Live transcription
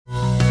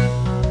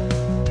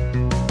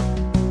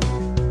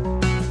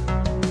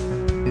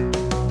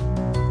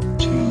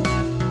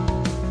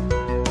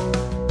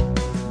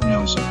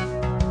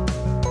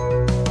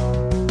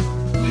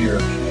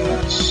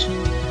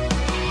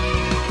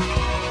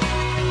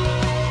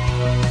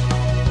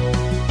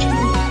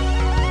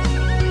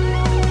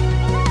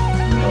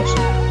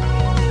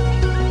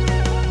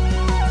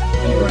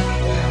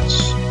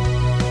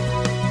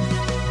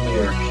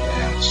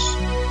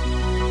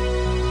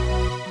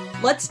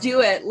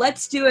do it.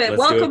 Let's do it. Let's do it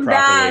Welcome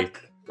properly.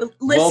 back, listeners.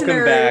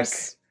 Welcome back.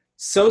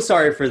 So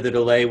sorry for the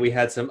delay. We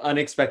had some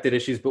unexpected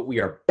issues, but we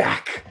are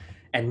back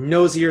and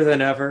nosier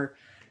than ever.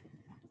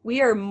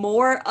 We are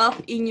more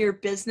up in your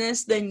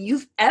business than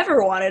you've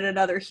ever wanted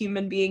another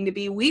human being to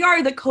be. We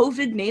are the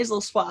COVID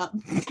nasal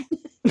swab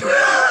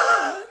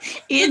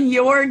in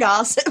your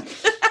gossip.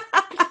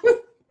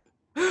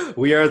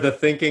 We are the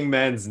thinking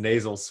man's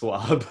nasal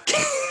swab.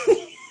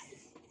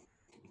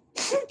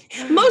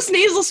 Most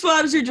nasal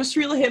swabs are just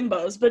real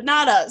himbos, but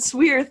not us.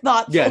 We are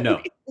thoughtful. Yeah,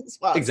 no. nasal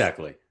swabs.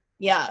 Exactly.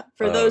 Yeah.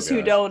 For Oh, those who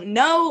God. don't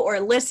know or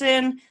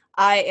listen,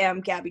 I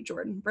am Gabby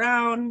Jordan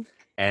Brown.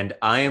 And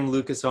I am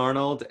Lucas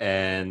Arnold,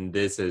 and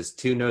this is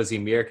Two Nosy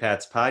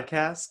Meerkats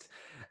podcast.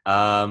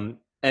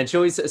 And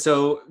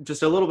so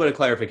just a little bit of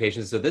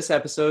clarification. So this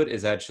episode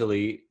is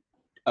actually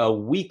a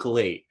week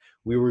late.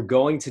 We were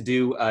going to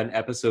do an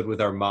episode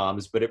with our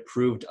moms, but it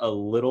proved a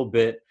little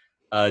bit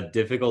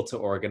difficult to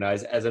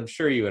organize, as I'm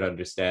sure you would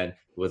understand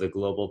with a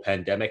global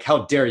pandemic.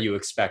 How dare you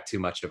expect too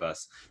much of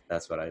us?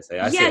 That's what I say.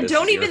 I say this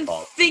don't is your even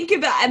fault. think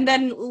about. And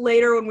then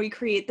later when we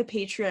create the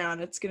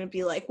Patreon, it's going to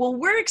be like, well,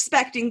 we're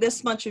expecting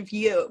this much of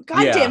you.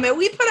 God Yeah. damn it.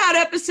 We put out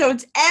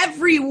episodes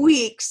every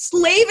week,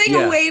 slaving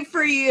Yeah. away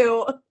for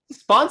you.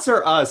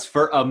 Sponsor us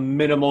for a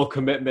minimal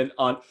commitment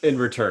in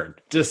return.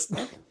 Just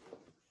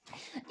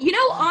You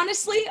know,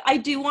 honestly, I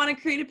do want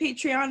to create a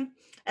Patreon.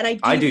 And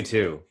I do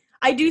too.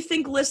 I do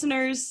think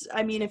listeners,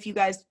 I mean, if you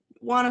guys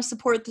want to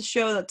support the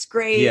show, that's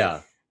great.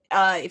 Yeah.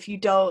 If you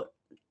don't,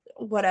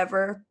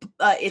 whatever,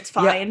 it's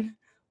fine.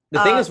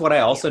 The thing is, what I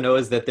also know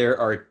is that there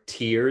are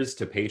tiers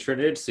to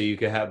patronage, so you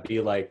could be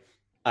like,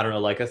 I don't know,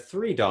 like a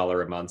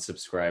 $3 a month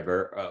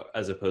subscriber,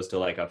 as opposed to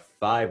like a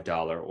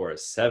 $5 or a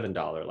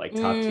 $7 like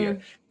top tier.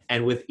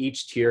 And with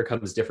each tier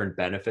comes different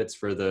benefits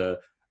for the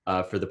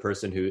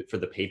person for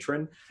the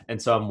patron. And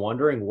so I'm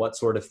wondering what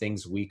sort of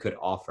things we could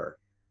offer.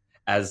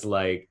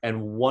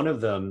 And one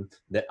of them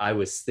that I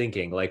was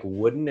thinking, like,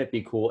 wouldn't it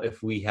be cool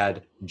if we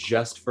had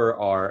just for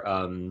our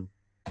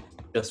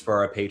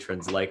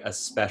patrons, like a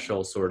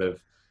special sort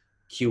of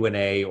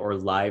Q&A or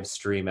live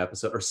stream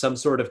episode or some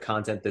sort of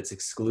content that's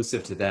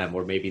exclusive to them,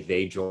 or maybe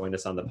they join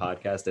us on the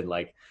podcast and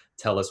like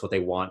tell us what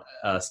they want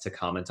us to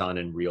comment on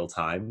in real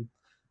time,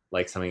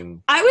 like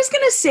something. I was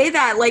going to say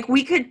that, like,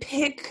 we could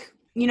pick,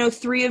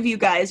 three of you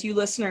guys, you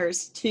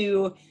listeners,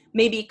 to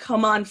maybe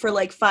come on for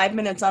like 5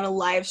 minutes on a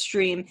live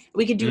stream.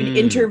 We could do an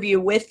interview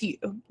with you,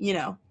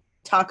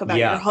 talk about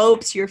your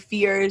hopes, your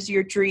fears,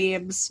 your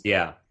dreams.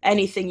 Yeah.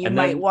 Anything you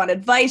might want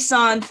advice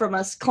on from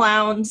us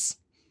clowns.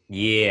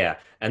 Yeah.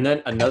 And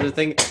then another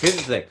thing, here's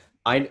the thing.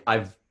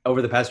 I've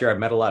over the past year, I've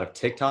met a lot of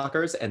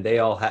TikTokers and they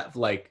all have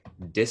like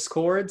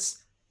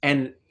Discords,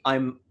 and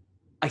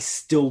I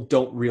still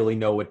don't really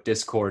know what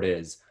Discord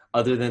is,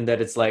 other than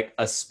that it's like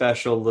a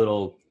special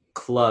little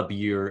club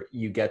you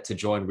get to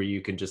join where you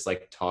can just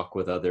like talk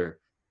with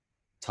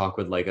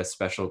like a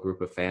special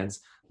group of fans.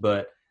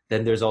 But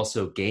then there's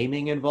also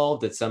gaming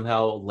involved that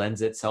somehow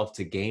lends itself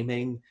to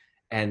gaming,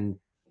 and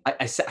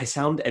I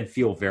sound and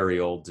feel very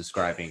old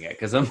describing it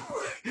because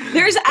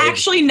there's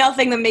actually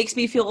nothing that makes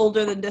me feel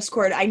older than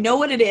Discord. I know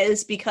what it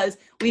is because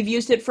we've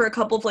used it for a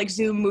couple of like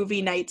Zoom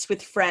movie nights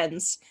with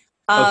friends.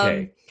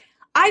 Okay.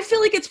 I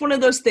feel like it's one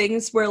of those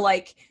things where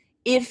like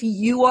if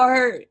you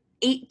are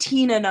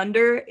 18 and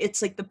under,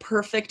 it's like the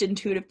perfect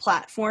intuitive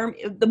platform.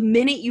 The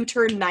minute you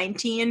turn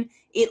 19,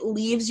 it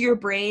leaves your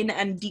brain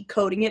and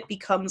decoding it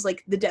becomes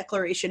like the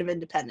Declaration of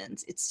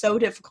Independence. It's so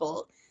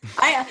difficult.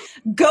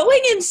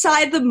 Going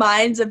inside the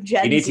minds of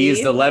Gen Z. You need to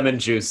use the lemon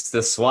juice,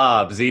 the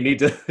swabs. You need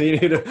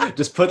to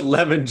just put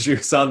lemon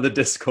juice on the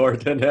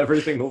Discord and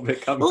everything will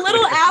become a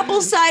little clear.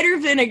 apple cider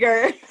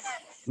vinegar.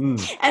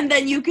 And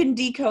then you can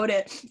decode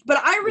it. But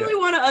I really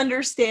want to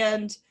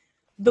understand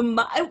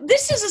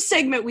this is a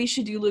segment we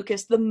should do,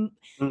 Lucas. The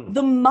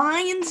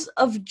minds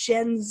of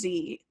Gen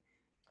Z.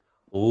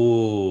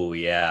 Ooh,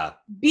 yeah.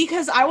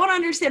 Because I want to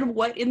understand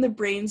what in the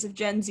brains of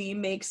Gen Z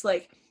makes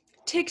like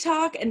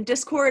TikTok and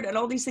Discord and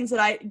all these things that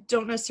I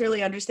don't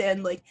necessarily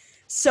understand like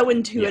so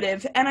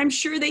intuitive. And I'm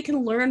sure they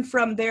can learn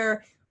from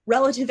their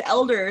relative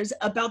elders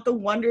about the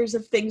wonders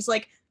of things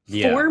like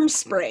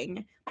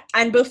Formspring.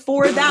 And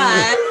before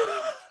that,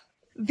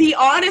 the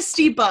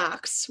Honesty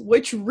Box,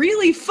 which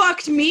really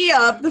fucked me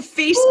up. The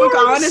Facebook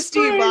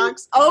Honesty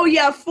Box. Oh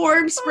yeah,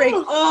 Formspring.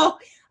 Oh,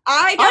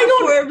 I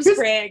got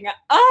Formspring.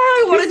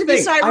 I wanted to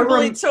be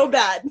cyberbullied so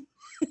bad.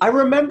 I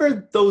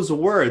remember those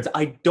words.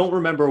 I don't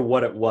remember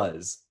what it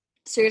was.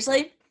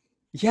 Seriously?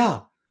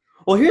 Yeah.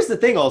 Well, here's the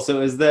thing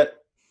also is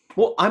that,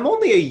 well, I'm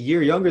only a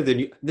year younger than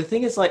you. The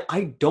thing is, like,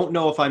 I don't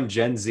know if I'm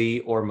Gen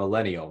Z or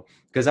millennial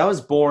because I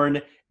was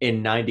born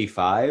in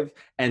 95,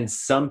 and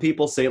some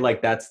people say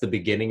like that's the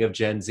beginning of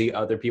Gen Z.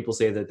 Other people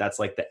say that that's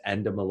like the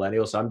end of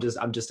millennial. So I'm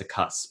just a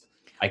cusp.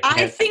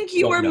 I think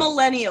you were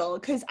millennial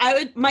because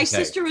my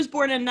sister was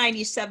born in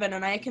 97,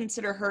 and I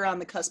consider her on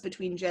the cusp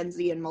between Gen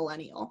Z and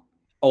millennial.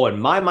 Oh, in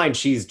my mind,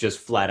 she's just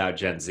flat out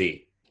Gen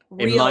Z.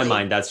 Really? In my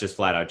mind, that's just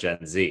flat out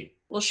Gen Z.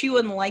 Well, she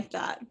wouldn't like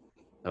that.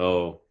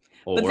 Oh.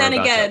 Well, but then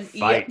again,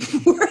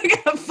 we're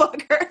gonna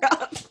fuck her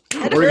up.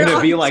 We're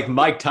gonna be like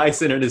Mike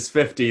Tyson in his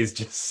 50s,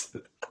 just.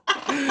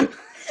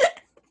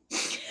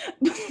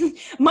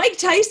 Mike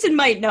Tyson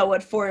might know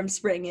what Forum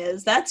Spring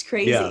is. That's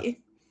crazy. Yeah.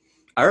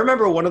 I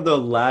remember one of the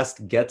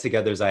last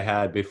get-togethers I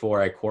had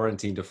before I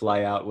quarantined to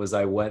fly out was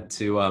I went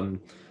to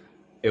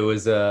it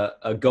was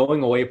a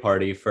going away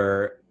party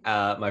for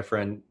my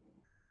friend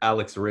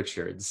Alex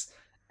Richards,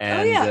 Oh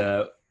and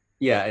yeah.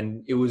 yeah,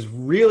 and it was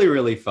really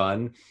really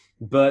fun.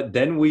 But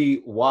then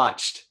we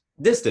watched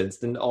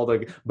distanced and all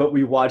the, but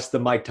we watched the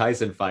Mike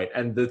Tyson fight,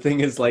 and the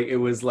thing is, like, it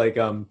was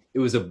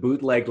a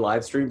bootleg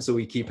live stream, so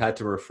we had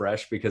to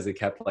refresh because it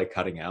kept like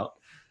cutting out.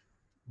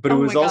 But it Oh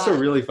my was also god.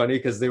 really funny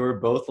because they were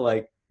both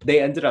like they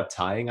ended up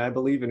tying, I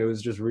believe, and it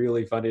was just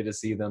really funny to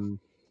see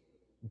them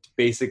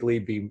basically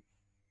be,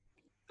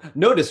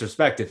 no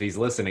disrespect if he's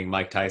listening,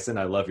 Mike Tyson,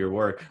 I love your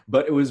work,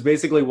 but it was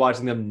basically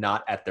watching them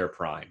not at their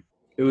prime.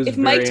 It was If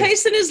Mike very,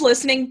 Tyson is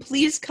listening,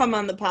 please come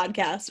on the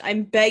podcast.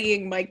 I'm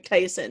begging Mike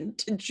Tyson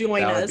to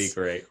join that would be us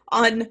great.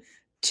 on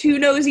Two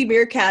Nosy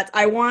Meerkats.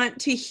 I want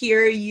to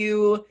hear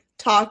you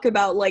talk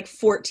about like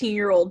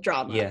 14-year-old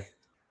drama. Yeah.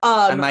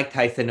 I'm Um, Mike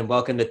Tyson, and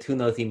welcome to Two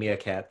Nosy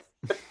Meerkats.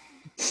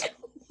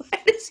 why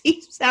does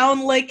he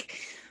sound like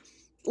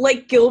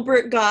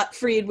Gilbert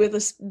Gottfried with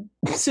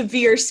a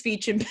severe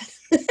speech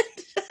impediment?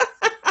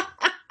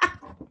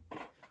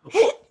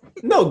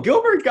 No,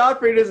 Gilbert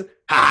Gottfried is,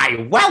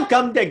 hi,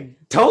 welcome to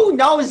Two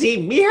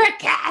Nosy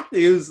Meerkat.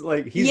 He was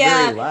like, he's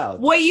very loud.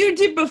 What you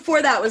did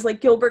before that was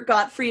like Gilbert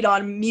Gottfried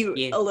on mute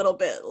Yeah. a little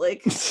bit.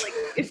 Like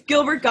if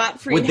Gilbert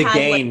Gottfried With the had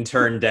gain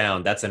turned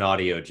down. That's an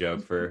audio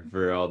joke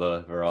for all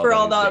the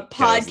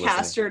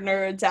podcaster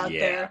nerds out Yeah.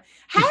 there.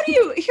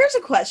 Here's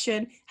a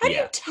question. How do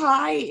you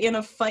tie in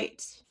a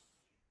fight?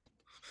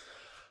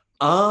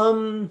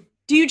 Do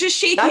you just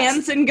shake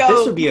hands and go,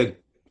 this would be a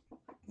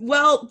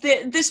well,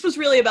 this was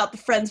really about the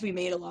friends we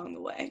made along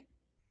the way?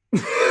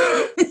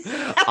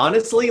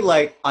 honestly,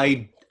 like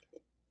I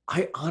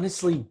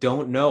honestly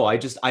don't know.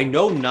 I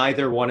know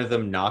neither one of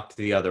them knocked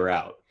the other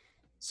out.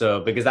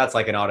 So because that's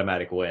like an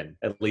automatic win,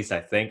 at least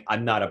I think.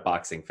 I'm not a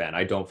boxing fan.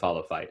 I don't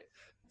follow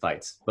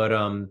fights. But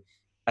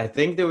I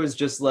think there was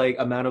just like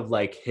amount of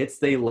like hits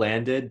they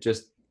landed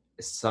just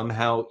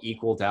somehow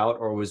equaled out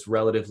or was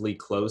relatively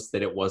close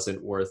that it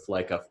wasn't worth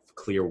like a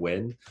clear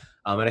win.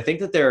 And I think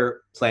that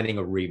they're planning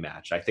a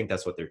rematch. I think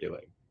that's what they're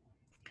doing.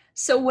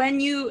 So when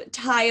you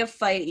tie a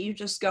fight, you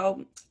just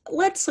go,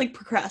 let's like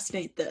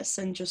procrastinate this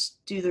and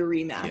just do the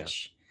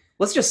rematch. Yeah.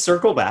 Let's just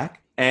circle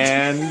back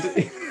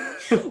and...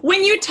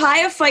 When you tie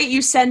a fight,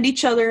 you send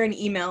each other an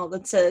email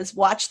that says,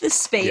 watch this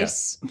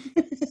space.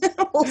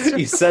 Yeah.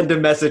 You send a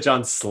message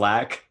on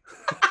Slack.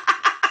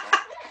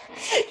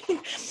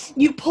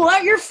 You pull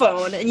out your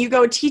phone and you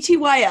go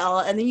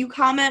TTYL and then you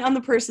comment on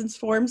the person's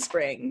Form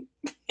Spring.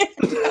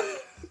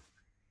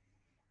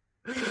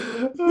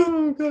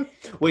 Oh god.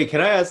 Wait,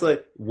 can I ask,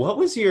 like, what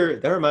was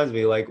that reminds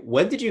me, like,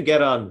 when did you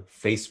get on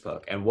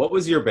Facebook and what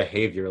was your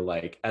behavior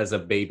like as a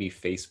baby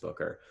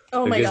Facebooker?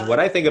 Oh my god. Because what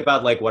I think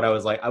about, like, what I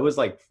was like, I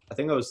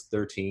think I was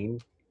 13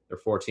 or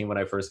 14 when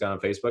I first got on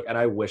Facebook, and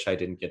I wish I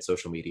didn't get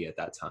social media at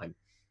that time.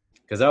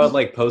 Because I would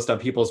like post on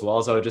people's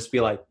walls, I would just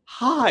be like,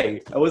 hi.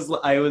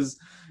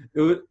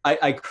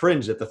 I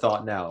cringe at the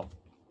thought now.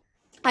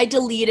 I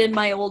deleted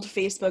my old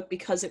Facebook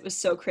because it was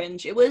so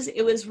cringe. It was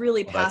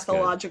really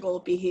pathological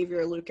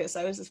behavior, Lucas.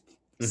 I was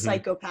a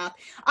psychopath.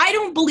 I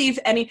don't believe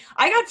I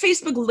got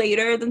Facebook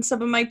later than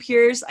some of my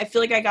peers. I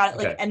feel like I got it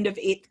like end of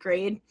 8th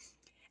grade.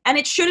 And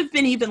it should have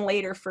been even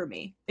later for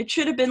me. It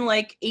should have been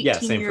like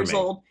 18 years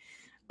old.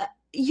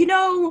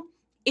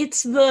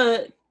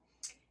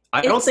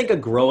 I don't think a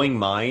growing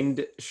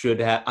mind should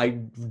have, I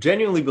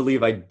genuinely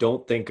believe I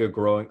don't think a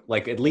growing,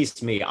 like at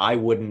least me, I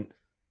wouldn't,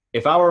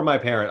 if I were my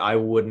parent, I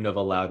wouldn't have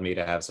allowed me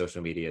to have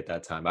social media at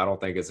that time. I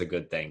don't think it's a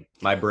good thing.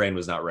 My brain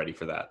was not ready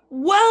for that.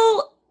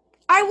 Well,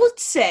 I would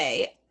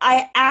say,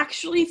 I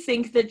actually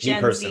think that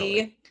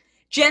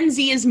Gen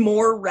Z is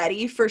more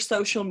ready for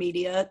social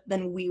media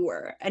than we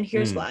were. And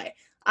here's why.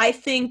 I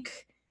think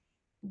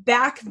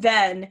back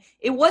then,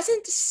 it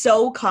wasn't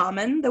so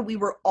common that we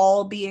were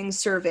all being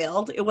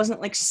surveilled. It wasn't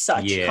like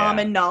such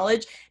common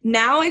knowledge.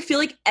 Now I feel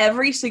like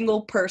every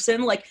single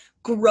person like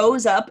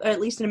grows up, or at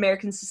least in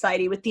American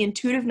society, with the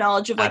intuitive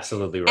knowledge of like,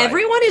 absolutely right.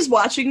 Everyone is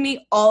watching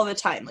me all the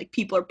time. Like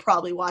people are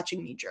probably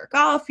watching me jerk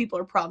off. People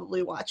are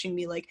probably watching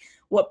me like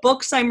what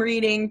books I'm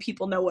reading.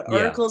 People know what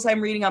articles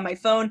I'm reading on my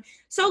phone.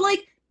 So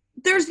like,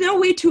 there's no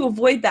way to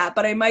avoid that,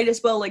 but I might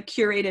as well like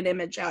curate an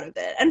image out of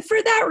it. And for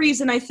that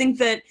reason, I think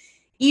that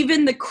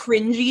even the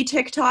cringy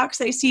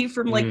TikToks I see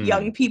from like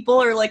young people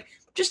are like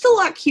just a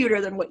lot cuter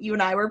than what you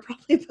and I were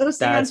probably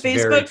posting on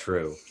Facebook. That's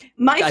very true.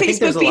 My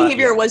Facebook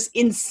behavior was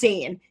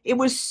insane. It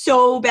was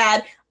so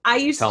bad. I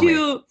used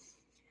to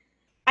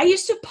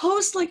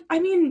post like, I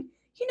mean,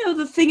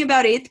 the thing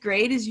about 8th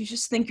grade is you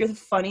just think you're the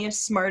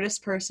funniest,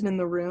 smartest person in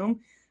the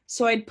room.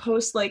 So I'd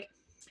post like,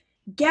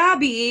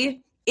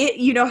 Gabby,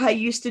 how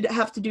you used to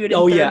have to do it in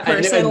third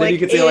person. And then you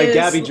could say like,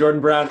 Gabby Jordan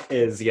Brown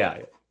is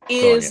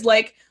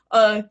like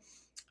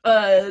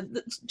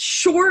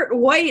short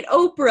white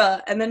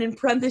Oprah, and then in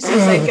parentheses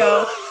I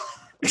go,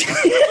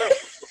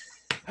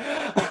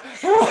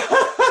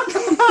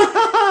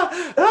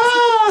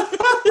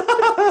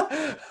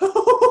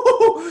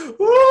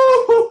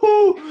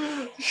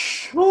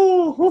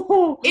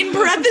 In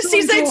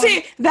parentheses, I'd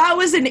say that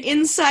was an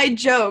inside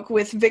joke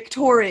with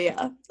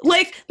Victoria.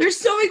 Like, there's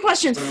so many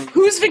questions.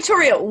 Who's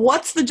Victoria?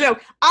 What's the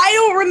joke? I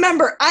don't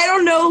remember. I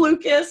don't know,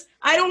 Lucas.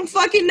 I don't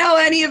fucking know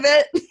any of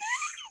it.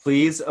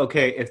 Please,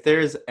 okay, if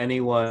there's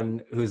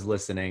anyone who's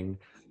listening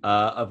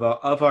of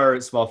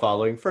our small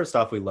following, first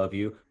off, we love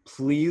you.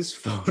 Please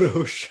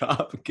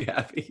Photoshop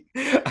Gabby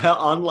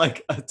on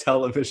like a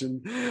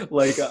television,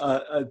 like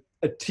a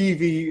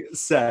TV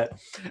set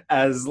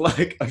as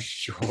like a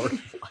short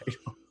light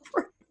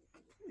opera.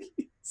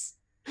 Please.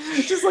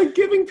 Just like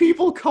giving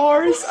people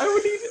cars. I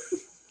would need it.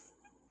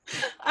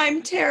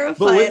 I'm terrified.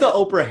 But with the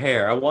Oprah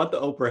hair. I want the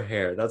Oprah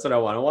hair. That's what I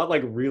want. I want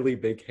like really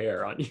big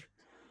hair on you.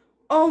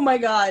 Oh my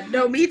God.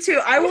 No, me too.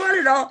 I want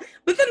it all.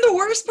 But then the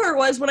worst part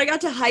was when I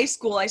got to high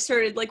school, I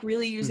started like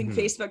really using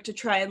Facebook to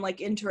try and like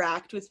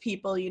interact with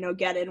people, you know,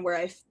 get in where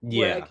I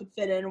could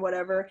fit in,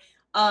 whatever.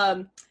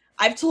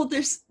 I've told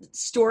this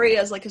story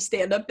as like a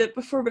stand-up bit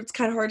before, but it's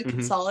kind of hard to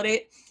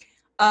consolidate.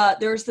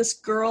 There was this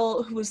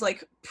girl who was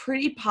like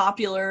pretty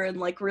popular and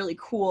like really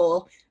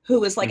cool,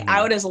 who was like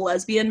out as a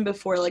lesbian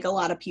before like a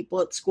lot of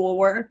people at school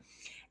were.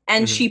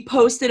 And she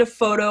posted a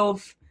photo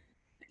of,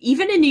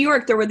 even in New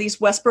York, there were these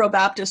Westboro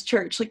Baptist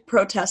Church like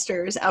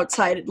protesters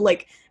outside,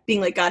 like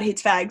being like, God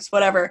hates fags,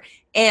 whatever.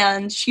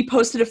 And she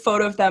posted a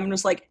photo of them and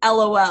was like,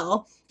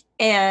 LOL.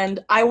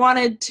 And I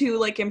wanted to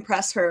like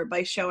impress her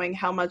by showing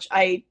how much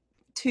I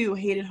too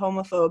hated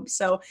homophobes.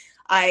 So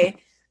I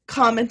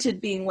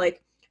commented being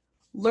like,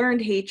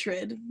 learned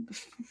hatred.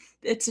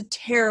 It's a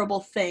terrible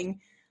thing.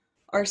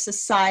 Our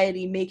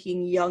society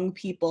making young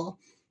people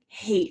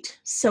hate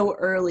so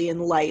early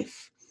in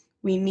life.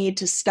 We need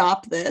to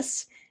stop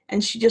this.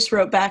 And she just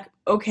wrote back,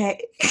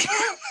 okay.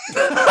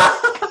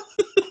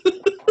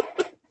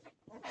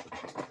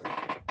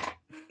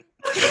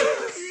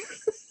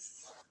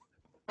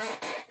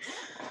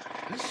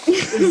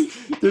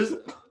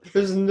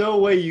 There's no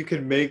way you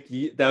could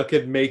that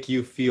could make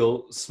you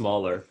feel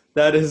smaller.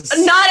 That is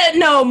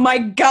no, my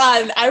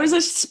God. I was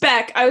a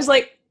speck. I was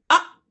like,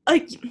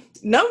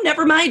 no,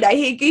 never mind. I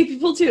hate gay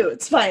people too.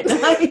 It's fine.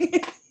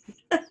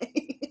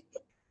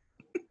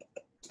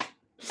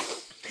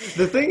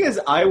 The thing is,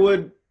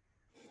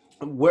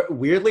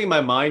 weirdly, my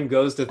mind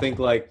goes to think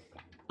like,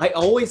 I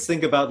always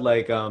think about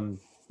like, well,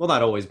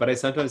 not always, but I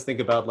sometimes think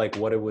about like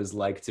what it was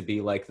like to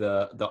be like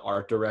the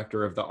art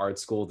director of the art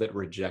school that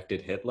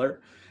rejected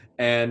Hitler,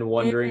 and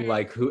wondering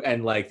like who,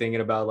 and like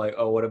thinking about like,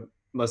 oh, what it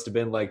must have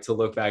been like to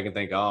look back and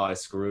think, oh, I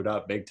screwed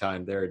up big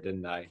time there,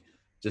 didn't I?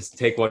 Just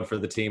take one for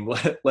the team.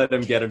 Let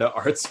him get into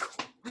art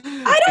school.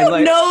 I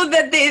don't know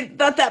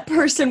that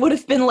person would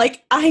have been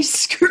like, I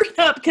screwed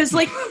up, because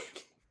like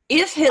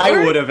if Hitler,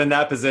 I would have in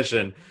that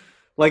position.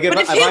 Like, if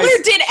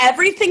Hitler did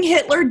everything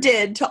Hitler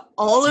did to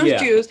all those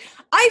Jews,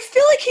 I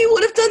feel like he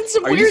would have done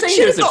some weird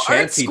shit at the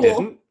art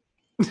school.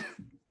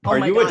 Are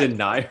you a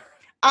denier?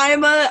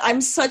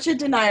 I'm such a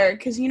denier,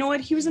 because you know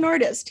what? He was an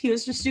artist. He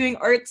was just doing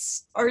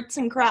arts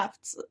and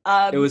crafts.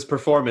 It was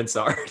performance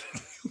art.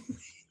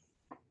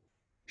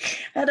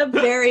 At a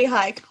very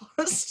high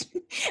cost.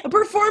 A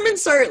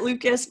performance art,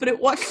 Lucas, but at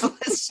what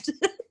cost?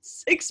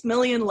 6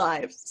 million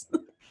lives.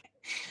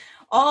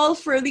 All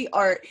for the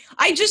art.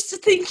 I just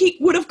think he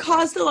would have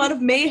caused a lot of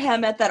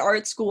mayhem at that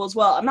art school as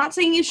well. I'm not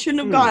saying he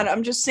shouldn't have gone.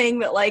 I'm just saying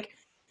that like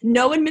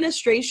no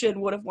administration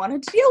would have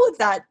wanted to deal with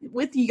that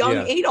with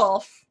young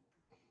Adolf.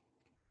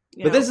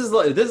 But this is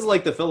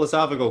like the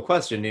philosophical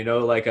question, you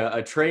know, like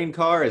a train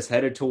car is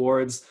headed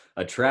towards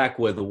a track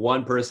with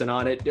one person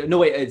on it. No,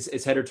 wait,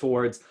 it's headed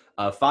towards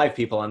 5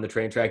 people on the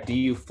train track. Do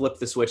you flip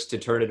the switch to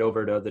turn it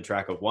over to the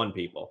track of 1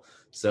 people?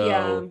 So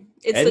yeah,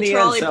 it's the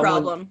trolley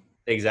problem.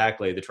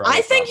 Exactly, the trolley.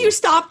 I think you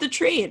stopped the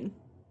train.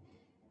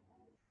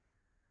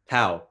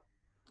 How?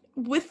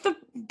 With the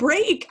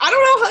brake. I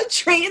don't know how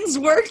trains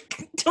work.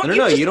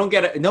 You don't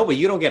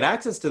get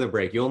access to the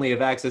brake. You only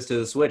have access to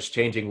the switch,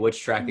 changing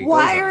which track it goes on.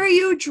 Why are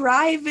you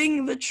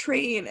driving the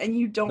train and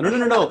you don't?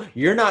 No.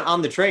 You're not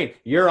on the train.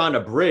 You're on a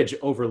bridge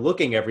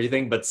overlooking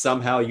everything, but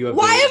somehow you have.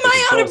 Why am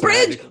I on a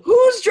bridge?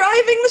 Who's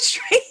driving the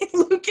train,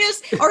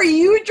 Lucas? Are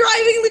you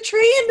driving the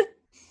train?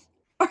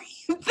 Are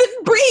you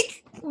the brake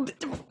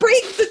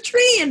the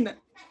train?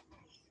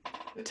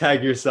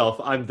 Tag yourself.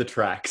 I'm the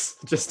tracks.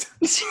 Just.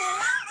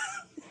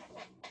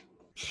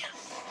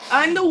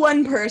 I'm the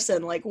one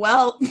person, like,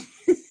 well,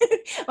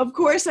 of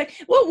course,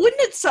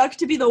 wouldn't it suck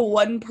to be the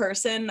one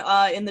person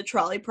in the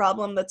trolley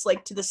problem that's,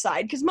 like, to the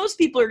side? Because most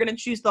people are going to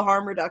choose the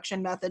harm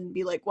reduction method and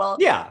be like, well,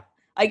 yeah,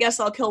 I guess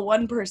I'll kill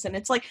one person.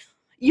 It's like,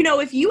 you know,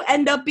 if you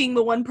end up being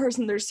the one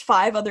person, there's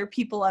 5 other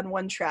people on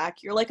one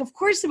track, you're like, of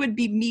course it would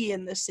be me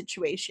in this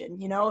situation,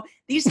 you know?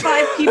 These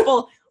 5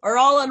 people are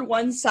all on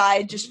one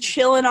side, just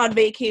chilling on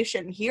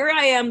vacation. Here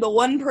I am, the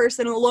one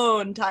person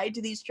alone tied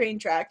to these train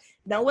tracks.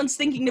 No one's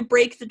thinking to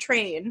break the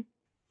train.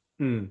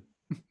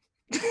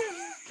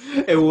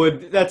 It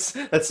would. That's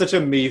such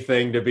a me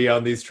thing to be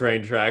on these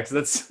train tracks.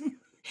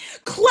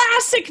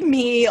 Classic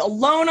me,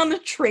 alone on the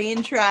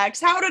train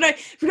tracks. How did I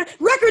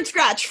record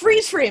scratch,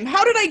 freeze frame?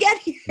 How did I get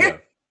here? Yeah.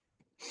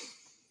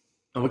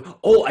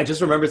 Oh, I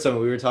just remembered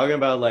something. We were talking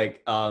about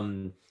like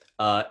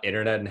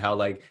internet and how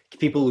like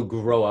people who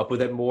grow up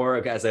with it more,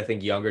 as I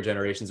think younger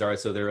generations are,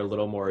 so they're a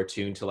little more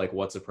attuned to like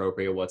what's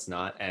appropriate, what's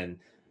not. And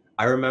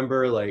I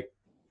remember like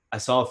I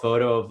saw a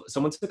photo of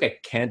someone took a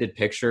candid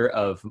picture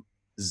of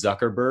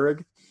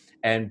Zuckerberg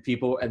and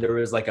there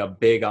was like a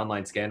big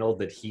online scandal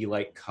that he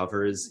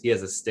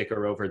has a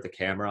sticker over the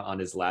camera on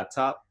his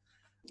laptop.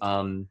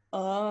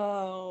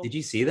 Oh. Did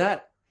you see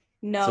that?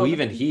 No. So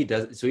even he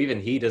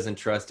doesn't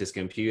trust his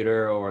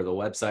computer or the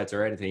websites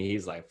or anything.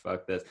 He's like,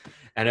 fuck this.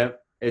 And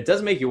it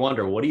does make you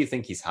wonder, what do you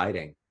think he's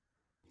hiding?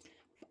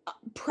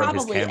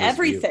 Probably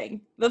everything.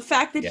 View? The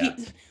fact that Yeah.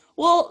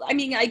 well, I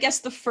mean, I guess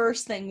the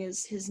first thing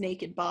is his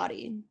naked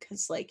body,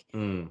 because like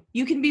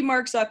you can be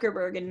Mark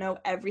Zuckerberg and know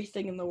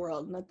everything in the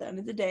world, and at the end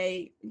of the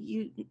day,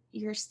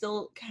 you're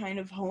still kind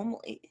of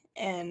homely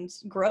and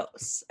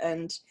gross,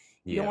 and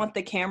you don't want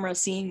the camera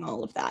seeing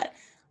all of that.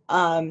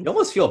 You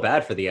almost feel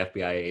bad for the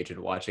FBI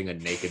agent watching a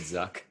naked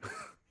Zuck.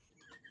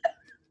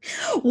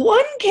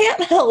 One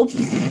can't help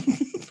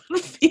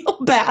but feel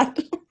bad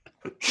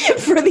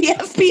for the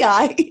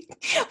FBI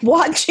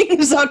watching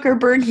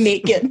Zuckerberg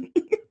naked.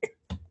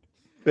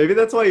 Maybe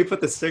that's why you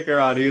put the sticker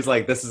on. He was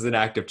like, this is an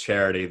act of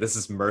charity. This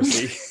is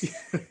mercy.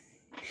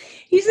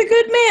 He's a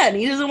good man.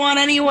 He doesn't want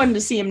anyone to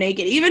see him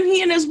naked. Even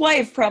he and his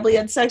wife probably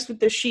had sex with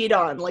the sheet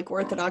on, like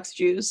Orthodox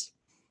Jews.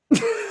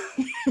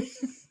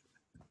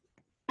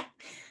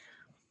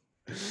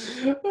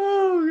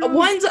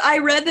 Once I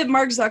read that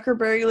Mark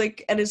Zuckerberg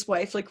like and his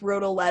wife like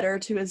wrote a letter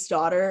to his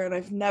daughter, and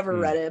I've never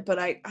read it, but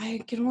I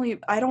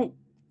don't.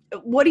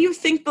 What do you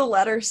think the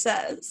letter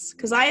says?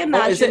 Because I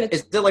imagine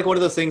is it like one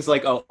of those things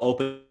like, oh,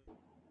 open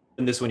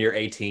this when you're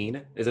 18?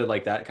 Is it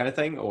like that kind of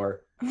thing,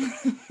 or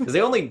because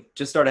they only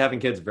just started having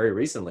kids very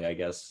recently, I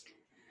guess.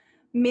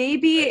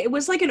 Maybe it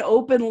was like an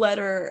open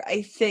letter,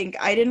 I think.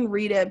 I didn't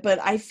read it, but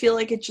I feel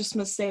like it just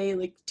must say,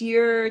 like,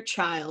 dear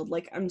child,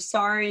 like, I'm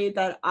sorry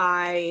that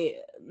I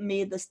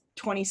made this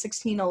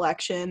 2016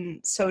 election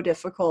so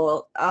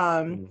difficult.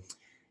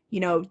 You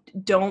know,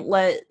 don't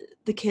let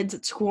the kids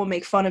at school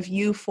make fun of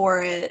you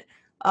for it.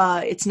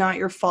 It's not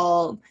your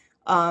fault.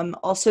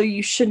 Also,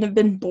 you shouldn't have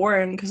been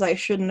born because I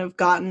shouldn't have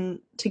gotten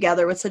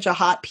together with such a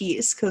hot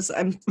piece because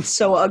I'm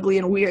so ugly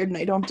and weird and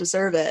I don't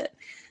deserve it.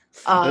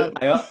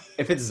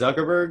 If it's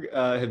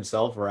Zuckerberg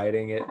himself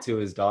writing it to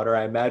his daughter,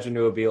 I imagine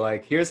it would be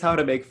like, here's how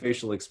to make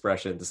facial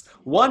expressions.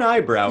 1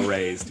 eyebrow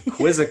raised,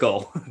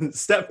 quizzical.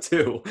 Step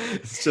 2.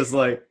 It's just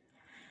like,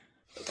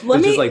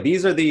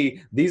 these are the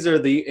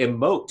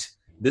emote.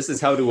 This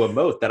is how to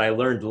emote that I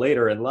learned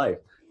later in life,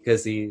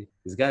 because he's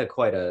got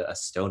quite a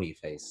stony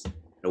face,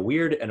 a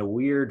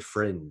weird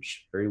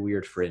fringe, very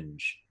weird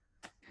fringe.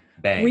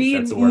 Bangs,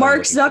 read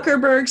Mark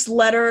Zuckerberg's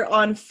letter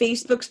on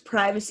Facebook's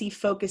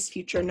privacy-focused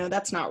future. No,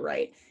 that's not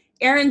right.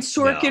 Aaron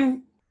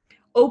Sorkin,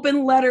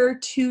 open letter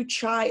to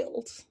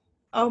child.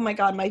 Oh my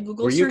god, my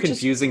Google search. Were you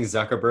confusing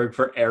Zuckerberg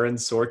for Aaron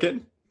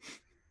Sorkin?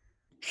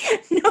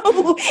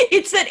 No,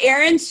 it's that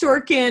Aaron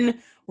Sorkin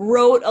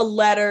wrote a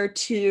letter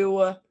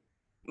to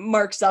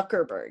Mark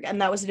Zuckerberg,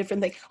 and that was a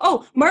different thing.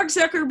 Oh, Mark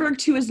Zuckerberg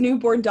to his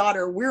newborn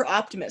daughter. We're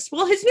optimists.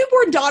 Well, his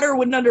newborn daughter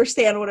wouldn't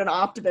understand what an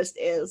optimist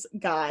is,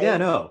 guy. Yeah,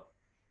 no.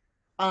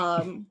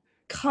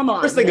 Come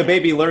on. First thing a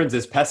baby learns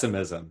is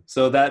pessimism.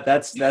 So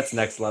that's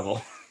next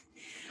level.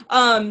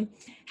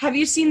 Have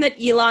you seen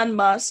that Elon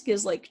Musk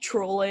is like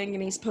trolling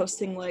and he's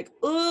posting like,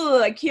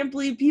 oh, I can't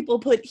believe people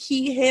put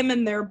he, him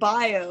in their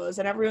bios,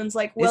 and everyone's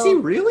like, well, is he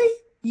really?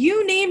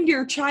 You named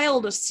your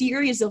child a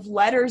series of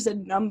letters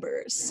and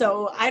numbers,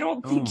 so I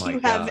don't think you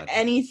have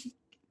any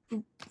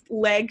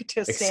leg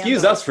to stand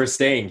Excuse on. us for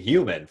staying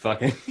human,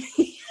 fucking.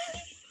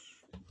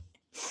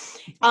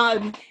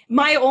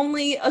 My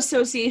only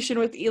association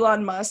with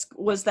Elon Musk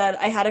was that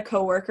I had a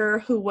coworker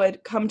who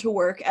would come to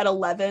work at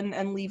 11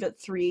 and leave at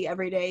 3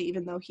 every day,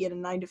 even though he had a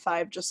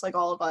 9-to-5, just like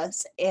all of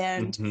us.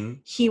 And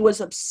he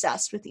was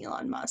obsessed with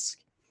Elon Musk.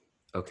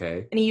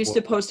 Okay. And he used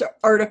to post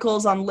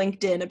articles on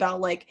LinkedIn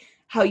about like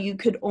how you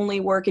could only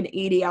work an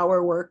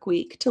 80-hour work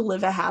week to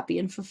live a happy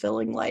and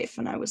fulfilling life.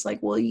 And I was like,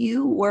 well,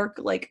 you work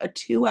like a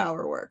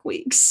 2-hour work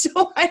week.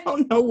 So I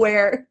don't know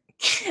where.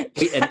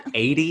 Wait, an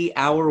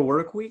 80-hour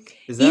work week?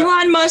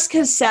 Elon Musk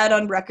has said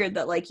on record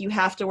that like you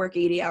have to work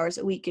 80 hours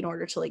a week in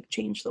order to like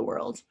change the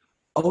world.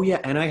 Oh yeah,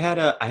 and I had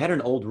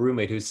an old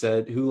roommate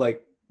who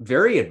like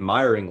very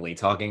admiringly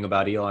talking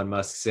about Elon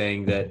Musk,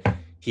 saying that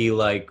he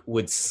like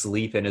would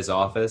sleep in his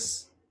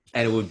office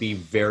and it would be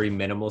very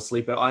minimal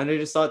sleep. And I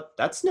just thought,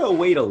 that's no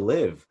way to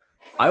live.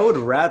 I would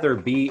rather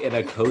be in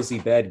a cozy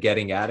bed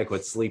getting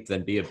adequate sleep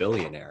than be a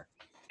billionaire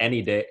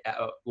any day.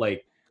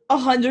 Like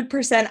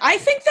 100%. I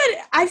think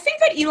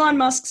that Elon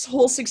Musk's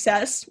whole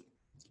success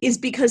is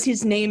because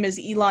his name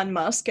is Elon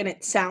Musk and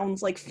it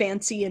sounds like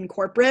fancy and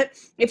corporate.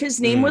 If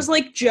his name was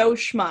like Joe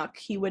Schmuck,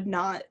 he would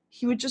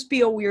just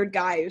be a weird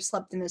guy who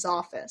slept in his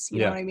office. You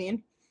know what I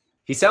mean?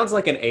 He sounds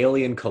like an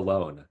alien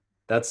cologne.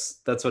 That's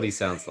what he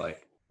sounds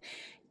like.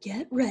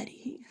 get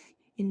ready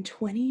in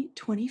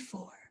 2024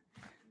 for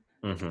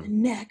Mm-hmm. the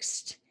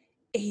next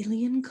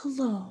alien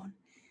cologne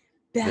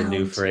The new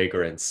bound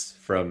fragrance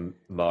from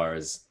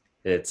Mars.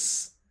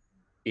 It's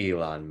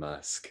Elon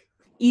Musk.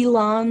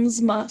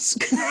 Elon's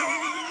Musk.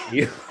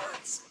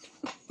 Elon's.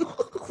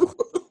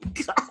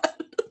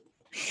 God.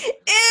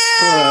 Ew!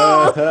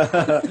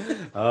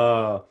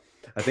 Oh,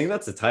 I think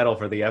that's the title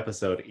for the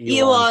episode. Elon's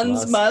Elon's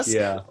Musk. Musk.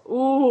 Yeah.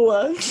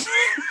 Ooh.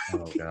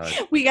 Oh God.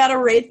 We gotta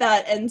rate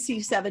that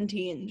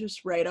NC-17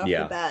 just right off the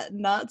Yeah. bat.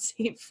 Not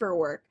safe for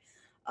work.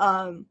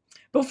 Um,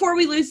 Before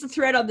we lose the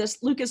thread on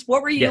this, Lucas,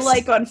 what were you Yes.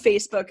 like on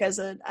Facebook as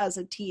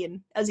a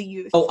teen, as a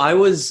youth? Oh, I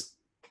was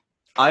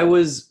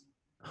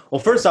well,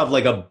 first off,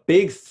 like a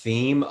big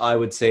theme I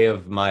would say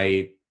of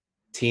my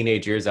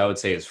teenage years, I would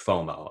say is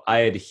FOMO. I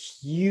had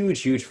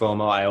huge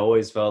FOMO. I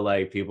always felt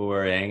like people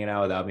were hanging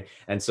out without me.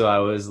 And so I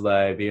was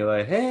like, be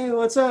like, hey,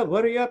 what's up?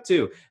 What are you up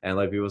to? And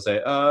like people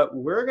say,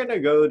 we're gonna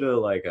go to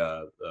like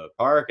a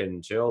park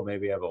and chill,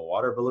 maybe have a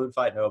water balloon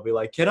fight. And it'll be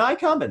like, can I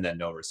come? And then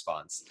no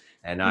response.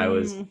 And I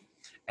was Mm,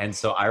 and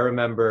so I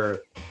remember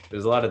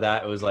there's a lot of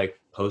that. It was like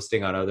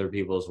posting on other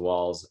people's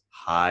walls,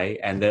 hi.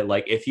 And that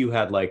like if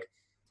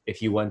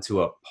you went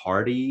to a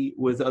party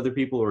with other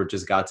people or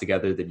just got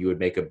together, that you would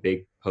make a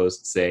big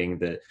post saying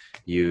that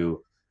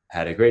you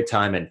had a great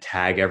time and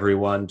tag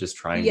everyone, just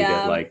trying to get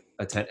yeah. like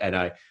and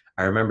I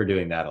remember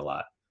doing that a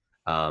lot.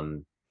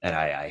 And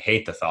I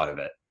hate the thought of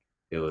it.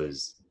 It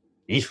was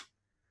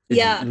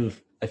Yeah.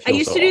 I I feel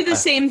used to so do the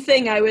same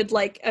thing. I would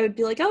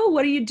be like, oh,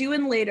 what are you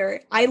doing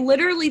later? I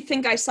literally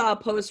think I saw a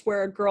post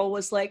where a girl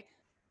was like,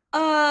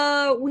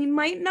 we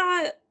might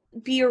not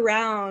be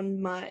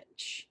around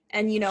much.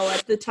 And,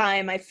 at the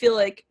time, I feel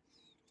like,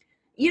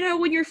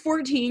 when you're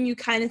 14, you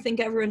kind of think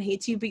everyone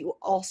hates you, but you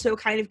also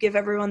kind of give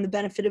everyone the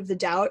benefit of the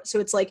doubt. So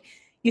it's like,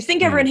 you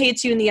think everyone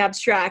hates you in the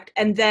abstract.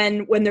 And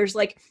then when there's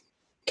like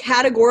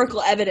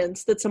categorical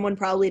evidence that someone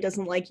probably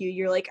doesn't like you,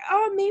 you're like,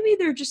 oh, maybe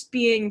they're just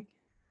being,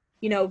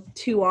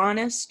 too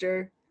honest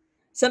or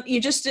some, yeah.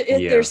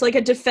 there's like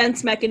a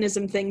defense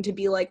mechanism thing to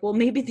be like, well,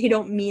 maybe they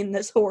don't mean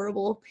this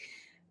horrible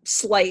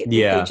slight that they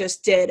Yeah.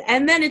 just did.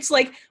 And then it's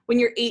like when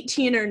you're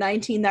 18 or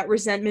 19, that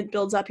resentment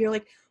builds up. You're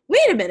like,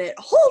 wait a minute,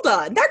 hold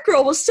on. That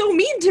girl was so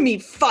mean to me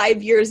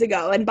 5 years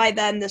ago. And by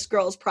then this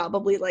girl's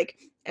probably like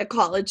at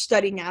college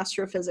studying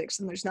astrophysics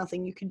and there's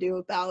nothing you can do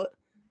about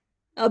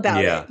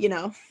Yeah.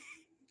 it.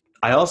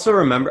 I also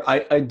remember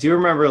I do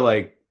remember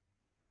like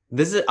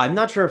this is I'm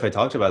not sure if I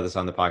talked about this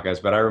on the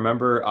podcast, but I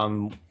remember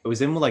it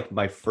was in like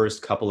my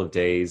first couple of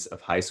days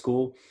of high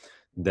school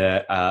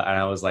that and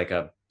I was like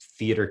a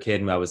theater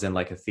kid and I was in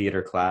like a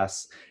theater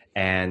class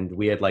and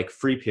we had like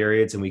free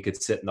periods and we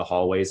could sit in the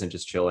hallways and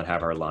just chill and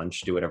have our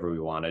lunch, do whatever we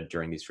wanted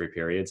during these free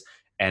periods.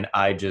 And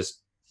I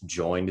just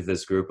joined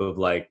this group of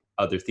like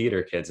other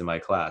theater kids in my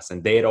class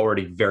and they had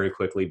already very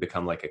quickly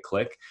become like a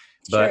clique.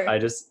 But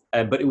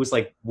Sure. but it was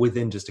like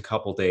within just a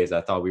couple days,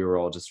 I thought we were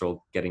all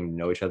getting to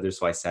know each other.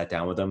 So I sat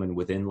down with them and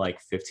within like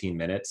 15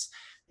 minutes,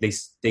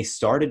 they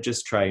started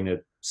just trying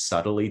to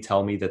subtly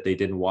tell me that they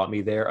didn't want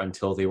me there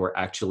until they were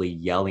actually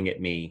yelling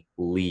at me,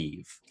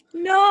 leave.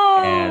 And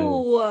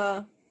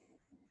No.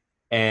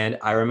 and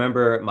I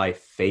remember my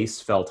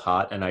face felt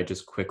hot and I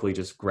just quickly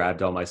just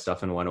grabbed all my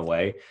stuff and went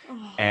away.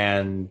 Oh,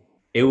 And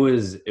it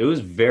was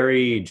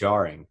very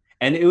jarring.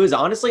 And it was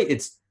honestly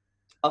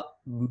uh,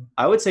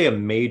 I would say a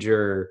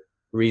major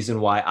reason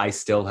why I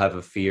still have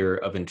a fear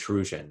of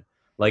intrusion.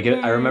 Like I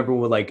mm, remember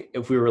like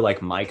if we were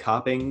like mic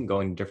hopping,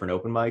 going to different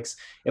open mics,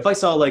 if I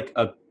saw like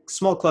a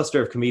small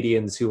cluster of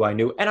comedians who I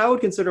knew and I would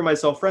consider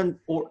myself friend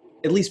or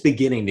at least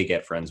beginning to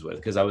get friends with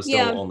because I was still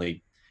yeah.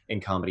 only in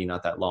comedy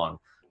not that long.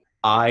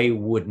 I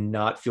would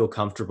not feel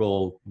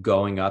comfortable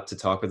going up to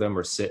talk with them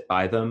or sit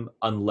by them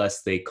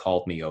unless they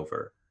called me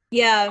over.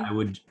 Yeah.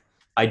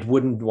 I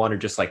wouldn't want to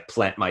just like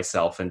plant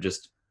myself and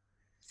just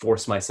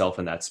force myself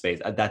in that space.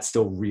 That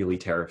still really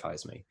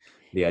terrifies me,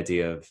 the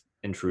idea of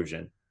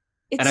intrusion.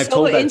 And It's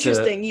so to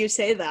interesting you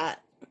say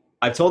that.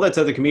 I've told that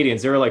to other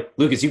comedians. They were like,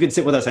 Lucas, you can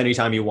sit with us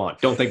anytime you want.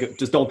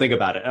 Just don't think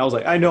about it. And I was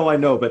like, I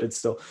know, but it's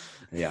still,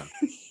 yeah.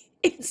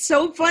 It's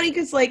so funny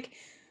because like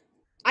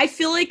I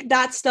feel like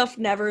that stuff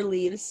never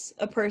leaves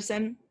a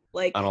person. I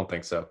Like don't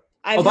think so.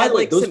 I've Oh, by had the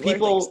way, like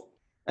similar things.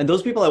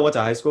 those people I went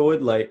to high school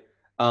with, like,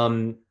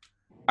 um,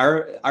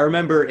 I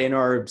remember in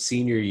our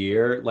senior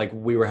year, like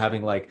we were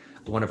having like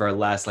one of our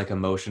last like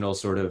emotional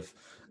sort of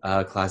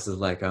classes,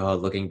 like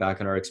looking back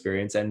on our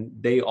experience, and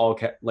they all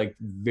kept like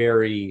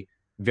very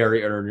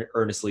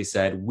earnestly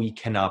said, "We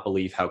cannot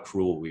believe how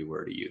cruel we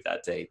were to you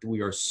that day.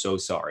 We are so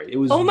sorry." It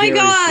was Oh my very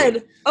sweet.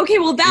 god. Okay,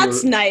 well They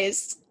that's were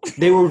nice.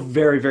 they were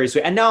very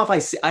sweet. And now if I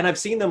see, and I've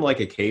seen them like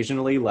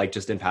occasionally, like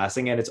just in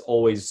passing, and it's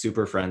always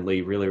super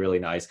friendly, really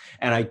nice.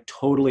 And I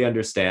totally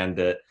understand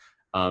that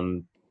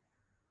um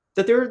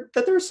that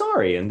they're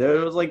sorry and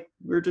they're like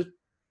we're just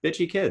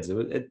bitchy kids.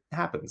 It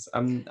happens.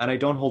 And I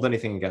don't hold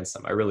anything against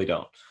them. I really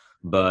don't.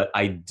 But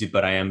I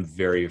am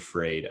very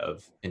afraid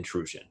of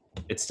intrusion.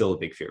 It's still a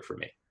big fear for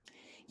me.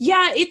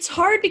 Yeah, it's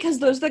hard because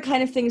those are the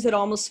kind of things that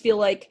almost feel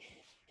like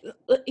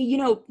you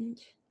know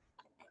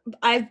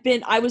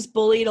I was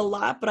bullied a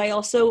lot, but I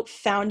also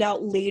found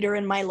out later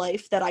in my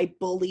life that I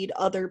bullied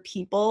other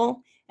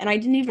people, and I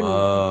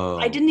Whoa.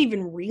 didn't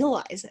even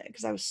realize it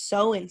because I was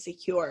so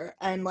insecure.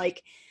 And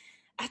like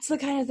that's the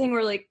kind of thing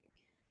where like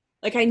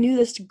I knew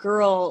this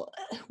girl,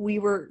 we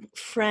were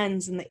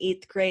friends in the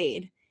 8th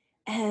grade,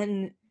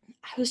 and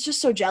I was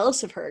just so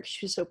jealous of her.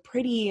 She was so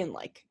pretty, and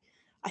like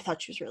I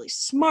thought she was really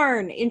smart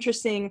and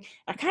interesting.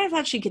 I kind of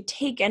thought she could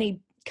take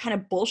any kind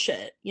of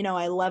bullshit.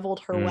 I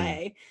leveled her Mm.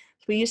 way.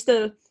 We used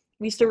to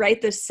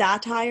write this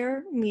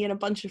satire, me and a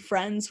bunch of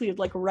friends. We would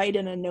like write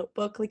in a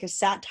notebook like a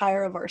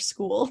satire of our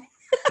school.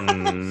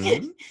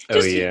 Mm. Oh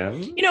Just yeah.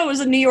 it was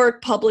a New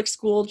York public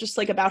school, just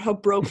like about how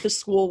broke the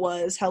school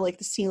was, how like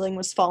the ceiling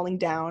was falling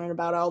down, and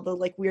about all the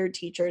like weird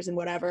teachers and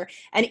whatever.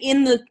 And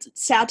in the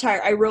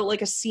satire, I wrote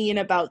like a scene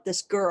about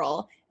this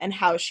girl and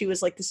how she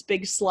was like this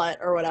big slut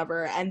or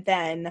whatever. And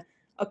then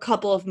a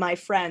couple of my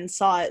friends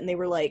saw it and they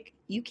were like,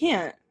 "You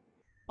can't.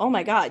 Oh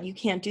my God, you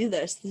can't do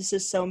this. This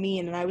is so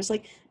mean." And I was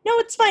like, "No,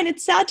 it's fine.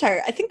 It's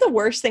satire." I think the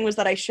worst thing was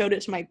that I showed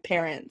it to my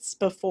parents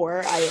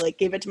before I like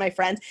gave it to my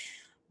friends.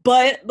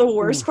 But the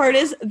worst Oof. part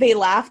is they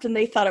laughed and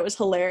they thought it was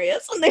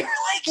hilarious. And they were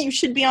like, "You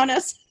should be on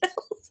SNL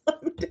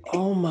someday."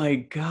 Oh my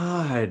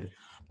God.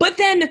 But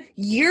then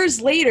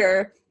years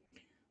later,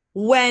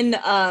 when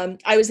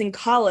I was in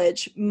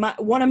college,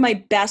 one of my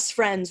best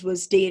friends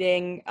was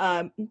dating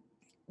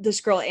this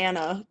girl,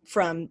 Anna,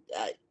 from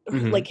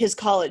Hmm. like his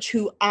college,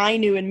 who I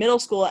knew in middle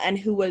school and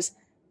who was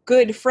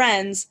good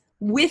friends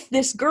with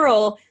this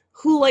girl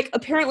who like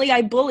apparently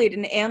I bullied.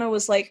 And Anna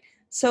was like,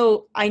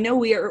 "So I know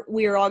we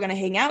are all gonna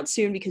hang out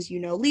soon because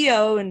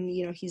Leo and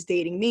he's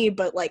dating me,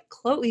 but like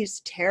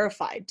Chloe's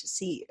terrified to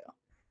see you."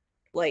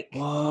 Like,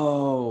 and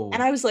Whoa.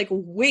 I was like,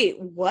 "Wait,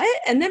 what?"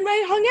 And then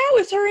I hung out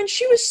with her and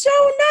she was so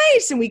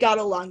nice and we got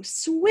along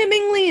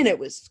swimmingly and it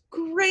was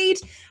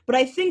great. But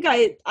I think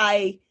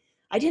I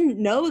didn't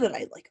know that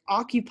I like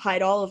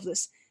occupied all of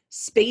this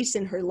space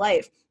in her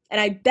life.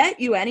 And I bet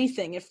you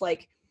anything if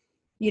like,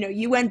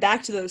 you went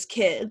back to those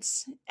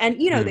kids and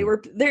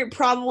Mm. they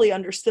probably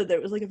understood that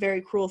it was like a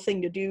very cruel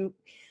thing to do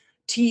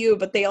to you,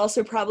 but they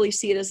also probably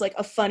see it as like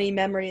a funny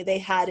memory they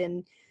had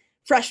in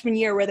freshman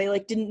year where they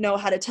like didn't know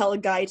how to tell a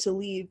guy to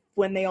leave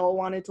when they all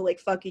wanted to like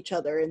fuck each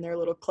other in their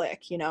little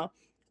clique.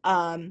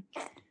 um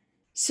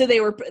so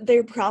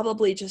they're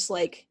probably just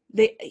like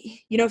they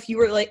if you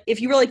were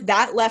like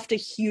that left a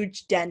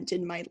huge dent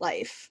in my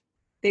life,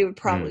 they would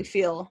probably Mm.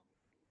 feel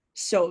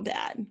so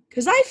bad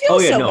because I feel Oh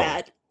yeah, so no.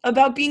 bad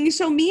about being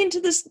so mean to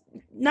this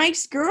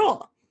nice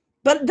girl.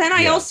 But then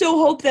I Yeah. also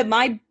hope that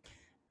my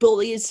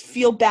bullies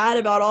feel bad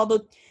about all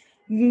the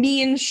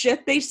mean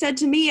shit they said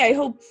to me. I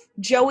hope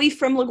Joey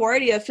from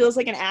LaGuardia feels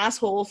like an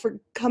asshole for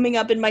coming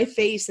up in my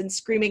face and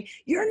screaming,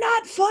 "You're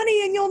not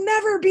funny and you'll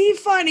never be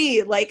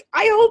funny." Like,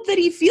 I hope that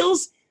he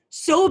feels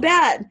so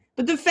bad.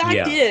 But the fact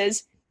Yeah.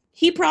 is,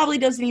 he probably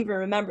doesn't even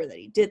remember that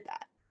he did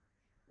that.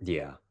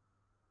 Yeah.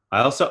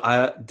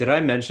 I did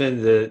I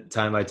mention the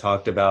time I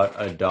talked about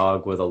a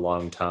dog with a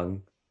long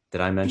tongue?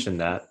 Did I mention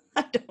that?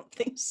 I don't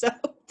think so.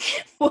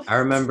 What? I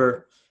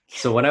remember,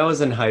 so when I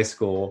was in high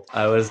school,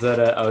 I was at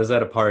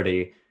a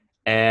party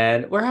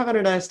and we're having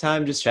a nice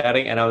time just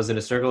chatting and I was in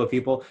a circle of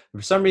people.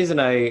 For some reason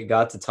I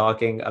got to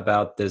talking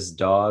about this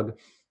dog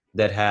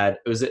that had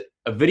it was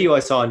a video I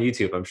saw on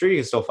YouTube. I'm sure you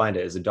can still find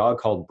it. It's a dog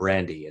called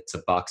Brandy. It's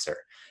a boxer.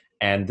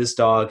 And this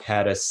dog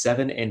had a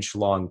 7-inch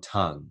long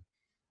tongue.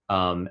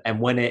 And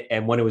when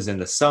it was in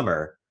the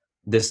summer,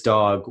 this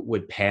dog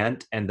would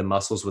pant and the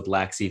muscles would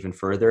lax even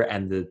further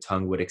and the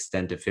tongue would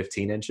extend to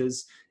 15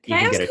 inches. Can You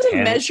I can get ask a how to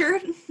tan. measure?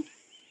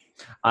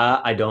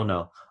 I don't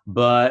know.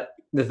 But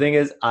the thing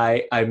is,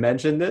 I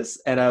mentioned this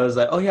and I was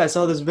like, oh yeah, I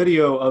saw this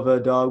video of a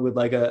dog with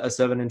like a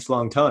 7-inch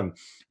long tongue.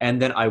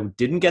 And then I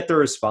didn't get the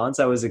response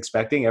I was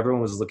expecting.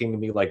 Everyone was looking at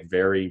me like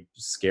very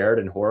scared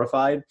and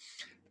horrified.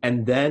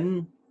 And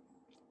then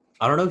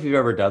I don't know if you've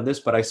ever done this,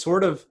 but I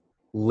sort of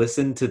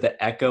listened to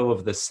the echo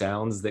of the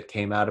sounds that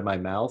came out of my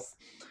mouth.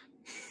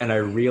 And I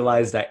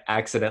realized I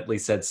accidentally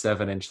said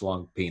 7-inch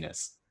long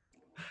penis.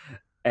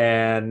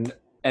 And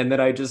and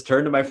then I just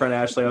turned to my friend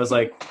Ashley. I was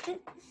like,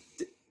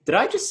 did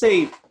I just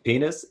say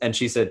penis? And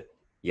she said,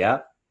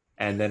 yeah.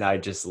 And then I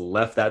just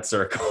left that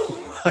circle.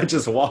 I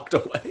just walked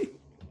away.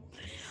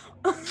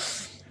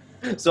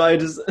 So I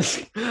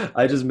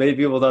just made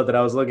people thought that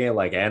I was looking at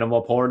like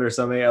animal porn or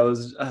something. That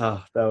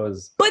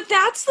was But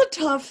that's the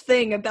tough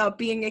thing about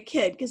being a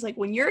kid, because like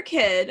when you're a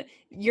kid,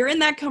 you're in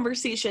that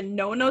conversation,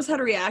 no one knows how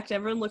to react,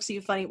 everyone looks at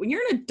you funny. When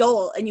you're an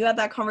adult and you have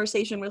that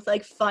conversation with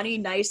like funny,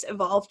 nice,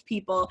 evolved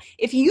people,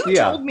 if you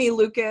yeah. told me,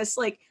 Lucas,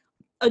 like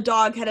a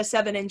dog had a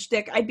 7-inch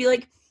dick, I'd be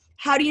like,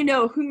 "How do you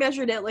know? Who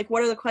measured it? Like,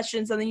 what are the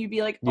questions?" And then you'd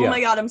be like, "Oh my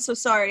Yeah. God, I'm so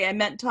sorry, I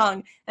meant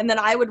tongue." And then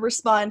I would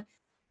respond,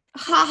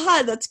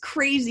 "Haha, that's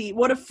crazy.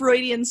 What a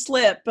Freudian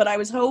slip. But I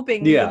was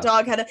hoping the Yeah.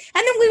 dog had a," and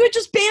then we would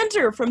just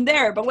banter from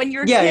there. But when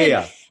you're a Yeah. Yeah. kid,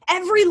 Yeah.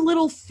 every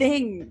little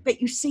thing that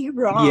you say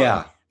wrong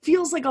Yeah.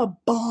 feels like a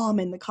bomb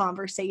in the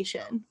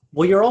conversation.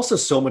 Well, you're also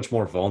so much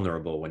more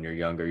vulnerable when you're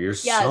younger. You're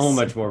so Yes.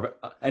 much more,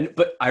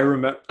 but I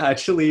remember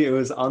actually it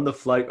was on the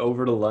flight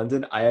over to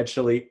London. I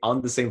actually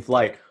on the same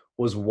flight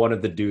was one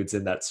of the dudes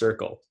in that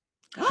circle.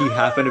 He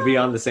happened to be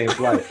on the same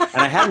flight,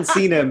 and I hadn't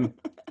seen him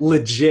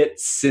legit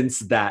since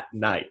that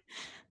night.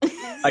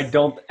 I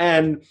don't,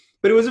 and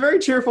but it was a very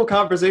cheerful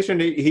conversation.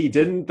 He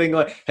didn't think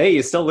like, "Hey,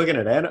 you still looking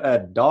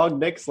at dog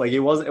Nicks?" Like it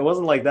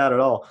wasn't like that at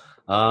all.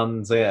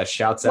 So yeah,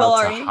 shouts Well,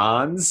 out are to you?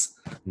 Hans.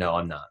 No,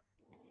 I'm not.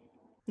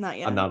 Not I'm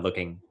yet. not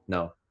looking.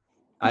 No,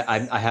 I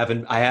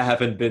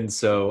haven't been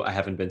so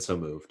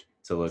moved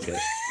to look at.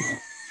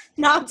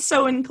 Not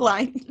so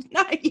inclined.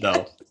 Not yet.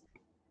 No.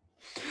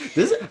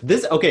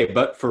 This okay,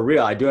 but for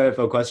real, I do have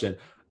a question.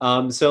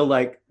 So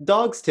like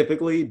dogs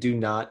typically do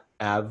not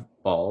have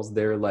balls.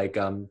 They're like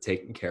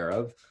taken care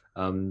of.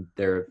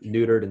 They're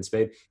neutered and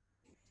spayed.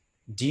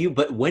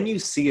 But when you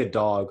see a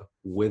dog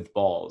with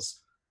balls,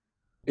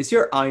 is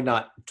your eye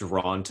not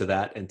drawn to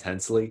that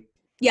intensely?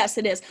 Yes,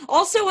 it is.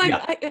 Also,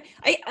 Yeah.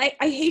 I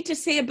hate to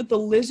say it, but the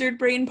lizard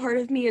brain part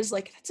of me is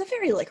like, that's a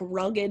very like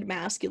rugged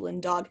masculine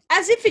dog.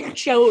 As if it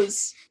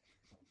chose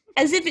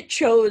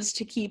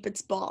to keep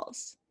its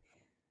balls.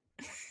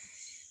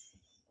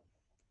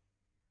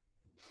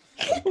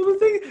 Well, the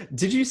thing,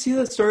 did you see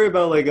the story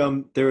about like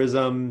there was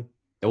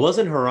it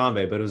wasn't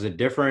Harambe, but it was a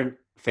different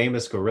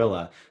famous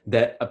gorilla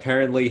that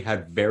apparently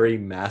had very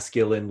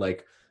masculine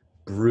like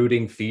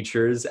brooding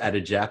features at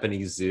a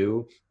Japanese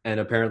zoo, and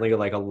apparently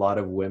like a lot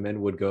of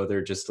women would go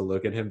there just to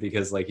look at him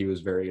because like he was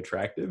very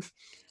attractive.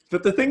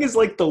 But the thing is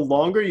like the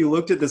longer you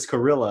looked at this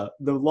gorilla,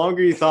 the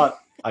longer you thought,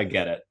 I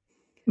get it.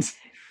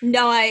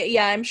 No,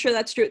 I'm sure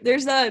that's true.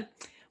 There's a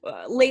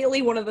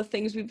lately one of the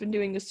things we've been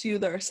doing to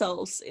soothe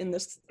ourselves in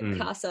this Mm.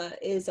 casa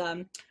is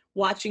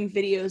watching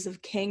videos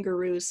of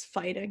kangaroos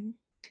fighting.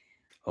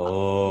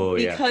 Oh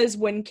yeah. Because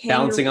when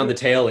Bouncing on the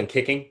kangaroo tail and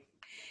kicking,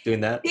 doing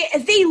that.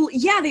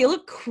 they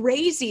look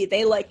crazy.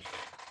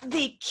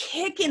 They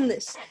kick in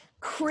this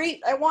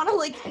crate. I want to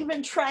like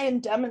even try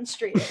and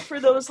demonstrate it for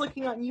those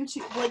looking on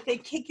YouTube. Like they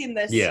kick in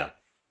this Yeah.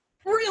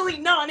 really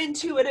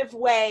non-intuitive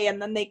way,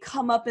 and then they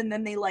come up, and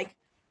then they like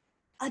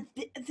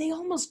they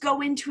almost go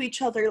into each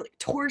other like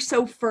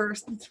torso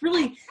first. It's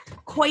really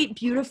quite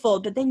beautiful,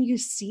 but then you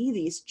see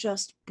these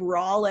just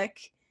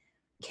brolic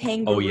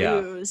Oh yeah.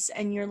 kangaroos,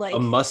 and A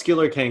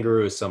muscular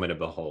kangaroo is something to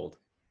behold.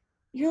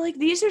 you're like,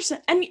 these are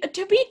and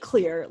to be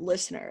clear,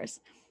 listeners,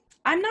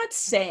 I'm not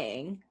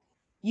saying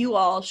you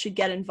all should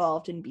get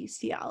involved in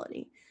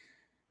bestiality.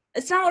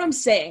 It's not what I'm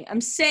saying.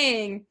 I'm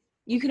saying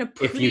you can If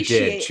you did,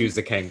 appreciate choose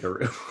a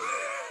kangaroo.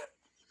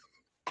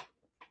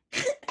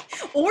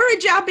 or a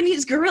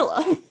Japanese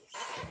gorilla.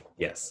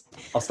 Yes.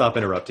 I'll stop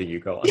interrupting you.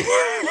 Go on.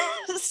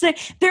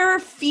 There are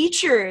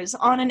features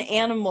on an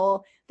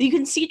animal that you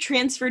can see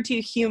transferred to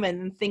a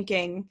human and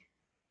thinking,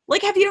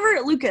 like, have you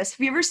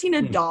ever seen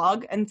a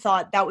dog and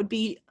thought that would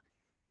be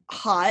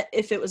hot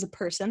if it was a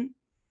person?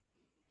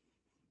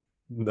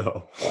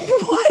 No.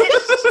 What?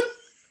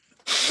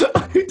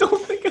 I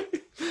don't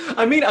think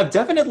I mean, I've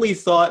definitely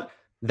thought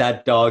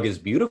that dog is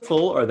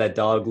beautiful or that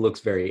dog looks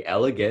very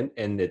elegant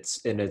in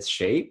its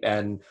shape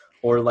and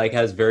or like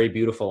has very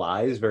beautiful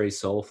eyes, very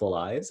soulful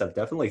eyes. I've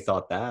definitely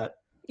thought that.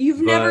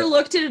 You've never But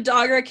looked at a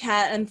dog or a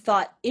cat and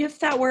thought, if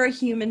that were a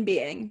human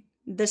being,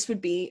 this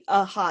would be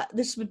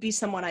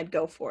someone I'd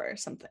go for or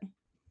something.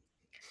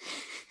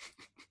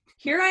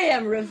 Here I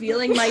am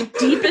revealing my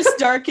deepest,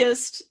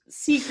 darkest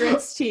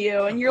secrets to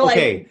you, and you're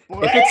okay,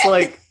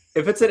 like,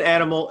 if it's an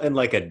animal in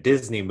like a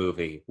Disney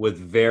movie with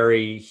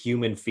very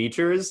human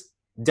features,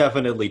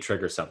 definitely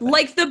trigger something.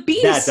 like the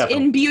Beast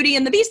in Beauty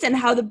and the Beast, and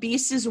how the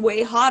Beast is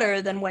way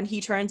hotter than when he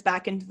turns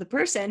back into the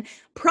person,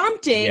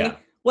 prompting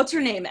what's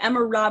her name,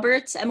 Emma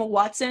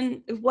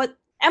Watson,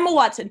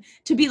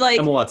 to be like,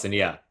 Emma Watson,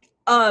 yeah.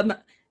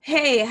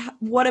 Hey,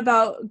 what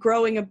about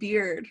growing a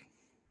beard?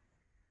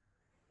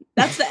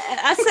 That's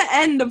the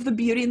end of the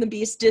Beauty and the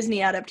Beast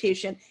Disney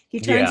adaptation. He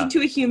turns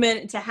into a human.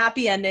 It's a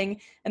happy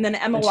ending, and then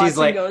Emma Watson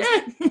like, goes.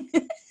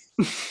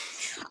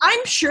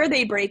 I'm sure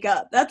they break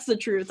up. That's the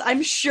truth.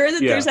 I'm sure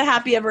that there's a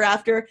happy ever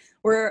after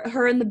where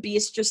her and the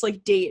Beast just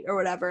like date or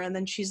whatever, and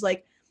then she's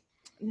like,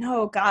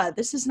 "No, God,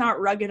 this is not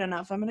rugged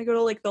enough. I'm gonna go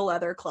to like the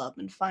leather club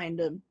and find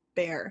a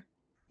bear."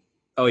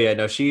 Oh yeah,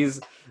 no,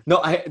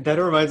 that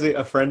reminds me,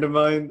 a friend of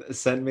mine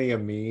sent me a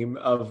meme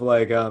of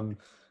like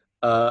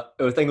I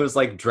think it was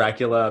like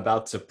Dracula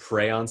about to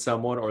prey on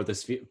someone, or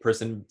this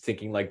person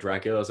thinking like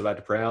Dracula was about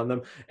to prey on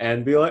them,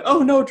 and be like, "Oh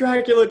no,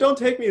 Dracula, don't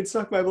take me and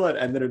suck my blood."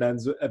 And then it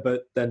ends,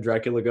 but then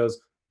Dracula goes,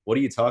 "What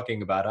are you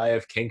talking about? I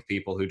have kink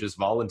people who just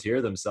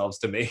volunteer themselves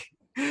to me."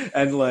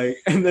 And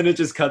then it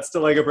just cuts to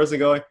like a person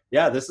going,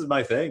 "Yeah, this is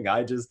my thing.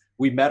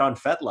 We met on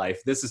FetLife.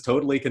 This is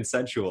totally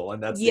consensual,"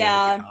 and that's the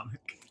end of the comic.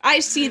 I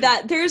see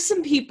that. There's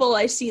some people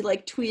I see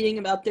like tweeting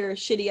about their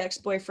shitty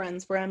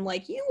ex-boyfriends where I'm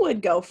like, you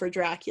would go for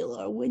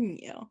Dracula,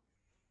 wouldn't you?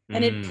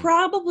 And it'd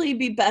probably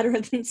be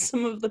better than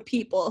some of the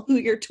people who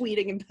you're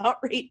tweeting about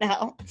right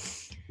now.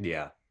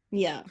 Yeah.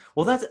 Yeah.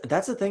 Well,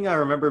 that's the thing I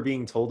remember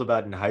being told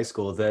about in high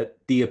school, that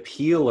the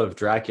appeal of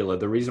Dracula,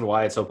 the reason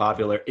why it's so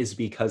popular is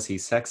because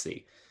he's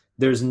sexy.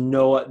 There's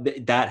no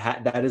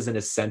that is an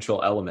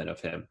essential element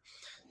of him.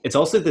 It's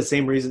also the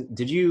same reason.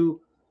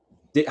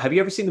 Have you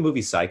ever seen the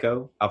movie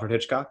Psycho, Alfred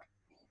Hitchcock?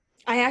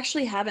 I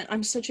actually haven't.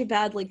 I'm such a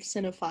bad like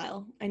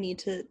cinephile. I need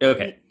to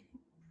Okay. need,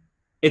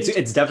 It's need to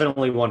it's watch it.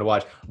 definitely one to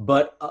watch.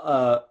 But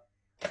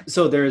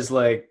so there's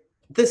like,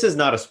 this is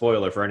not a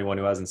spoiler for anyone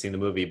who hasn't seen the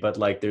movie, but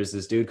like there's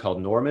this dude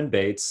called Norman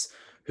Bates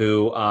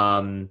who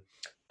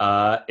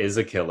is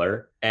a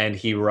killer, and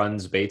he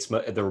runs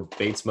the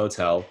Bates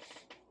Motel,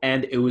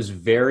 and it was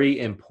very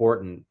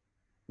important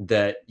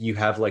that you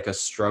have like a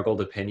struggled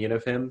opinion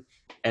of him,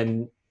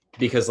 and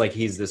because like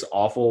he's this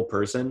awful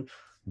person,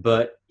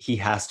 but he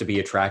has to be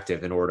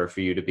attractive in order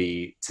for you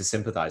to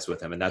sympathize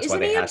with him, and that's why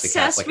Isn't they he had to cast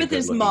obsessed like a with good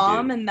his looking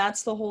mom dude. and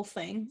that's the whole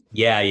thing?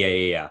 Yeah.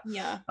 Yeah.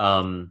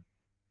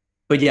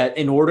 But yeah,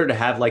 in order to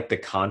have like the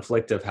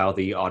conflict of how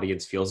the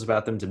audience feels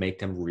about them to make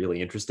them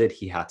really interested,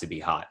 he had to be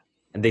hot.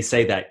 And they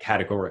say that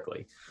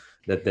categorically,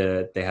 that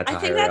they had I to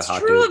think hire a that's hot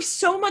true dude. of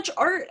so much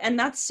art, and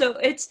that's so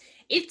it's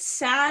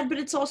sad, but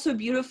it's also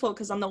beautiful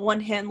because on the one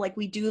hand, like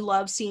we do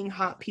love seeing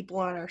hot people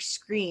on our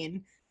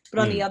screen, but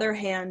on the Mm, other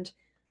hand,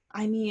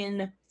 I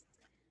mean,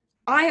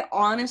 I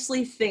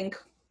honestly think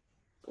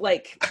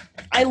like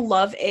I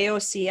love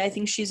AOC. I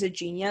think she's a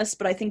genius,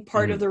 but I think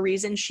part of hmm the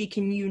reason she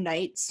can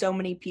unite so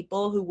many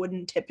people who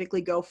wouldn't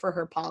typically go for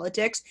her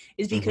politics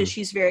is because hmm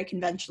she's very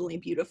conventionally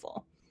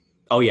beautiful.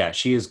 Oh yeah,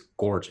 she is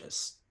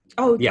gorgeous.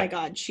 Oh my Yeah,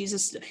 god, she's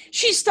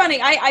stunning.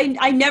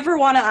 I never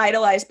want to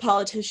idolize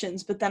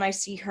politicians, but then I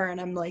see her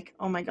and I'm like,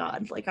 "Oh my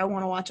god, like I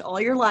want to watch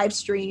all your live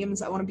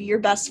streams. I want to be your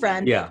best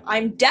friend. yeah.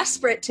 I'm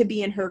desperate to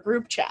be in her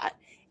group chat."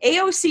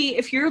 AOC,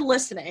 if you're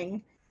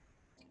listening,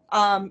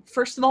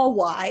 first of all,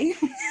 why?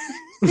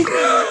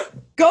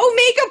 Go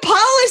make a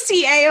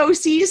policy,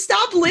 AOC.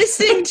 Stop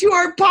listening to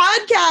our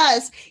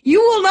podcast.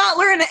 You will not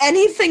learn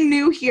anything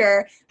new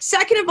here.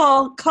 Second of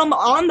all, come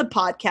on the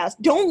podcast.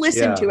 Don't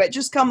listen to Yeah, it.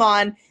 Just come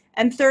on.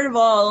 And third of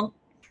all,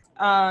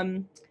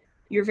 um,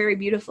 you're very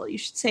beautiful. You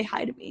should say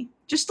hi to me.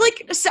 Just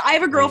like I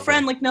have a there you go.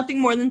 girlfriend, like nothing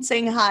more than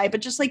saying hi,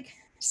 but just like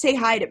say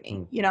hi to me,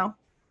 Mm. you know?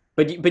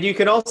 But you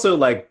can also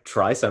like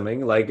try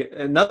something. Like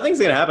nothing's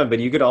gonna happen, but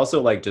you could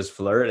also like just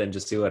flirt and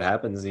just see what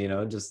happens.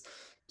 Just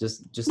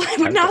I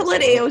would tempt not us a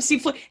let little.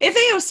 AOC if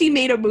AOC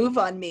made a move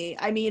on me,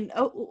 I mean,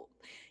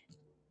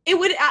 it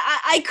would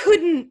I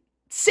couldn't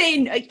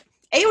say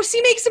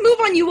AOC makes a move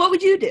on you, what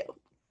would you do?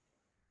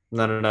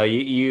 No.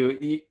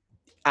 You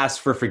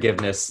ask for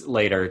forgiveness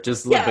later.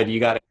 Yeah, But you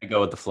got to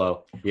go with the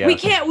flow. we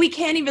Yeah.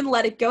 can't even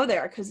let it go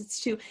there because it's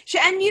too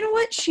and you know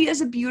what, she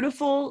has a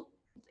beautiful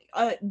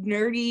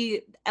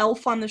nerdy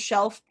elf on the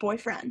shelf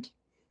boyfriend.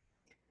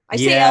 I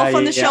say elf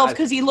on the shelf Yeah.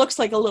 because he looks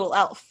like a little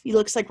elf. He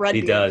looks like He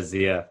Redbeard. does.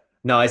 Yeah.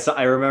 No,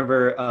 I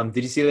remember.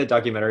 Did you see the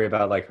documentary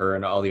about like her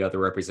and all the other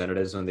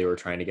representatives when they were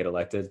trying to get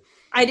elected?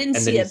 I didn't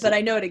And see then it, but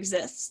I know it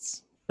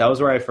exists. that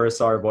was where I first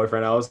saw her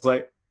boyfriend. I was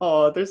like,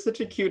 oh, they're such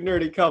a cute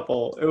nerdy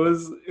couple. It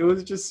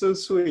was just so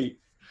sweet.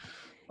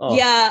 Oh.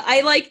 Yeah,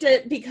 I liked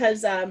it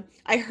because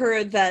I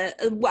heard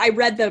that I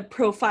read the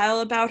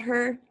profile about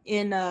her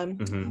in oh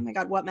hmm my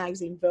god, what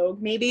magazine?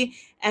 Vogue maybe,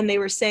 and they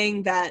were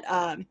saying that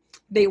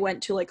they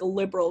went to like a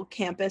liberal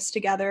campus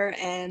together,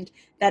 and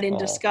that in Oh.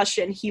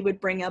 discussion he would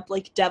bring up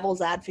like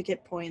devil's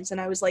advocate points,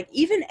 and I was like,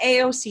 even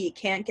AOC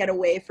can't get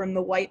away from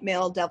the white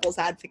male devil's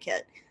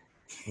advocate.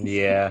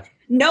 Yeah.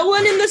 No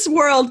one in this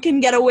world can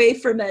get away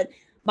from it.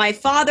 My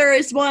father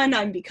is one.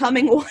 I'm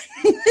becoming one.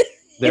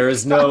 There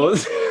It's is fine. no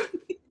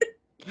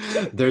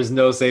there's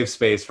no safe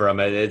space from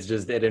it.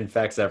 It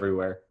infects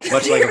everywhere,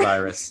 much like a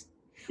virus.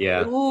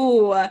 Yeah.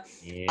 Ooh.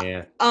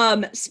 Yeah.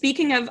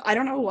 Speaking of, I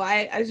don't know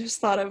why, I just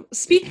thought of,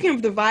 speaking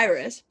of the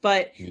virus,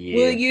 but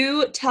will Yeah.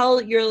 you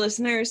tell your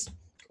listeners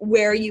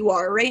where you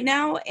are right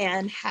now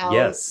and how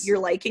Yes. you're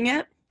liking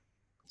it?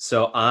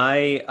 So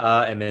I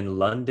am in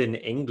London,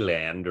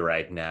 England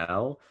right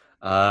now,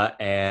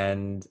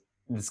 and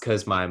it's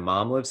because my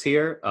mom lives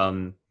here.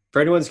 For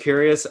anyone's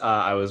curious,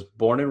 I was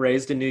born and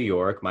raised in New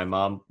York. My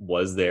mom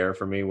was there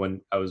for me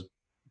when I was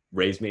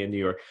raised me in New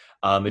York.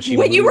 And she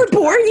When you were moved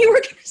born, you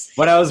were gonna say.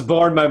 when I was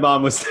born. My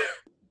mom was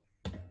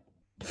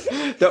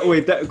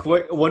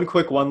one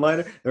quick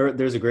one-liner.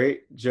 There's a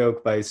great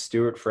joke by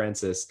Stuart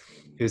Francis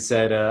who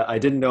said, "I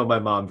didn't know my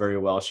mom very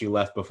well. She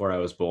left before I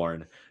was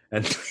born,"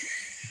 and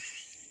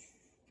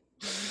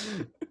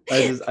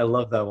I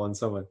love that one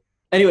so much.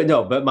 Anyway,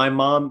 no, but my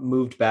mom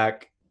moved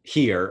back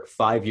here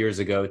 5 years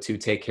ago to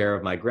take care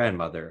of my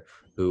grandmother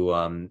who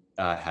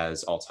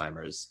has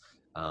Alzheimer's.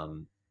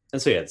 And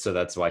so yeah, so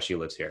that's why she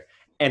lives here.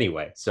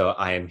 Anyway, so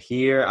I am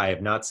here. I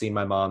have not seen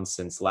my mom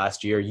since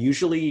last year.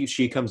 Usually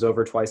she comes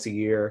over twice a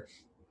year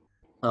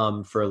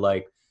for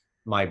like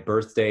my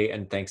birthday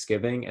and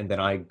Thanksgiving, and then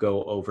I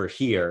go over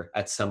here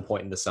at some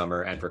point in the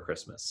summer and for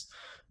Christmas.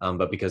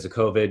 But because of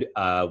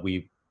COVID,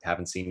 we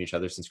haven't seen each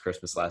other since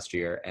Christmas last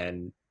year,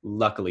 and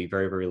luckily,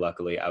 very very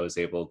luckily, I was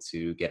able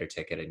to get a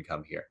ticket and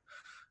come here.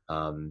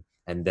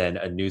 And then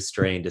a new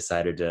strain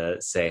decided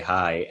to say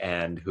hi,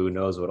 and who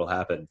knows what'll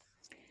happen.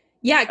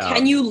 Yeah, Uh,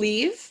 can you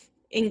leave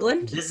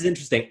England? this is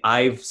interesting.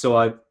 I've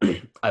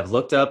I've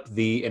looked up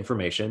the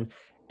information,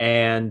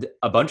 and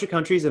a bunch of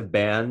countries have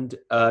banned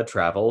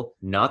travel,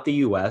 not the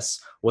US.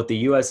 What the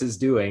US is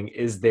doing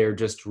is they're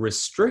just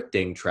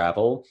restricting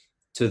travel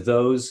to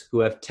those who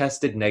have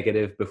tested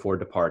negative before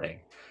departing.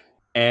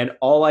 And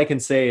all I can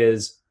say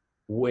is,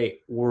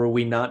 wait, were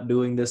we not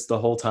doing this the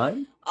whole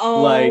time?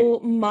 Like, Oh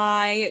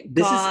my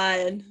this is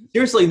God.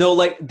 seriously, no,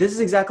 like this is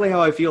exactly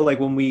how I feel like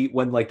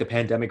when like the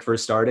pandemic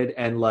first started,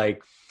 and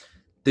like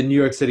the New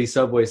York City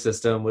subway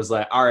system was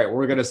like, all right,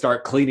 we're gonna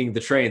start cleaning the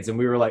trains. And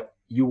we were like,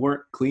 you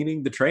weren't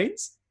cleaning the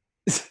trains?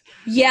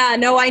 Yeah,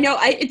 no, I know.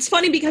 It's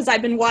funny because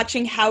I've been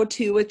watching How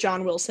To with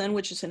John Wilson,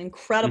 which is an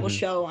incredible Mm-hmm.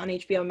 show on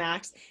HBO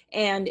Max,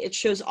 and it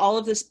shows all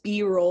of this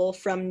B-roll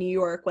from New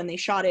York when they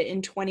shot it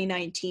in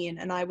 2019,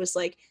 and I was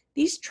like,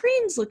 these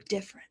trains look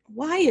different.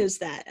 Why is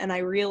that? And I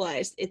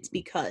realized it's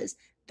because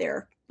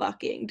they're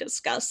fucking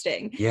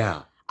disgusting.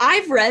 Yeah.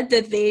 I've read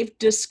that they've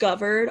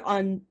discovered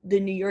on the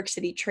New York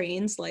City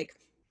trains like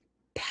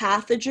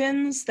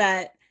pathogens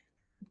that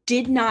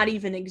did not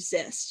even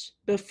exist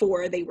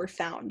before they were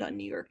found on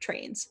New York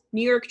trains.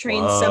 New York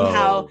trains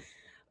somehow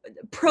Whoa.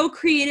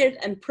 procreated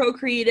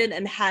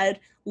and had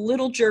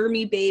little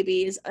germy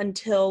babies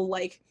until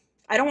like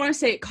I don't want to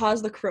say it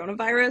caused the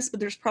coronavirus, but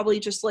there's probably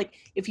just like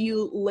if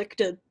you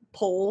licked a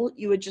pole,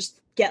 you would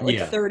just get like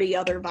Yeah. 30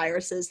 other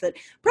viruses that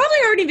probably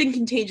aren't even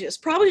contagious,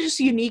 probably just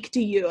unique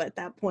to you at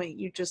that point.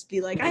 You'd just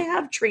be like, I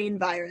have train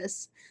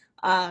virus.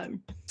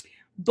 Um,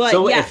 but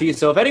yeah,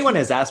 So if anyone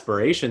has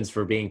aspirations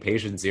for being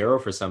patient zero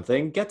for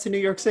something, get to New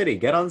York City,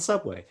 get on the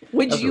subway.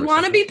 would That's you what we're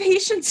want to saying. be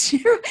patient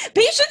zero?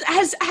 Patient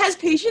has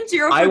patient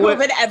zero I for would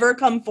COVID ever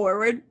come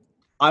forward?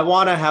 I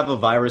want to have a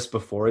virus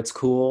before it's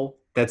cool.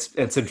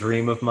 It's a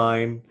dream of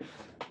mine.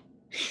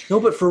 No,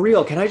 but for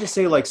real, can I just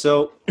say like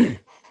so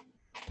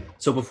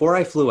before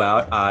I flew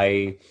out,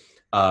 I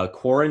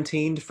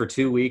quarantined for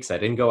 2 weeks. I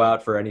didn't go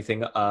out for anything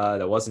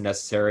that wasn't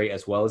necessary,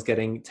 as well as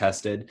getting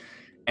tested.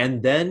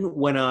 And then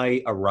when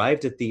I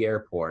arrived at the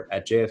airport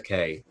at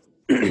JFK,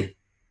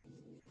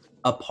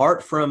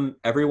 apart from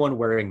everyone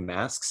wearing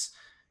masks,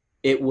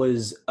 it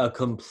was a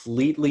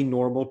completely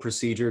normal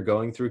procedure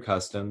going through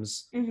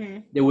customs. Mm-hmm.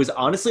 It was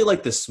honestly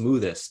like the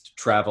smoothest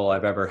travel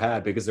I've ever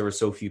had because there were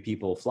so few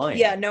people flying.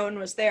 Yeah, no one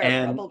was there,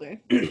 And probably.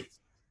 it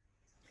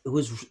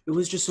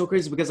was just so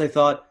crazy because I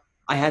thought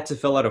I had to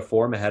fill out a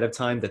form ahead of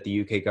time that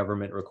the UK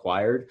government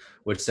required,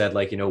 which said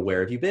like, where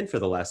have you been for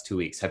the last 2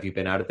 weeks? Have you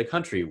been out of the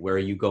country? Where are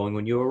you going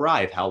when you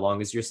arrive? How long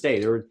is your stay?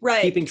 They were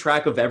Right. keeping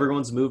track of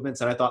everyone's movements,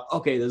 and I thought,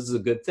 okay, this is a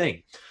good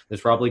thing.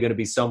 There's probably going to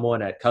be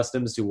someone at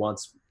customs who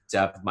wants to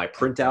have my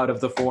printout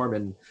of the form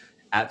and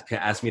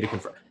ask me to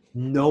confirm.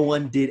 No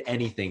one did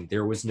anything.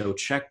 There was no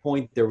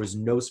checkpoint. There was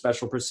no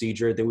special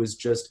procedure. There was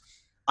just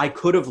I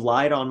could have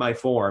lied on my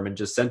form and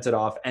just sent it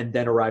off and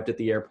then arrived at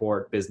the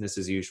airport business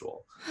as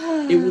usual.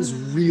 It was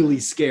really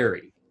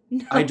scary.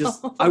 I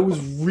No. was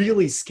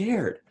really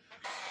scared.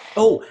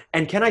 Oh,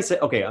 and can I say,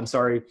 okay, I'm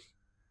sorry,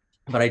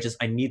 but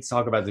I need to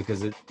talk about this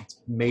because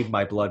it's made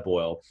my blood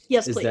boil.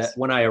 Yes, Is that please.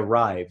 when I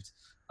arrived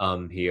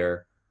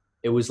here,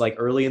 it was like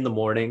early in the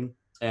morning,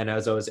 and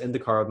as I was in the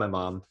car with my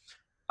mom,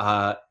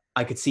 uh,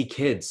 I could see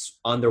kids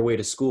on their way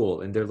to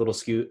school in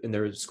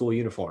their school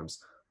uniforms.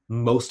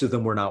 Most of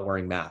them were not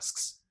wearing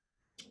masks,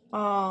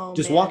 Oh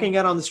just man. walking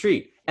out on the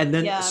street. And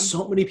then Yeah.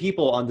 so many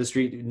people on the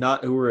street,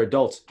 not who were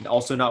adults,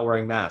 also not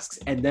wearing masks.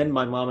 And then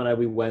my mom and I,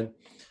 we went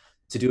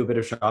to do a bit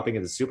of shopping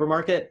at the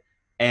supermarket.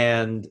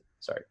 And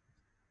sorry,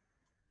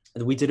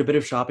 we did a bit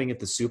of shopping at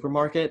the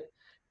supermarket,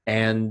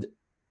 and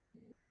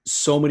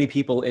so many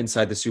people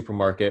inside the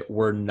supermarket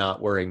were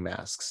not wearing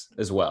masks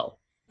as well.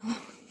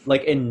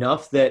 Like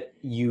enough that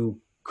you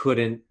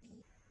couldn't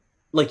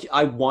like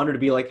I wanted to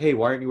be like, hey,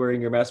 why aren't you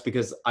wearing your mask?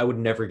 Because I would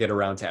never get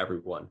around to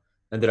everyone,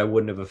 and that I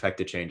wouldn't have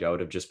affected change. I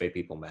would have just made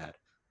people mad.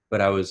 But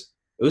it was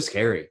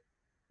scary.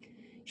 You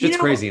Shit's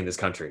know, crazy in this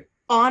country.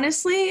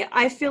 honestly,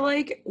 I feel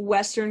like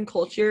Western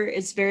culture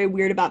is very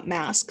weird about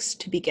masks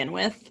to begin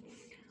with.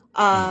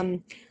 Mm.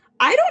 Um,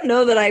 I don't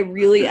know that I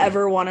really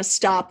ever want to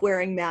stop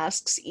wearing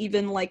masks,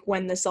 even like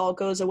when this all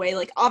goes away.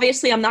 Like,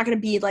 obviously, I'm not going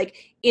to be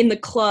like in the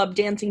club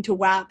dancing to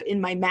WAP in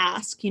my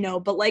mask,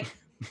 but like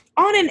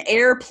on an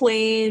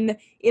airplane,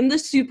 in the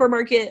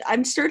supermarket,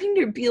 I'm starting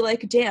to be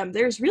like, damn,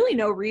 there's really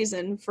no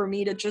reason for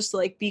me to just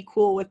like be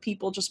cool with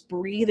people just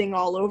breathing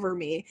all over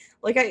me.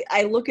 Like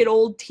I look at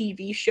old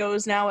TV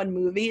shows now and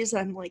movies,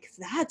 and I'm like,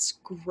 that's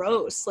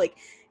gross. Like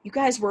you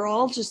guys were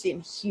all just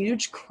in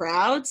huge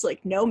crowds,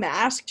 like no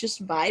mask,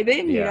 just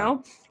vibing, Yeah.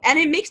 And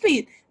it makes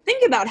me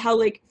think about how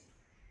like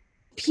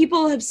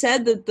people have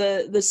said that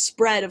the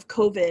spread of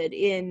COVID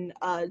in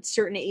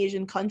certain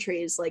Asian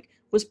countries like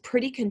was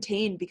pretty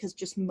contained because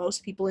just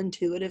most people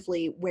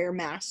intuitively wear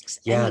masks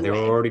Yeah, they were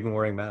anyway. already been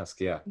wearing masks.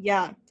 Yeah.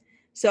 Yeah.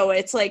 So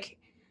it's like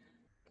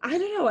I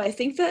don't know. I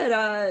think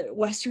that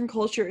Western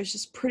culture is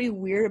just pretty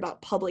weird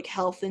about public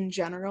health in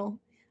general.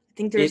 I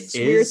think there's It this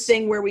weird is.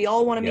 thing where we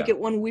all want to make Yeah,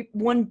 it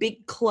one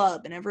big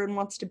club, and everyone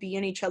wants to be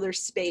in each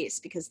other's space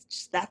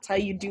because that's how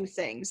you do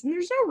things. And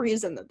there's no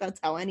reason that that's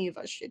how any of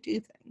us should do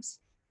things.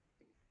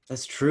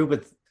 that's true.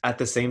 But at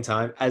the same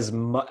time, as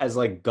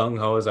like gung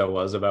ho as I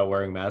was about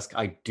wearing masks,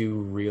 I do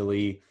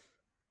really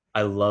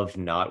I love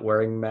not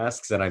wearing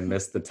masks, and I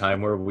miss the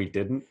time where we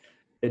didn't.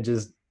 It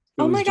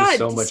Oh was my just god,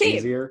 so much same.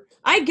 easier.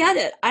 I get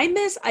it.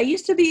 I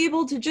used to be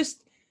able to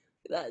just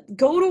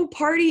go to a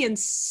party and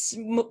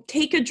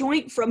take a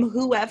joint from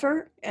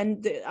whoever,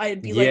 and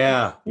I'd be like,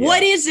 Yeah,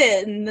 "What yeah. is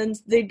it?" And then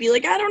they'd be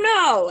like, "I don't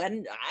know,"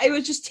 and I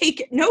would just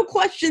take it, no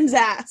questions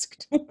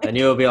asked. And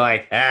you'll be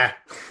like,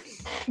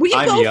 We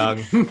I'm both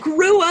young.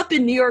 grew up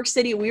in New York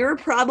City. We were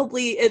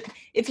probably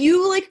if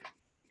you like.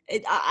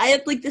 I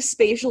had like the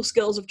spatial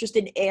skills of just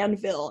an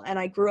anvil, and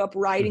I grew up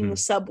riding the Mhm.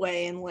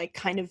 subway and like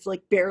kind of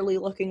like barely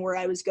looking where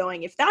I was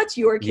going. If that's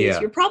your case, Yeah.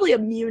 you're probably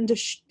immune to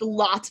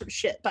lots of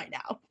shit by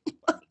now.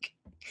 Like,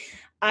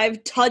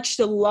 I've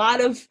touched a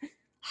lot of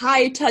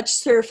high touch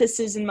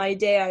surfaces in my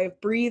day. I've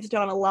breathed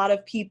on a lot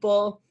of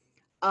people.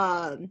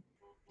 Um,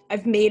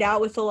 I've made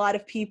out with a lot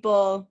of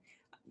people.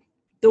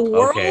 The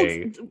world,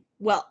 Okay.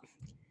 well,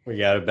 We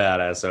got a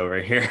badass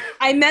over here.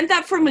 I meant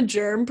that from a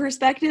germ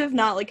perspective,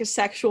 not like a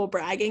sexual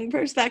bragging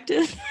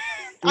perspective.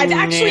 I've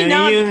actually Yeah,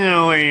 not you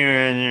know what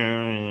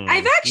you're.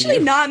 I've actually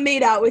not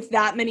made out with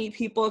that many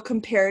people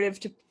comparative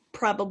to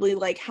probably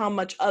like how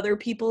much other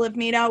people have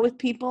made out with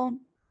people.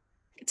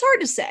 It's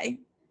hard to say.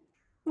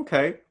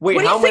 Okay. Wait,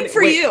 What do you how think many?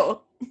 for Wait, you?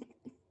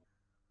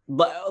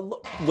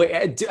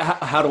 wait.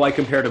 How do I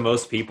compare to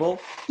most people?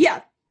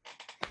 Yeah.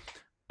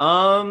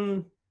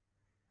 Um,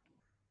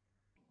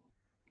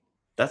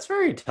 that's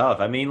very tough.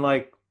 I mean,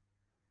 like,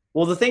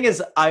 well, the thing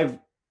is,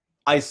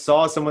 I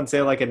saw someone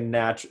say like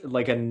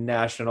like a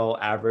national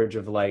average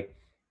of like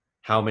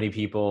how many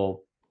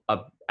people a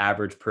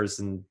average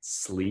person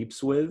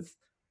sleeps with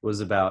was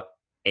about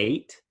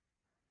 8.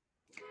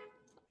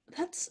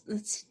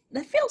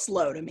 That feels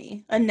low to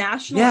me. A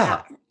national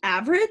Yeah,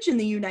 average in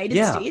the United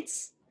yeah,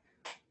 States?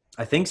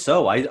 I think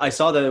so. I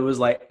saw that it was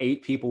like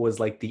 8 people was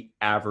like the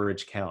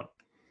average count,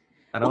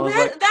 and I Well, was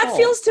like, that oh,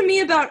 feels to me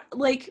about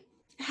like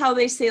how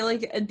they say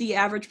like the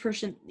average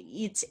person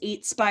eats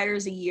 8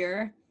 spiders a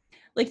year.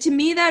 Like to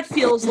me that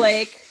feels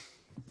like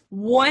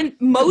one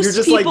you're most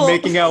just like people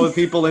making out with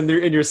people in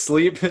your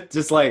sleep,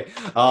 just like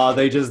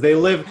they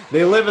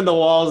live in the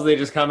walls. They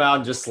just come out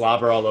and just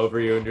slobber all over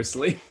you in your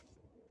sleep.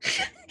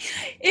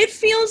 it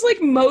feels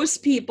like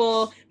most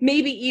people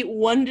maybe eat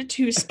 1 to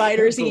 2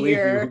 spiders Can't a believe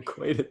you year.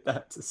 equated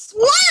that to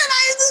What?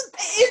 spider.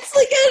 It's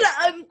like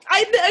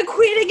I'm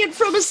equating it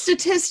from a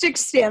statistics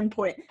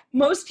standpoint.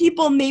 Most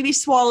people maybe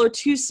swallow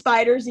 2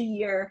 spiders a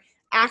year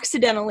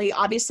accidentally,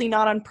 obviously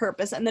not on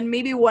purpose, and then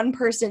maybe one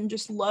person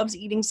just loves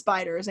eating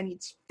spiders and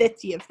eats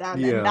 50 of them,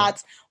 and Yeah,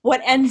 that's what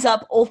ends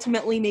up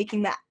ultimately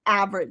making that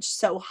average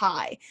so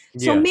high.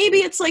 So yeah, maybe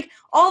it's like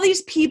all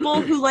these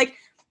people who like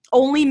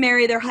only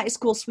marry their high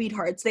school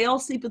sweethearts. They all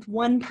sleep with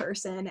one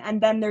person, and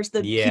then there's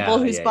the people yeah,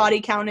 whose yeah, yeah.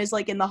 body count is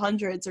like in the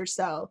hundreds or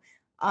so.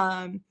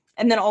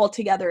 And then all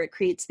together it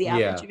creates the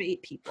average Yeah. of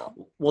 8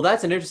 people. Well,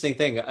 that's an interesting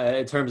thing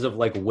in terms of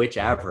like which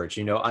average.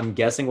 I'm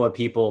guessing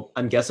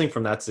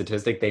from that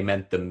statistic they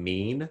meant the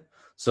mean.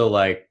 So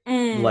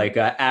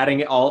Mm.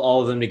 adding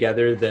all of them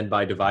together, then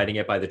by dividing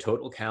it by the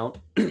total count.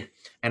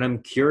 And I'm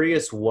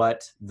curious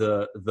what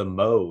the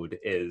mode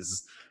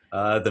is.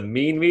 The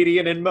mean,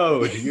 median, and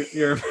mode.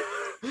 You're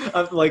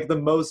like the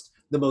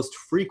most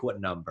frequent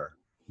number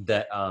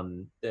that How would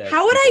I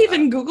people have.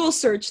 even Google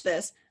search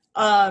this?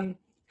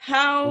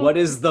 How What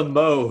is the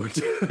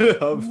mode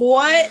of?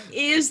 what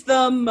is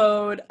the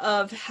mode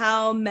of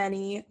how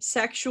many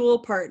sexual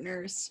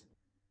partners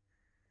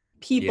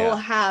people Yeah.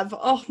 have?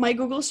 Oh, my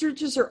Google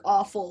searches are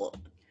awful.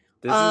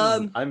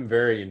 Um I'm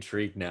very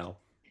intrigued now.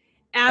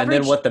 And then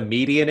Average what the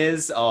median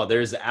is? Oh,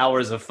 there's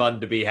hours of fun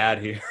to be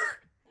had here.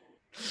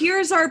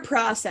 Here's our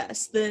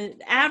process. The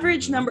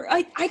average Hmm. number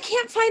I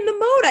can't find the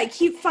mode. I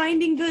keep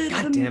finding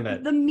God damn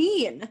it. the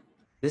mean.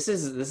 This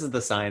is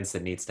the science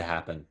that needs to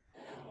happen.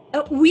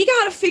 We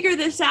got to figure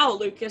this out,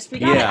 Lucas. We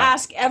got to Yeah.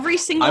 ask every I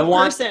single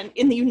want person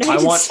in the I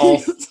United want all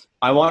States.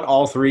 I want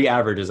all 3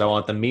 averages. I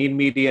want the mean,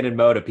 median, and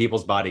mode of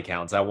people's body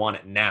counts. I want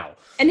it now.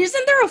 And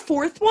isn't there a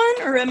fourth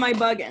one, or am I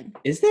bugging?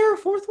 Is there a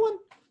fourth one?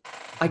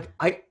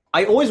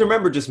 I always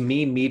remember just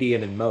mean,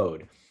 median, and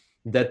mode.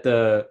 That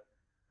the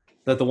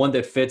one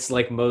that fits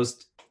like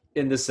most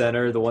in the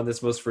center, the one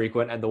that's most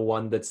frequent, and the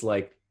one that's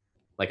like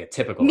a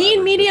typical Mean,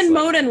 average that's median,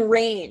 like mode, and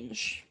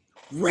range.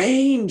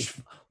 range.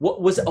 What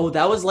was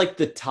that was like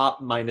the top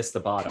minus the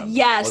bottom,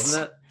 Yes,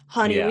 wasn't it?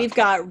 honey, Yeah. we've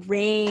got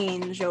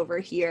range over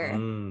here.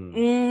 Mm.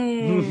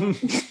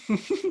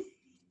 Mm.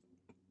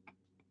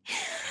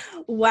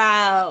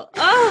 Wow.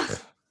 Ugh.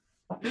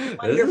 This is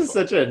Wonderful.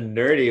 such a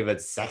nerdy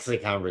but sexy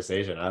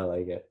conversation. I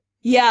like it.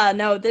 Yeah,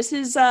 no, this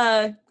is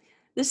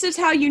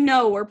how you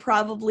know we're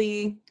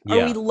probably are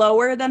we Yeah.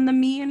 lower than the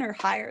mean or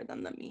higher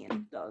than the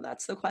mean? Though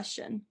that's the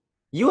question.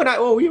 You and I,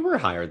 well, we were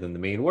higher than the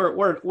mean. We're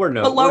But we're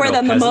lower no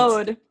than the peasants.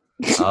 mode.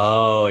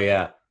 Oh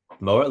yeah.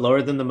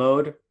 Lower than the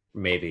mode.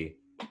 Maybe.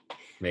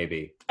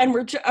 And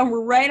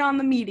we're right on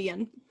the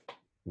median.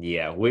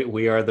 Yeah,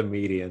 we are the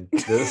median.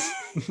 This.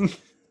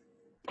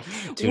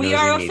 We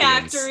are a medians.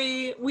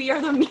 factory. We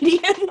are the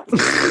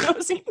medians.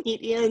 Nosy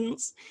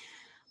medians.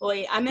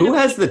 Wait, Who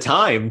has the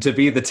time to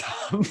be the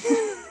top?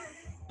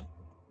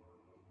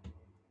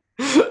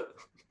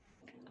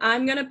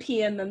 I'm gonna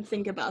pee and then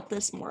think about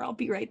this more. I'll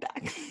be right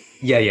back.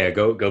 Yeah,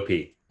 go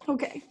pee.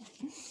 Okay.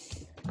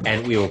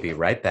 And we will be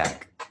right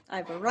back.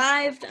 I've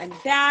arrived. I'm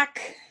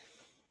back.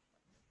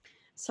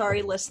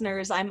 Sorry,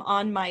 listeners. I'm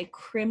on my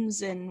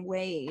crimson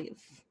wave.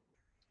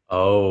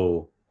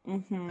 Oh.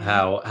 Mm-hmm.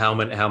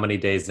 How many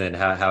days in?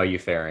 How are you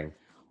faring?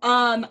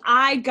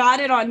 I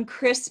got it on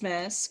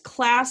Christmas.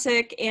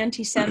 Classic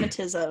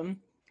anti-Semitism.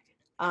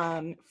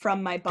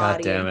 From my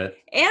body. God damn it.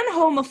 And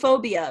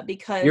homophobia,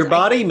 because your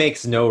body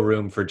makes no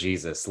room for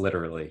Jesus,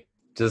 literally.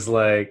 Just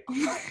like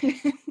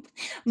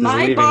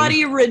my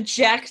body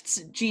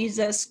rejects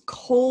Jesus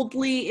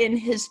coldly in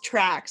his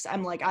tracks.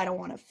 I'm like, I don't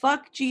want to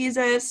fuck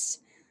Jesus.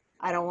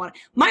 I don't want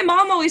to. My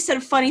mom always said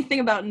a funny thing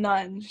about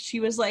nuns. She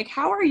was like,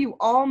 how are you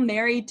all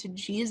married to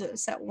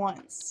Jesus at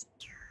once?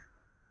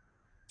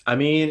 I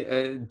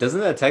mean, doesn't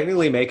that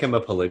technically make him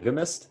a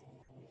polygamist?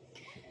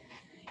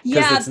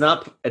 Yeah, it's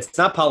not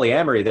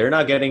polyamory. They're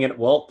not getting it.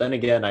 Well, then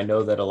again, I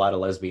know that a lot of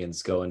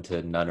lesbians go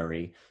into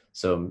nunnery,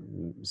 so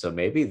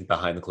maybe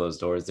behind the closed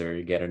doors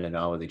they're getting it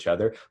on with each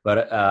other.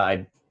 But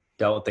I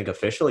don't think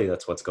officially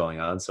that's what's going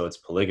on. So it's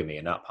polygamy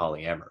and not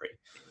polyamory.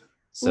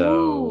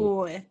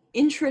 So ooh,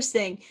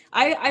 interesting.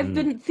 I've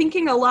been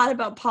thinking a lot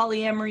about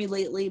polyamory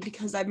lately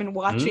because I've been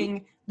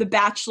watching The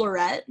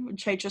Bachelorette,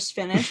 which I just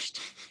finished.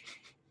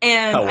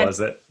 And how was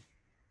it?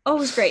 Oh, it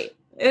was great.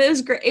 It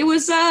was great. It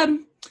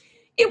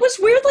was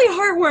weirdly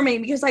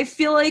heartwarming because I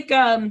feel like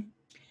I've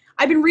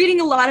been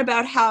reading a lot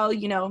about how,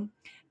 you know,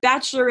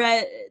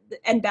 Bachelorette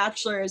and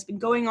Bachelor has been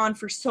going on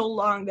for so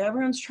long that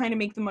everyone's trying to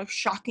make the most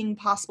shocking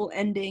possible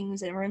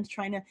endings and everyone's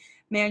trying to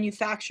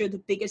manufacture the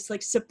biggest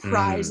like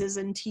surprises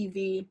in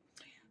TV.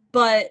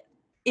 But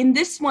in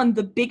this one,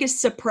 the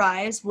biggest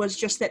surprise was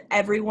just that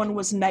everyone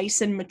was nice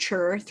and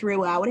mature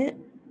throughout it.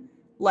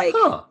 Like,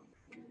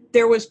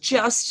 there was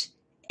just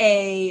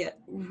a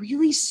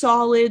really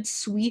solid,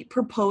 sweet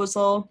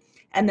proposal.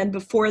 And then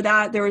before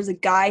that, there was a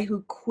guy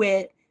who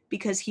quit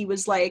because he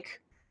was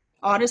like,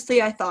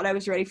 honestly, I thought I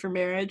was ready for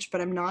marriage,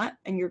 but I'm not.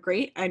 And you're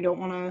great. I don't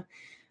want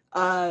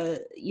to,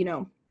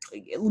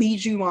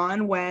 lead you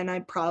on when I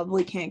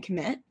probably can't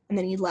commit. And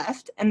then he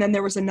left. And then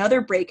there was another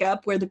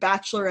breakup where the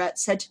Bachelorette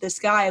said to this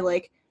guy,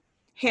 like,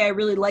 hey, I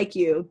really like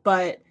you,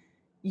 but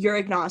you're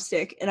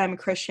agnostic and I'm a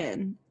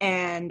Christian.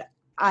 And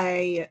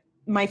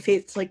my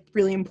faith's like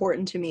really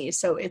important to me.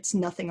 So it's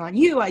nothing on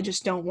you. I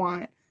just don't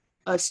want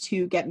us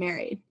to get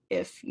married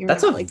if you're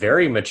That's not, a like,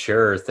 very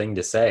mature thing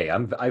to say.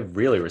 I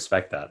really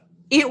respect that.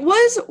 It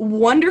was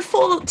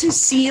wonderful to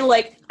see.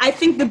 Like, I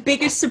think the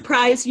biggest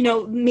surprise, you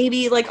know,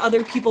 maybe like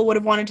other people would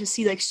have wanted to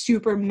see like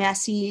super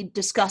messy,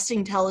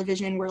 disgusting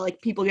television where like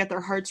people get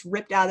their hearts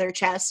ripped out of their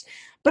chests.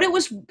 But it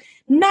was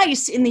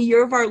nice in the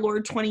year of our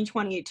Lord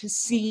 2020 to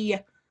see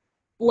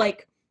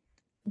like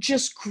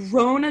just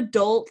grown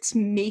adults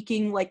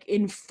making like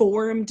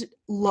informed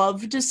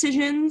love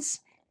decisions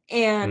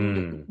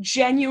and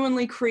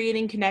genuinely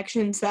creating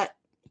connections that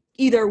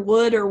either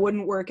would or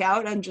wouldn't work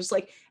out, and just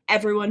like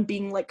everyone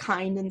being like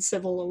kind and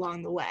civil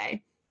along the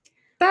way.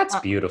 That's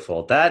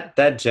beautiful.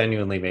 That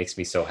genuinely makes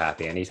me so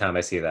happy anytime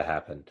I see that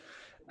happen.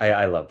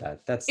 I love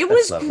that. That's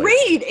lovely.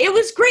 Great. It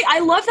was great. I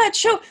love that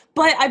show.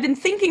 But I've been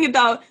thinking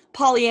about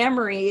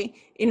polyamory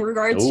in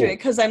regards to it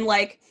because I'm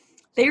like,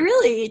 they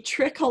really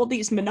trick all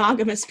these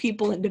monogamous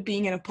people into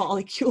being in a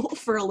polycule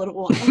for a little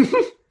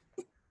while.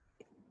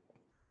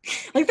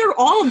 Like, they're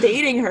all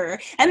dating her.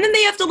 And then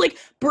they have to, like,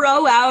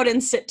 bro out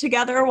and sit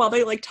together while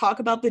they, like, talk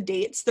about the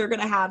dates they're going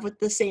to have with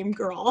the same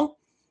girl.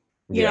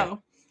 You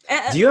know?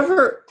 Do you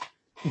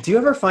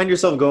ever find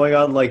yourself going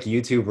on, like,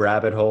 YouTube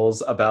rabbit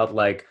holes about,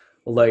 like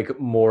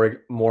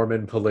more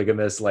Mormon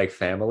polygamous, like,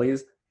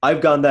 families? I've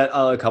gone that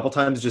a couple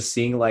times, just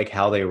seeing like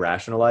how they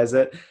rationalize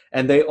it.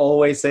 And they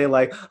always say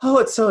like, oh,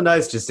 it's so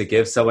nice just to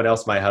give someone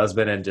else my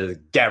husband and just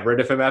get rid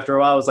of him after a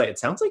while. I was like, it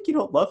sounds like you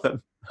don't love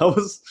him. I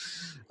was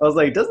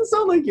like, it doesn't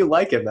sound like you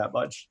like him that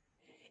much.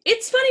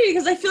 It's funny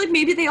because I feel like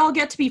maybe they all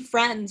get to be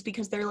friends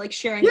because they're like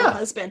sharing a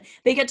husband.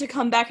 They get to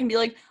come back and be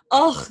like,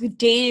 oh,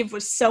 Dave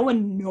was so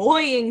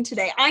annoying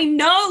today. I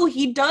know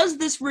he does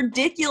this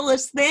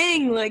ridiculous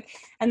thing. Like,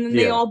 and then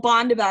they all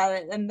bond about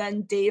it. And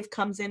then Dave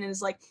comes in and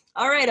is like,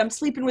 all right, I'm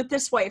sleeping with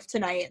this wife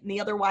tonight. And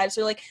the other wives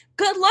are like,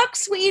 good luck,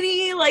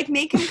 sweetie. Like,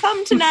 make him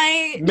come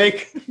tonight.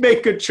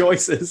 make good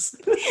choices.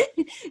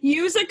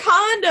 Use a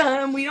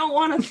condom. We don't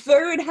want a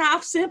third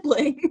half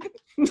sibling.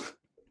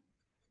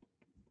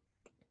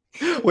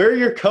 Wear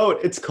your coat.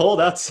 It's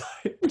cold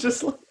outside.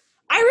 Just like...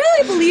 I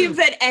really believe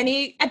that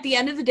at the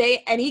end of the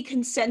day, any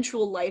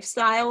consensual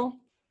lifestyle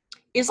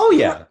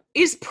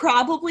is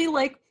probably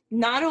like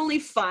not only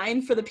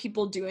fine for the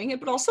people doing it,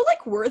 but also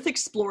like worth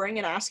exploring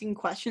and asking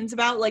questions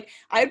about. Like,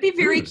 I would be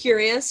very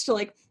curious to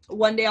like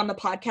one day on the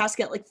podcast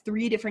get like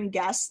 3 different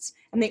guests,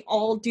 and they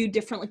all do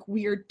different like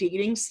weird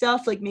dating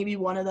stuff. Like maybe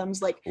one of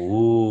them's like a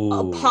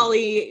Ooh.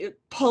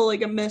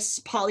 polygamous,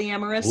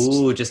 polyamorous.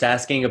 Ooh, just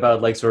asking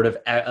about like sort of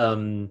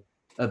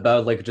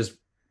about like just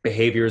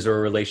behaviors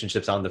or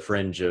relationships on the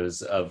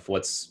fringes of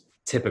what's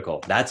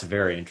typical. That's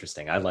very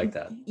interesting. I like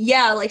that.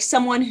 Yeah, like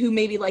someone who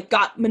maybe like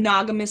got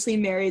monogamously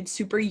married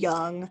super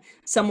young,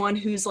 someone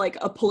who's like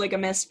a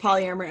polygamist,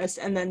 polyamorous,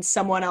 and then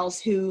someone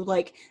else who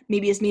like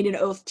maybe has made an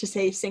oath to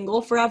stay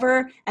single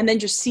forever, and then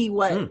just see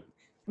what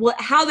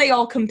how they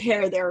all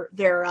compare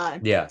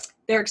Yeah.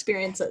 their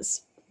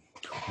experiences.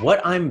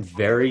 What I'm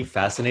very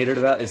fascinated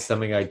about is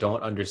something I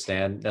don't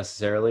understand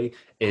necessarily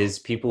is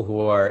people who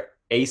are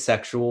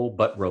asexual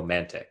but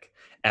romantic.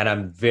 And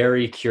I'm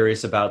very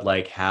curious about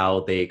like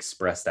how they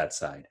express that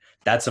side.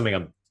 That's something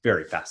I'm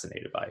very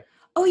fascinated by.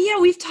 Oh yeah,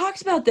 we've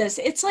talked about this.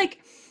 It's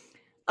like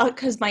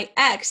because my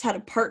ex had a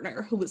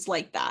partner who was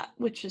like that,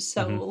 which is Hmm.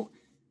 so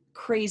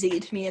crazy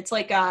to me. It's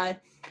like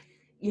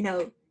you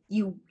know,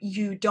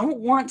 you don't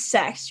want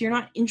sex, you're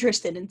not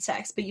interested in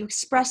sex, but you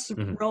express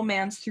Hmm.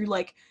 romance through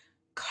like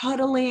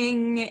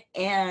cuddling,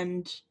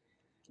 and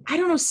I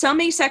don't know,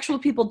 some asexual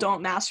people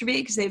don't masturbate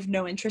because they have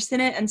no interest in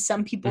it, and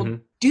some people Hmm.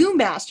 do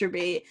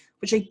masturbate,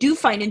 which I do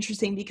find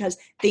interesting because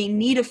they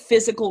need a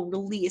physical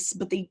release,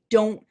 but they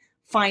don't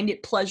find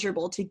it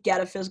pleasurable to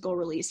get a physical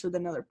release with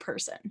another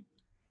person.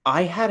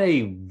 I had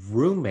a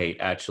roommate,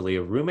 actually,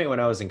 a roommate when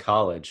I was in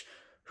college,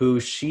 who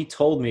she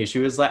told me she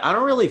was like, I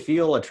don't really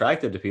feel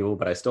attracted to people,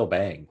 but I still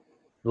bang.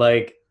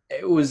 Like Hmm.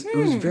 it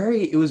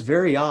was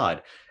very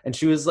odd. And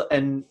she was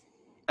and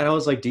I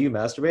was like, do you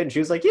masturbate? And she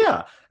was like,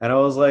 yeah. And I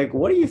was like,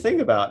 what do you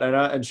think about?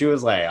 And she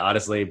was like,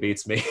 honestly, it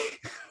beats me.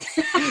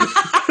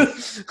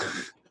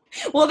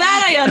 Well,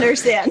 that I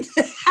understand.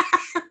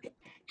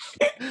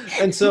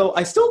 And so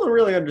I still don't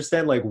really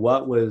understand like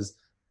what was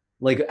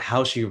like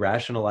how she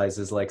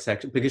rationalizes like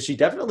sex because she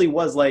definitely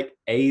was like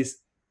a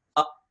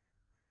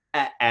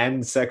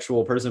and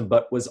sexual person,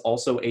 but was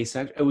also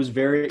asexual. It was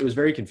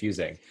very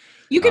confusing.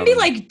 You can be Um,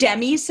 like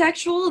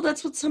demisexual.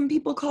 That's what some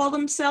people call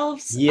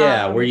themselves.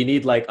 yeah, where you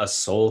need like a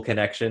soul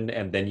connection,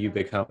 and then you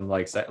become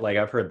like like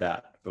I've heard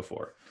that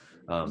before.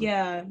 Um,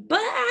 Yeah, but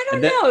I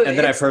don't know. and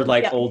then I've It's heard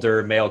like yeah.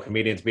 older male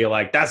comedians be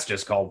like, "That's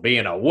just called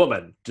being a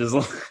woman." Just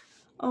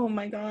Oh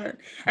my god.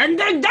 And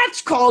then that's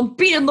called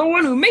being the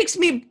one who makes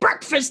me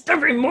breakfast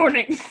every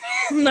morning.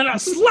 And then I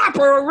slap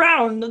her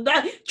around. And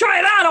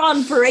try that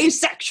on for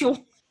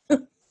asexual.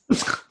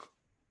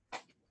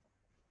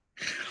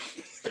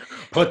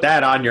 put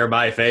that on your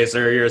my face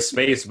or your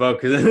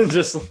Facebook.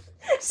 Just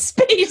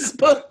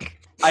Spacebook.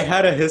 I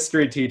had a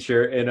history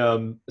teacher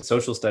in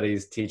social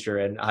studies teacher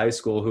in high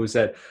school who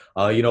said,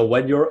 you know,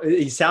 when you're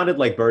he sounded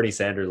like Bernie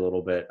Sanders a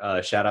little bit.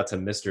 Shout out to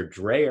Mr.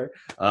 Dreyer.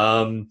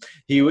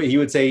 He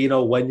would say, you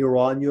know, when you're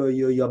on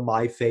your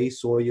My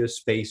Face or your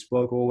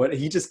Spacebook or what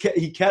he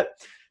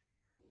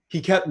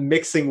kept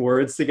mixing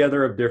words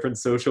together of different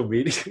social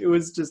media. It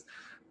was just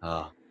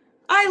uh,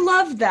 I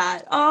love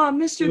that. Oh, it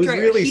Mr. was Dreyer.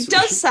 really He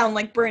does sweet. sound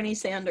like Bernie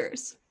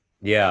Sanders.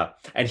 Yeah,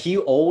 and he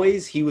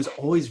was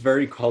always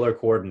very color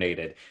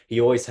coordinated.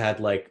 He always had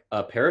like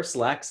a pair of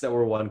slacks that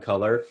were one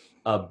color,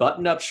 a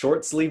button up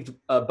short sleeved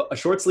a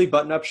short sleeve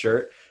button up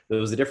shirt that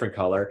was a different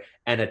color,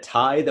 and a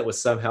tie that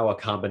was somehow a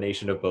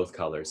combination of both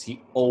colors.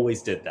 He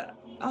always did that,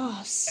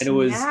 Oh, and it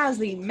was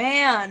snazzy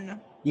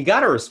man. you got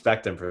to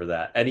respect him for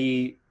that. And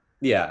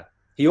yeah,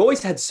 he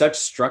always had such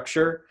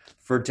structure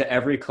for to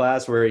every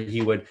class where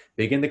he would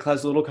begin the class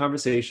with a little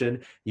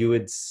conversation. You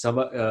would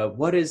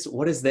what is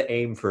the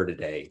aim for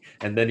today,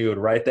 and then you would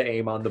write the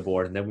aim on the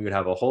board, and then we would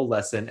have a whole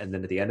lesson. And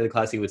then at the end of the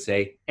class, he would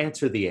say,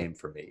 "Answer the aim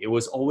for me." It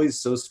was always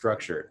so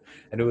structured,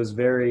 and it was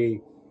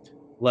very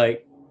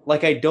like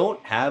I don't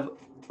have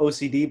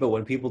OCD, but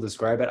when people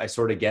describe it, I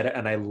sort of get it,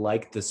 and I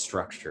like the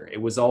structure.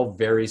 It was all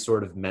very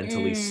sort of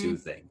mentally Mm.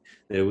 soothing.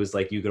 It was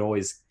like you could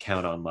always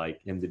count on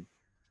like him to.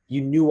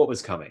 You knew what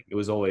was coming. It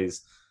was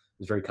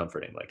very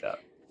comforting like that.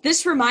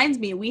 This reminds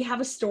me, we have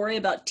a story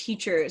about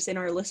teachers in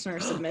our listener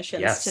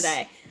submissions Yes,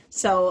 today.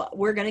 So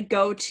we're going to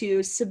go to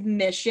let's move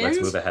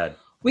submissions. ahead.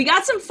 We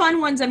got some fun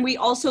ones, and we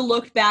also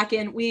looked back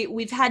and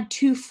we've had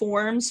 2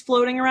 forms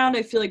floating around.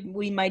 I feel like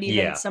we might even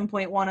at Yeah, some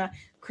point want to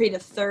create a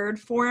 3rd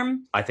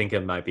form. I think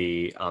it might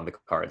be on the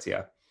cards.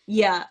 Yeah.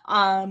 Yeah,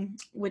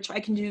 which I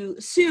can do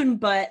soon,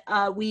 but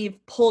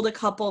we've pulled a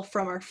couple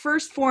from our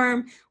first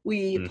form,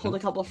 we Hmm. pulled a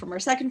couple from our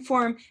second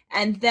form,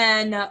 and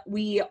then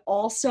we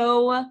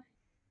also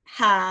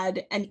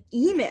had an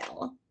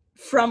email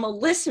from a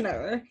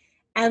listener,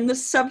 and the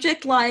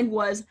subject line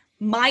was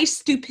 "my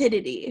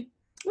stupidity,"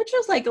 which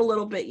was like a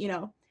little bit,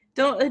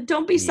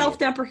 don't be Yeah.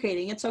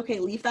 self-deprecating. It's okay,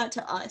 leave that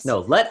to us. No,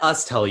 let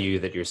us tell you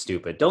that you're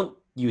stupid. Don't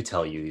you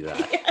tell you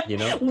that. You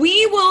know.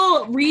 We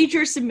will read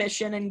your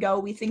submission and go,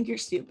 "We think you're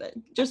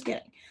stupid." Just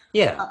kidding.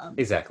 Yeah. Um,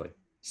 Exactly.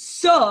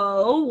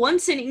 So,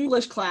 once in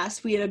English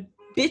class, we had a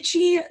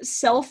bitchy,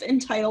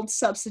 self-entitled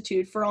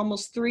substitute for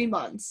almost 3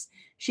 months.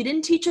 She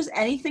didn't teach us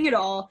anything at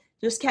all,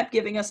 just kept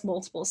giving us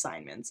multiple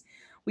assignments.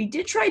 We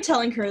did try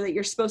telling her that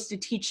you're supposed to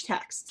teach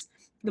texts,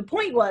 The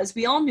point was,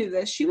 we all knew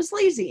this, she was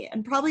lazy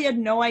and probably had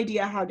no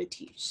idea how to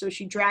teach, so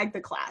she dragged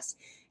the class.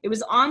 It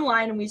was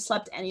online and we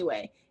slept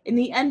anyway. In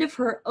the end of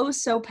her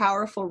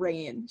oh-so-powerful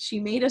reign,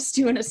 she made us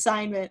do an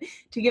assignment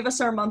to give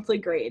us our monthly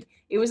grade.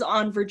 It was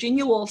on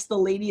Virginia Woolf's The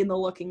Lady in the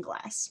Looking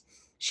Glass.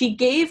 She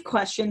gave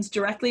questions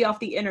directly off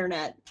the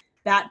internet,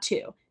 that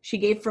too. She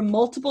gave from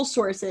multiple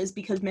sources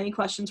because many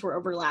questions were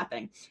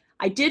overlapping.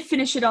 I did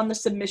finish it on the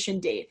submission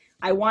date.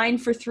 I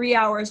whined for 3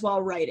 hours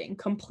while writing,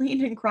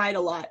 complained and cried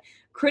a lot,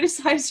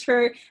 criticized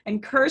her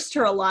and cursed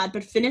her a lot,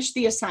 but finished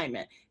the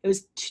assignment. It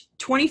was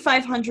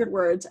 2,500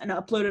 words and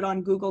uploaded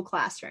on Google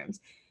Classrooms.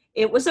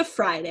 It was a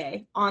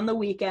Friday. On the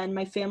weekend,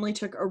 my family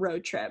took a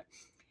road trip.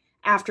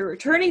 After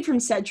returning from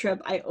said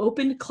trip, I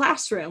opened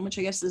Classroom, which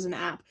I guess is an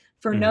app,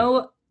 for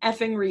no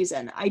effing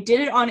reason. I did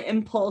it on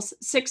impulse,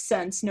 sixth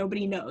sense,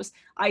 nobody knows.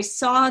 I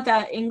saw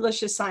that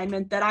English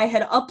assignment that I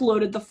had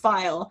uploaded the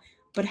file,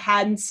 but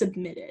hadn't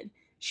submitted.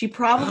 She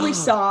probably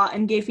saw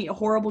and gave me a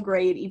horrible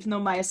grade, even though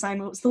my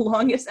assignment was the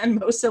longest and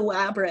most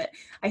elaborate.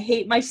 I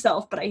hate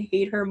myself, but I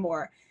hate her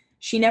more.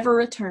 She never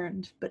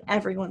returned, but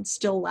everyone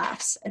still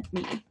laughs at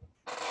me.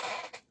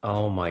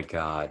 Oh my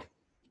God.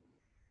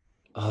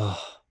 Oh,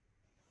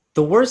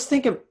 the worst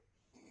thing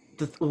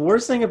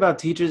about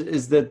teachers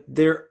is that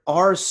there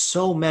are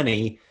so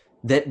many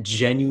that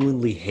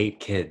genuinely hate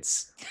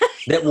kids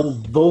that will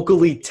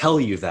vocally tell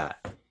you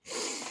that.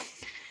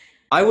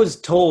 I was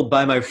told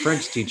by my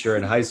French teacher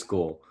in high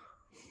school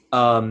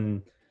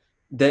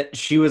that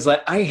she was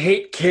like, I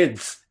hate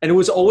kids. And it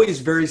was always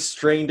very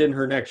strained in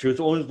her neck. She was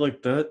always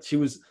like that. She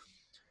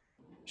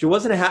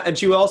wasn't and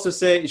she would also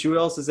say,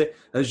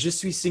 je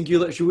suis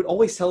singular. She would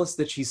always tell us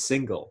that she's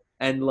single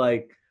and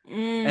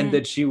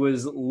that she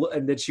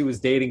was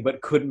dating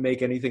but couldn't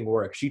make anything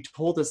work. She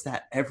told us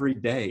that every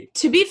day.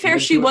 To be fair,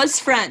 she was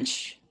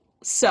French.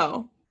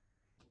 So.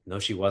 No,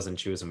 she wasn't.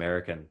 She was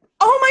American.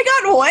 Oh my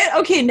God, what?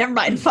 Okay, never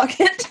mind. Fuck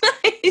it.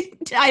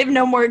 I have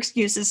no more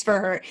excuses for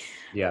her.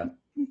 Yeah.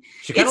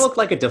 She kind of looked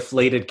like a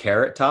deflated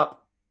Carrot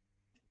Top.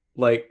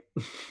 Like,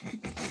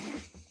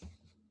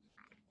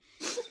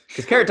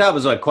 because Carrot Top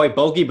was like quite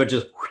bulky, but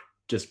just.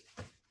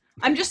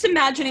 I'm just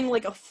imagining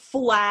like a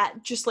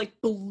flat, just like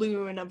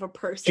balloon of a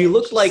person. She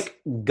looked like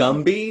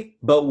Gumby,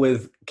 but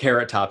with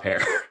Carrot Top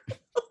hair.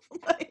 Oh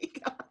my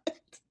God.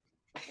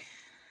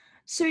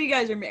 So you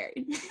guys are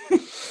married.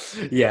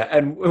 Yeah,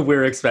 and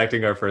we're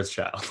expecting our first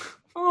child.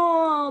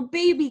 Oh,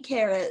 baby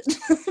carrot.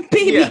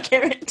 Baby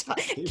carrot top.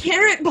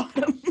 Carrot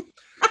bottom.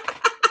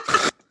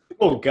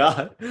 Oh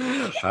God.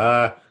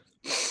 But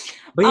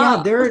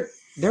yeah,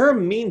 there are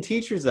mean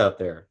teachers out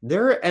there.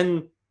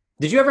 And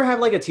did you ever have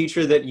like a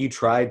teacher that you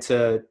tried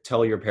to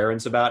tell your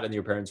parents about and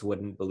your parents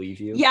wouldn't believe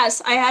you?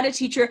 Yes, I had a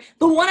teacher.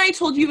 The one I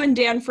told you and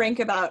Dan Frank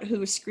about,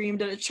 who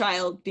screamed at a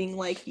child being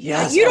like,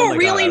 yes, you don't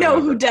really know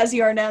who Desi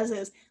Arnaz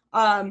is.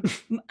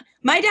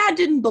 My dad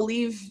didn't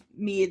believe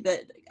me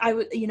that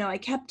I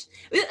kept.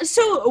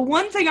 So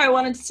one thing I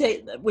wanted to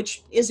say,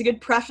 which is a good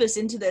preface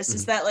into this,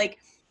 is that like,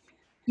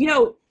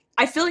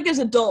 I feel like as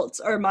adults,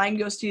 our mind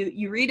goes to,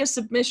 you read a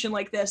submission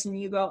like this and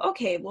you go,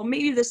 okay, well,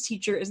 maybe this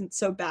teacher isn't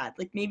so bad.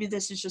 Like maybe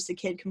this is just a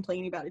kid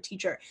complaining about a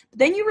teacher. But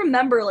then you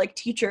remember like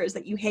teachers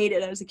that you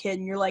hated as a kid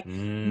and you're like,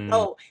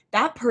 no,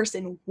 that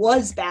person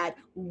was bad,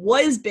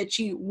 was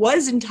bitchy,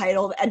 was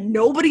entitled, and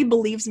nobody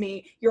believes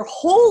me. Your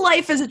whole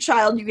life as a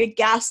child, you get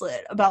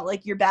gaslit about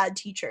like your bad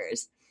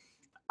teachers.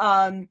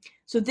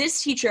 So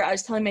this teacher, I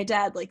was telling my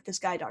dad, like, this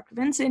guy, Dr.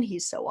 Vincent,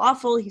 he's so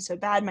awful, he's so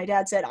bad. My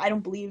dad said, I don't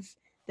believe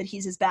that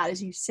he's as bad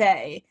as you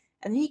say.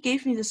 And then he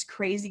gave me this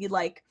crazy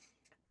like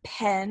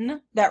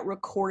pen that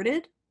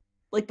recorded,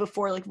 like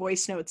before like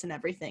voice notes and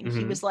everything.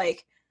 He was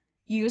like,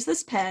 use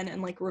this pen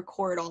and like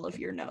record all of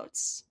your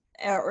notes,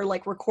 or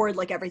like record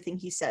like everything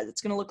he says.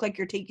 It's gonna look like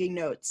you're taking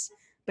notes,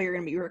 but you're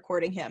gonna be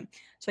recording him.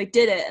 So I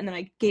did it, and then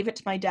I gave it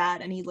to my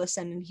dad, and he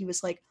listened, and he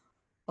was like,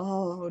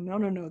 oh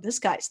no, this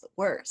guy's the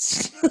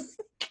worst.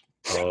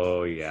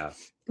 Oh yeah.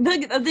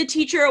 The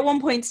teacher at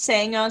one point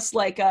sang us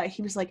like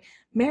he was like,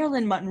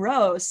 Marilyn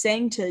Monroe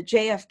sang to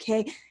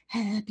JFK,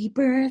 happy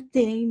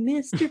birthday,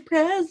 Mr.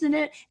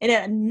 President. And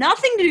it had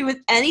nothing to do with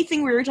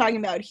anything we were talking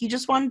about. He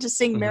just wanted to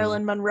sing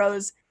Marilyn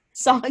Monroe's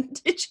song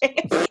to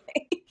JFK.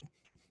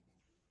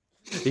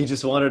 He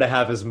just wanted to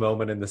have his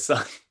moment in the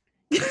sun.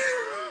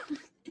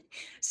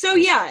 So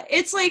yeah,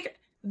 it's like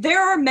there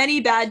are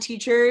many bad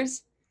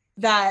teachers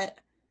that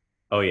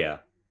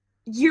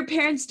your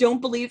parents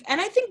don't believe. And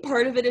I think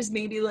part of it is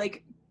maybe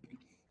like,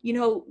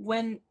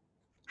 when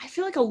I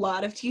feel like a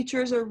lot of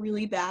teachers are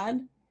really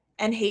bad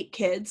and hate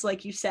kids,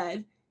 like you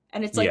said.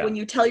 And it's like when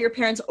you tell your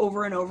parents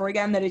over and over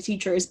again that a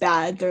teacher is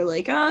bad, they're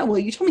like, well,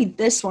 you told me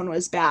this one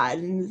was bad.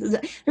 And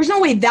there's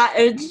no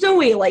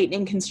way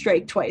lightning can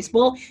strike twice.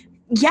 Well,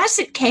 yes,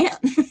 it can.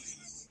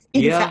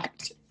 In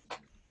fact.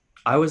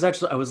 I was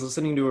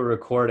listening to a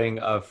recording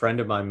a friend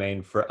of mine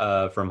made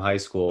from high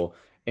school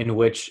in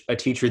which a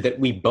teacher that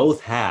we both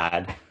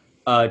had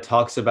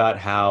talks about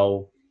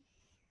how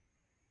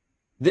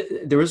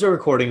there was a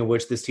recording in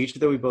which this teacher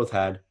that we both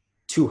had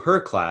to her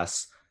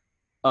class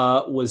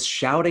was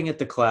shouting at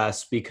the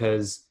class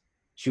because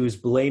she was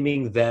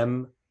blaming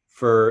them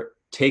for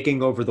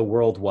taking over the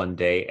world one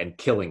day and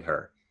killing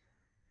her.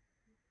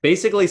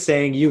 Basically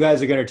saying, you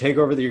guys are going to take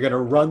over, you're going to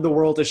run the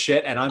world to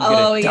shit, and I'm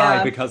going to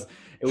die because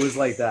it was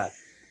like that.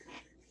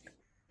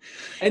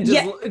 And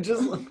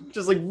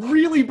just like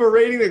really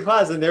berating the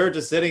class, and they were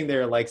just sitting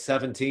there like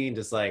 17,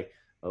 just like,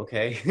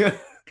 okay.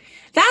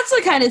 That's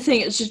the kind of thing,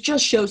 it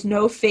just shows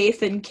no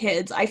faith in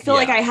kids. I feel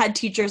like I had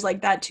teachers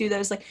like that too, that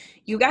was like,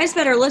 you guys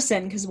better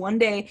listen, because one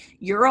day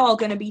you're all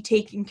going to be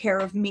taking care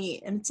of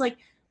me. And it's like,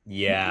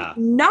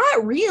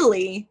 not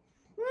really.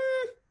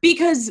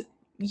 Because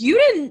you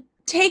didn't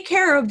take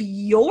care of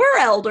your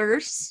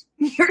elders.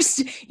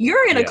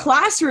 You're in a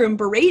classroom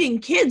berating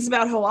kids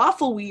about how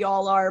awful we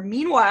all are.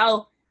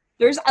 Meanwhile,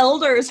 there's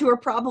elders who are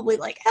probably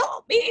like,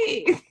 help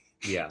me.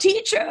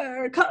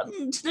 Teacher,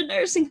 come to the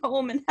nursing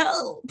home and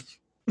help.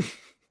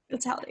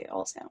 That's how they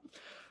all sound.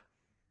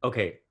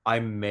 Okay, I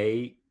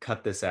may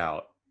cut this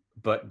out,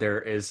 but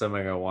there is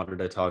something I wanted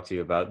to talk to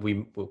you about.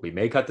 We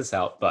may cut this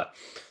out, but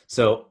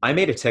so I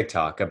made a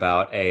TikTok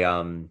about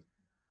a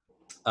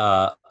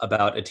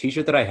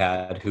teacher that I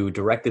had who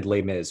directed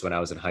Les Mis when I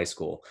was in high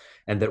school,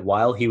 and that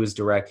while he was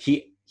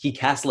he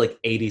cast like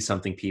 80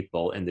 something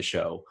people in the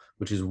show,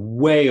 which is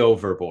way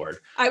overboard.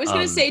 I was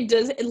going to say,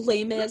 does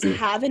Les Mis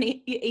have an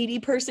 80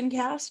 person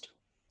cast?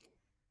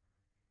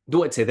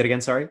 Do I say that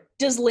again? Sorry.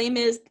 Does Les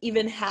Mis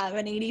even have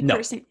an 80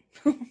 person?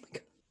 Oh my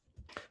God.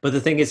 But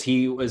the thing is,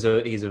 he's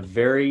a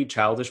very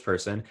childish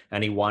person,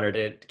 and he wanted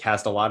to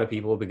cast a lot of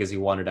people because he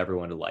wanted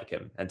everyone to like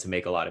him and to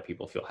make a lot of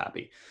people feel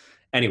happy.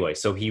 Anyway,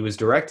 so he was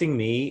directing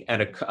me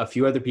and a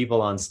few other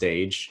people on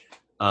stage,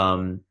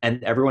 and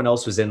everyone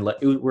else was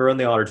we're in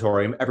the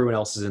auditorium. Everyone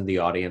else is in the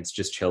audience,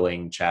 just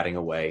chilling, chatting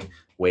away,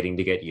 waiting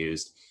to get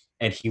used.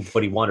 But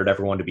he wanted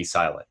everyone to be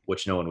silent,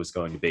 which no one was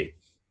going to be.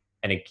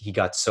 And he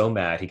got so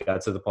mad. He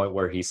got to the point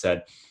where he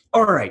said,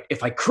 all right,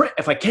 if I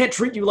can't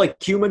treat you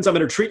like humans, I'm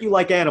going to treat you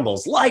like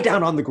animals. Lie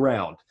down on the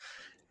ground.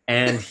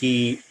 And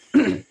he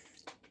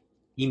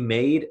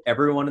made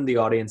everyone in the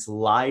audience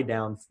lie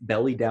down,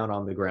 belly down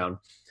on the ground.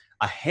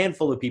 A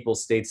handful of people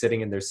stayed sitting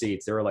in their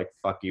seats. They were like,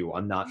 fuck you,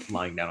 I'm not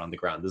lying down on the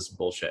ground. This is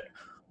bullshit.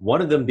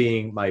 One of them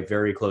being my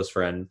very close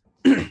friend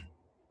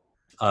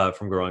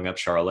from growing up,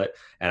 Charlotte.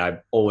 And I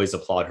always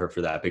applaud her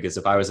for that, because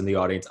if I was in the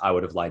audience, I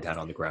would have lied down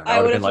on the ground.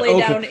 I would have laid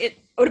down. It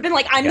would have been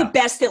like, I'm the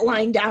best at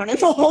lying down in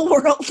the whole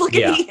world. Look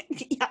at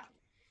me.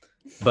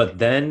 But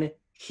then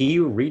he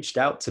reached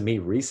out to me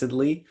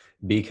recently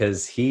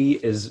because he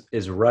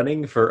is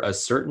running for a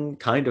certain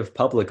kind of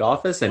public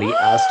office, and he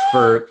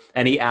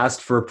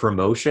asked for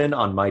promotion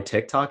on my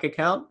TikTok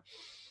account.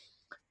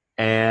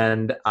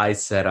 And I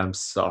said, I'm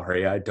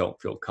sorry, I don't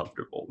feel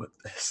comfortable with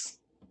this.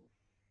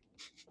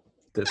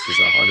 This is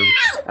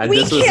 100.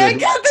 We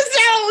can't cut this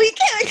out. We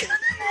can't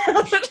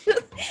cut it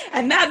out.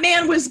 And that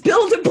man was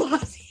Bill de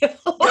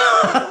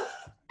Blasio.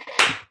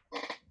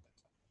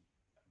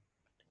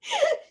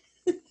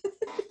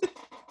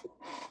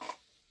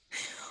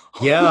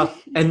 Yeah,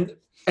 and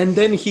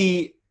then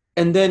he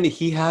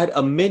had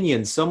a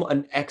minion,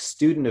 an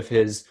ex-student of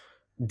his,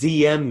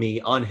 DM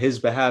me on his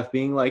behalf,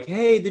 being like,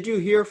 "Hey, did you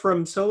hear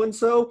from so and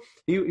so?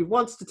 He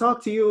wants to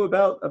talk to you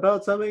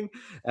about something."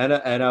 And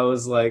I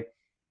was like,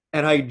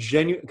 and I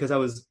genuinely, because I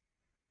was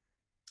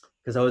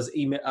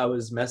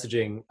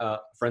messaging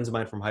friends of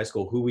mine from high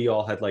school who we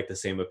all had like the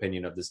same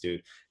opinion of this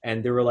dude,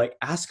 and they were like,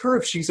 "Ask her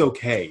if she's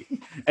okay."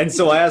 And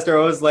so I asked her,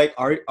 I was like,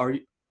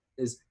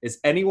 Is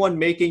anyone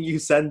making you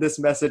send this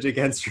message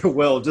against your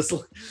will?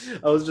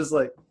 I was just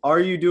like, are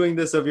you doing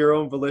this of your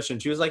own volition?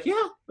 She was like,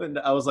 yeah. And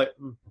I was like,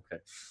 okay.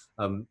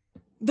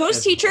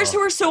 Those teachers who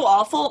are so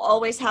awful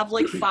always have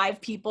like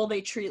 5 people they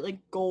treat like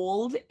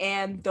gold,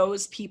 and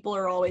those people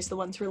are always the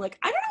ones who are like,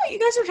 I don't know what you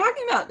guys are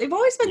talking about. They've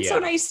always been so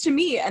nice to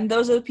me. And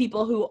those are the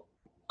people who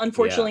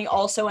unfortunately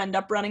also end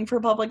up running for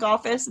public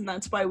office, and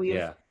that's why we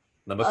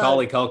the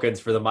Macaulay Culkins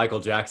for the Michael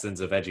Jacksons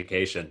of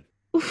education.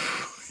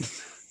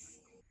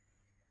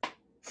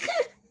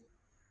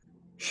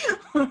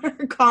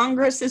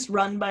 Congress is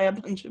run by a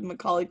bunch of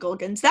Macaulay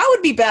Culkins. That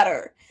would be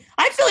better.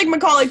 I feel like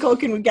Macaulay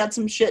Culkin would get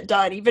some shit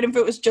done, even if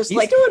it was just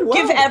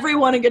give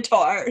everyone a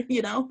guitar,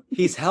 you know?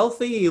 He's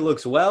healthy, he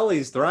looks well,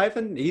 he's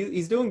thriving,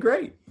 he's doing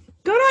great.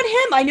 Good on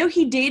him. I know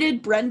he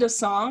dated Brenda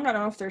Song. I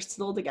don't know if they're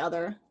still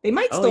together. They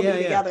might still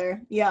be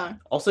together. Yeah.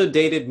 Also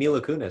dated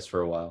Mila Kunis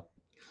for a while.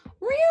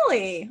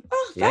 Really?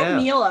 Oh,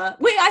 that Mila.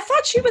 Wait, I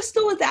thought she was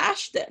still with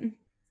Ashton.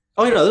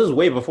 Oh, no, this was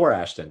way before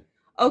Ashton.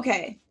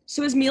 Okay.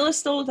 So is Mila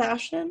still with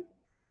Ashton?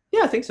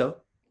 Yeah, I think so.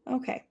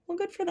 Okay. Well,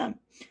 good for them.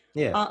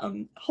 Yeah.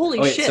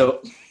 Holy shit.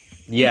 So,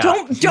 yeah.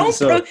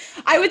 Don't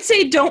I would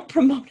say don't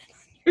promote it on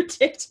your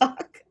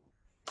TikTok.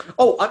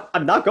 Oh,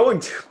 I'm not going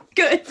to.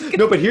 Good.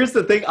 No, but here's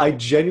the thing. I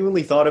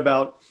genuinely thought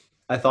about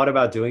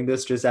doing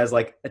this just as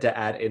like to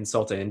add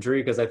insult to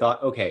injury, because I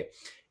thought, okay,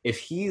 if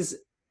he's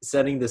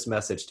sending this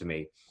message to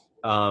me,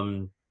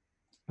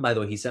 By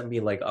the way, he sent me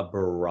like a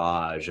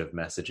barrage of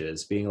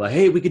messages being like,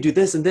 hey, we could do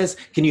this and this.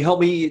 Can you help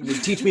me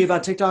teach me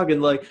about TikTok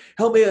and like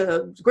help me?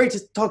 Great to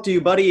talk to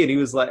you, buddy. And he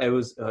was like, it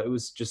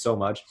was just so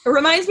much. It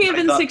reminds me of I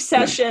in thought,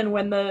 Succession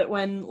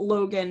when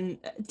Logan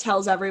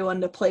tells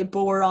everyone to play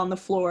boar on the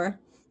floor.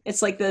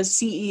 It's like the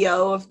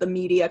CEO of the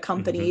media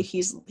company.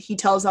 Mhm. He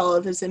tells all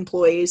of his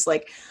employees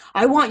like,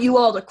 I want you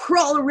all to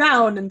crawl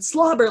around and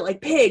slobber like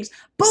pigs.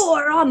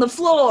 Boar on the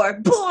floor.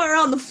 Boar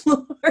on the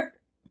floor.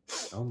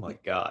 Oh my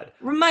God.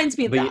 Reminds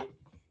me of But that.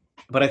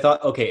 but I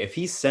thought, okay, if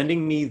he's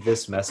sending me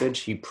this message,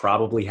 he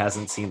probably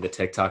hasn't seen the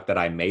TikTok that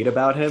I made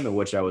about him, in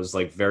which I was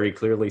like very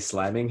clearly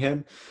slamming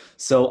him.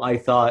 So I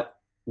thought,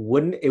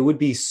 wouldn't it would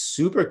be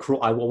super cruel?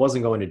 I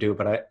wasn't going to do it,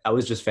 but I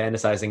was just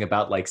fantasizing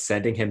about like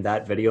sending him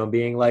that video and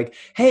being like,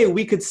 hey,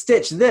 we could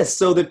stitch this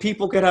so that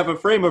people could have a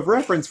frame of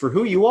reference for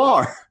who you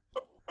are.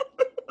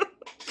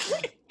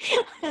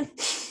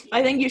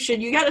 I think you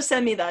should. You got to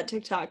send me that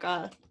TikTok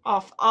off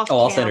Oh,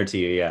 I'll send cam. her to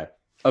you. Yeah.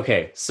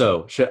 Okay.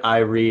 So should I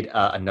read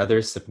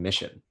another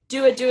submission?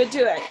 Do it, do it,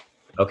 do it.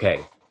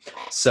 Okay.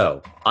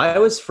 So, I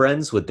was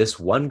friends with this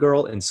one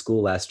girl in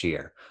school last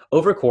year.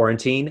 Over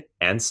quarantine,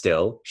 and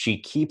still, she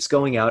keeps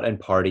going out and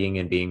partying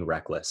and being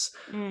reckless.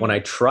 When I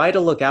Mm. try to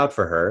look out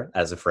for her,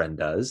 as a friend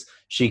does,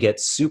 she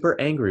gets super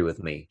angry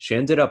with me. She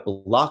ended up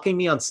blocking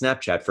me on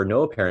Snapchat for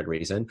no apparent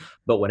reason,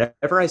 but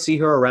whenever I see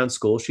her around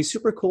school, she's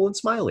super cool and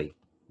smiley.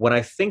 When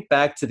I think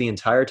back to the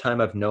entire time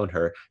I've known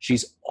her,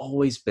 she's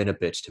always been a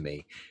bitch to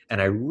me,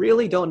 and I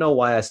really don't know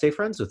why I stay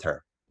friends with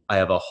her. I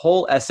have a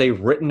whole essay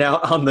written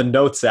out on the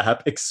Notes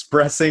app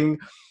expressing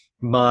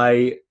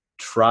my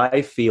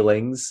try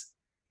feelings.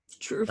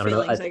 True I don't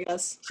know. feelings, I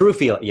guess. True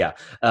feel, yeah.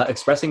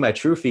 Expressing my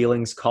true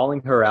feelings,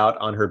 calling her out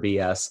on her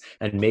BS,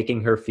 and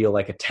making her feel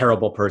like a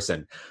terrible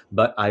person.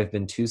 But I've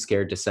been too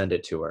scared to send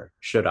it to her.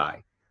 Should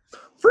I?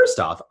 First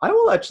off, I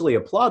will actually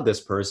applaud this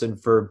person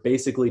for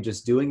basically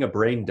just doing a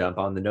brain dump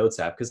on the Notes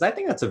app because I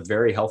think that's a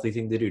very healthy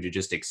thing to do to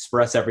just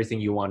express everything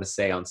you want to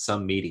say on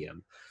some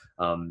medium.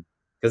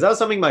 Because that was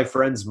something my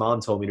friend's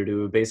mom told me to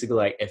do. Basically,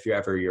 like if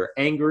you're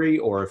angry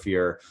or if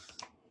you're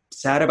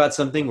sad about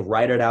something,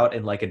 write it out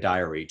in like a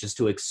diary just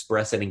to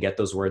express it and get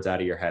those words out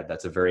of your head.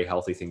 That's a very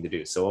healthy thing to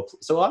do. So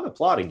I'm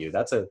applauding you.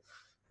 That's a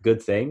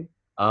good thing.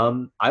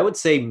 I would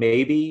say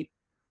maybe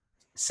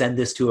send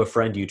this to a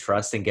friend you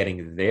trust and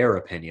getting their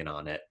opinion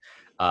on it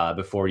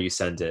before you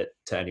send it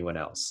to anyone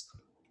else.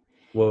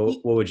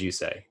 What would you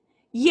say?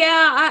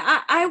 Yeah,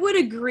 I would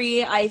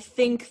agree. I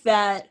think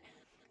that,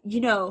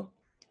 you know,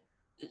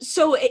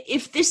 so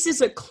if this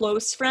is a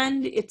close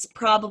friend, it's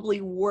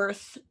probably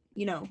worth,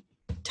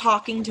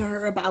 talking to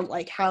her about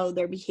like how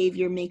their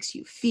behavior makes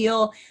you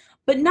feel,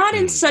 but not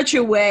in Mm, such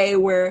a way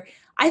where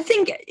I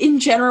think in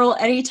general,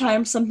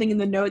 anytime something in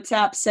the Notes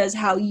app says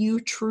how you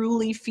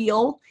truly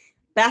feel,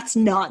 that's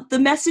not the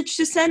message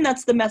to send.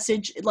 That's the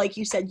message, like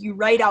you said, you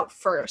write out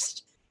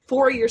first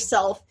for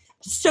yourself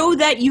so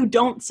that you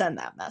don't send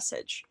that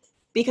message.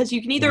 Because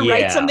you can either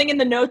write yeah. something in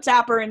the Notes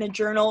app or in a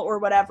journal or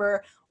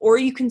whatever, or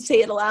you can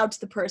say it aloud to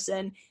the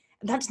person.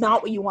 And that's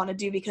not what you want to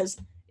do because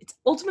it's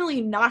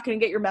ultimately not going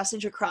to get your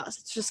message across.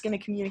 It's just going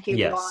to communicate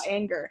raw Yes.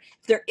 anger.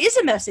 If there is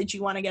a message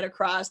you want to get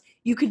across,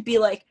 you could be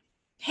like,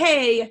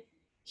 hey,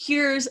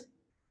 here's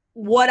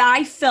what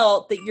I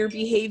felt that your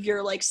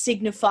behavior like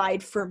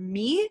signified for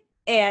me,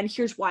 and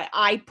here's why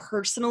I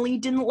personally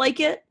didn't like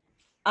it.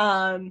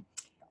 Um,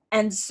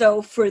 and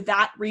so for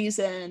that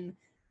reason,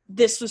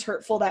 this was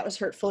hurtful, that was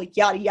hurtful,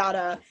 yada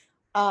yada.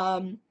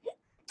 Um,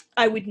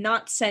 I would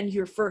not send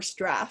your first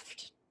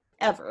draft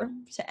ever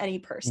to any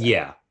person.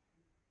 Yeah.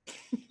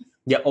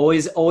 Yeah,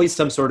 always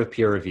some sort of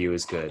peer review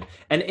is good.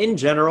 And in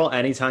general,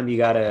 anytime you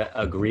got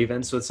a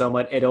grievance with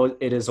someone, it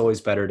is always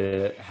better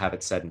to have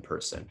it said in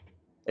person.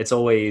 It's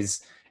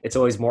always it's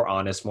always more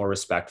honest, more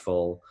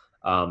respectful.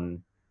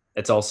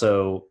 It's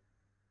also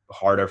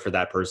harder for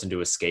that person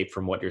to escape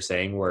from what you're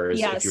saying. Whereas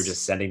if you're Yes.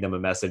 just sending them a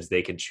message,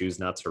 they can choose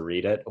not to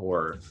read it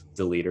or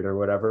delete it or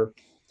whatever.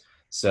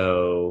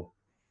 So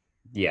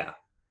yeah,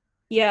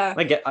 Yeah.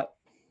 I get.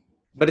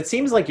 But it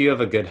seems like you have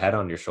a good head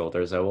on your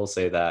shoulders. I will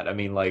say that. I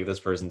mean, like this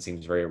person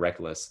seems very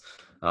reckless.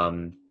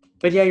 Um,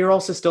 but yeah, you're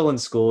also still in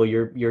school.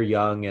 You're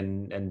young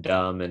and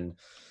dumb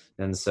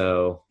and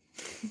so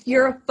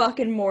You're a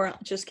fucking moron.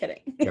 Just kidding.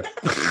 yeah.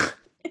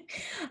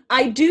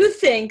 I do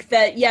think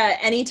that, yeah,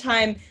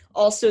 anytime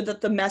also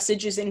that the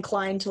message is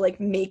inclined to like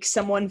make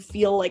someone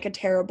feel like a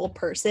terrible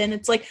person,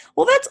 it's like,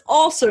 well, that's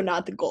also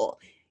not the goal.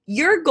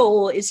 Your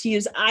goal is to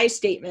use I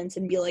statements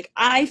and be like,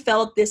 I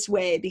felt this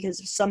way because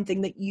of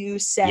something that you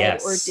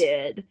said or Yes.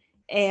 did.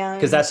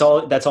 Because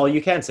And that's all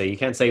you can say. You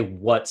can't say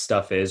what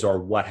stuff is or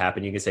what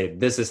happened. You can say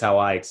this is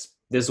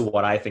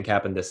what I think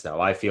happened, this is how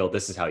I feel,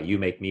 this is how you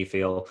make me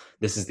feel,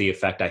 this is the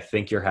effect I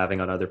think you're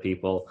having on other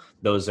people.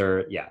 Those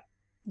are yeah.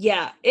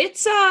 yeah,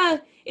 it's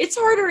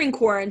harder in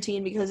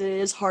quarantine because it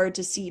is hard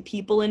to see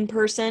people in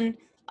person.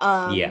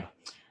 Um Yeah.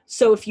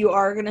 so if you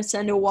are going to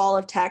send a wall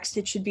of text,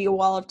 it should be a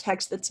wall of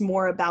text that's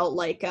more about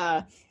like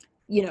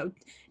you know,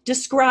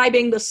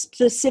 describing the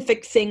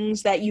specific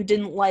things that you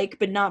didn't like,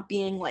 but not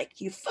being like,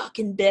 you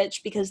fucking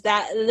bitch, because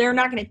that they're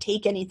not going to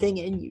take anything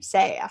in you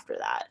say after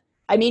that.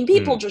 I mean,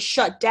 people just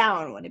shut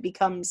down when it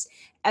becomes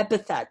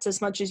epithets as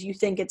much as you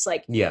think it's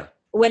like, Yeah.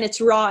 when it's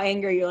raw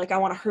anger, you're like, I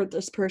want to hurt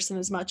this person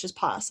as much as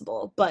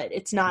possible, but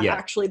it's not Yeah.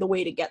 actually the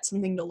way to get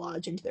something to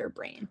lodge into their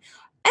brain.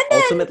 And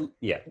then Ultimately,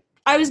 yeah.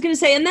 I was going to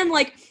say, and then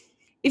like,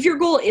 if your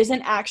goal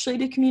isn't actually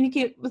to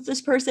communicate with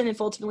this person,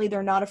 if ultimately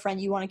they're not a friend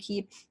you want to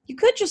keep, you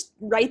could just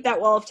write that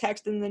wall of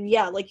text and then,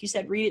 yeah, like you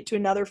said, read it to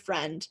another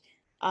friend,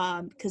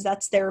 because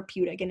that's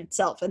therapeutic in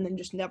itself, and then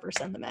just never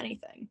send them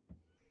anything.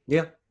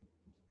 Yeah.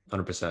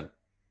 100%.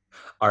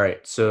 All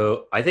right.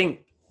 So I think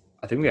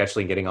we're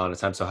actually getting on to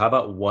time. So how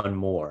about one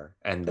more,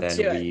 and Let's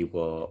then do it. we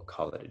will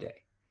call it a day.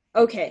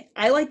 Okay,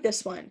 I like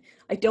this one.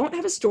 I don't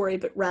have a story,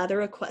 but rather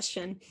a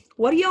question.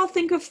 What do y'all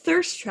think of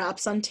thirst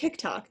traps on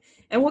TikTok?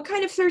 And what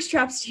kind of thirst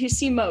traps do you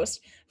see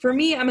most? For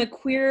me, I'm a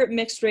queer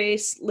mixed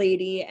race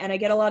lady, and I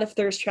get a lot of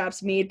thirst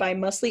traps made by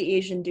mostly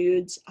Asian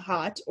dudes,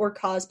 hot, or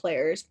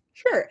cosplayers.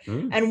 Sure.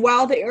 And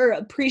while they are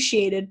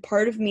appreciated,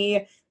 part of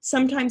me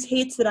sometimes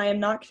hates that I am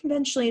not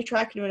conventionally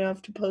attractive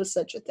enough to post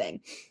such a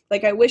thing.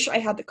 Like, I wish I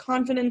had the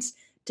confidence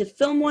to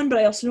film one, but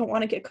I also don't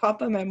want to get caught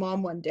by my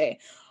mom one day.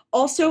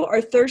 Also,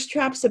 are thirst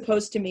traps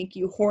supposed to make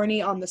you horny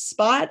on the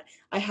spot?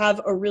 I have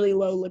a really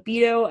low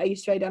libido. I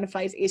used to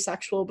identify as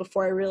asexual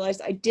before I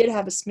realized I did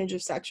have a smidge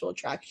of sexual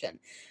attraction.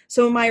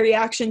 So my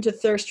reaction to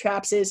thirst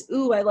traps is,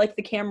 ooh, I like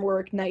the camera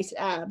work, nice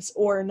abs,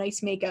 or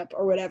nice makeup,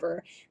 or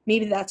whatever.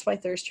 Maybe that's why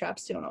thirst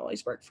traps don't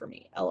always work for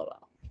me.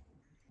 LOL.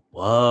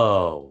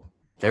 Whoa.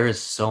 There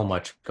is so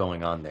much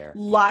going on there.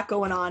 Lot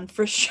going on,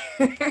 for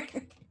sure.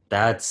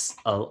 That's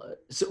so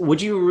would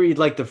you read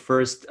like the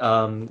first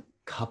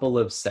couple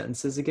of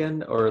sentences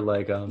again, or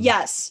like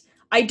Yes.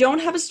 I don't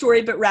have a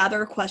story, but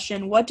rather a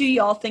question. What do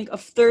y'all think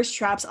of thirst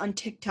traps on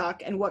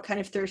TikTok, and what kind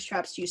of thirst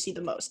traps do you see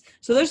the most?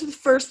 So those are the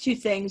first two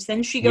things.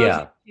 Then she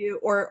goes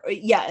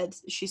into,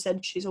 she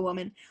said she's a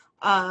woman.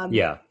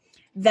 Yeah.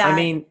 That I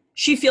mean,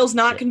 she feels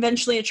not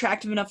conventionally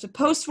attractive enough to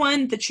post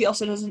one, that she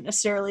also doesn't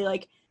necessarily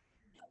like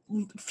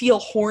feel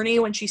horny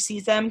when she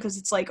sees them, because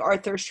it's like, are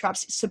thirst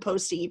traps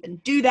supposed to even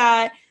do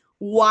that?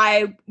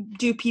 Why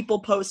do people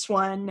post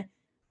one?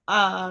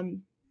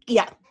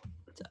 Yeah.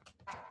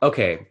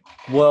 okay.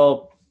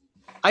 Well,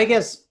 I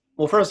guess,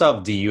 well, first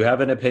off, do you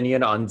have an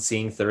opinion on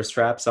seeing thirst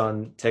traps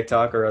on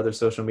TikTok or other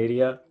social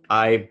media?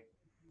 I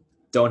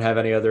don't have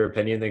any other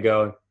opinion than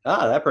going,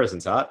 that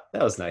person's hot.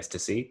 That was nice to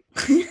see.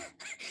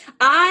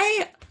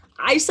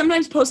 I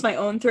sometimes post my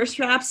own thirst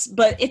traps,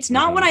 but it's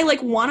not when I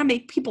like want to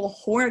make people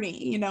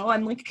horny, you know?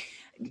 I'm like,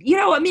 you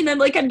know, I mean, I'm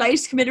like a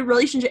nice committed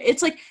relationship.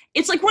 It's like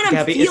when I'm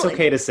Gabby, feeling.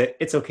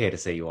 it's okay to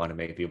say you want to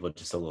make people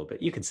just a little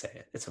bit. You can say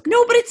it. It's okay.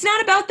 No, but it's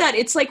not about that.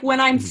 It's like when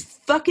I'm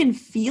fucking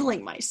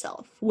feeling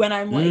myself. When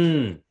I'm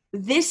like,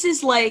 this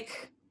is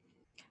like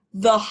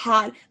the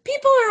hot.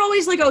 People are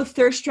always like, oh,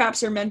 thirst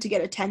traps are meant to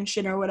get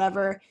attention or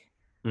whatever.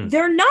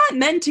 They're not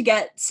meant to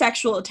get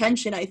sexual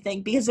attention, I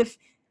think, because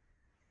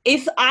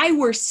if I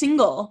were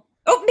single,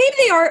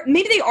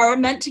 maybe they are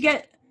meant to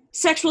get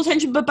sexual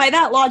attention, but by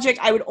that logic,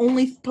 I would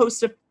only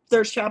post a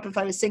thirst trap if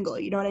I was single,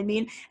 you know what I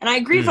mean? And I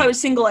agree, if I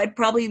was single, I'd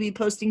probably be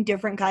posting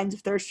different kinds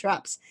of thirst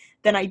traps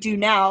than I do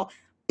now.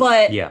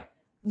 But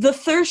the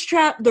thirst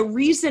trap, the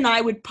reason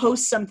I would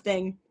post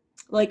something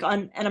like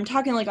and I'm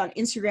talking like on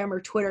Instagram or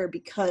Twitter,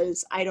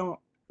 because I don't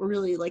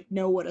really like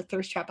know what a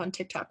thirst trap on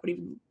TikTok would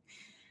even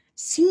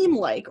seem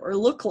like or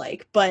look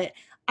like, but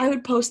I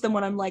would post them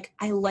when I'm like,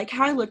 I like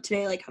how I look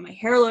today, I like how my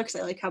hair looks,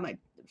 I like how my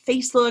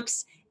face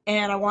looks,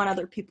 and I want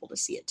other people to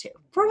see it too,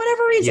 for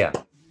whatever reason.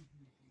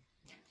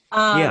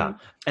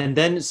 And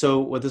then, so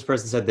what this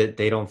person said, that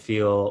they don't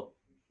feel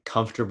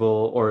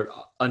comfortable or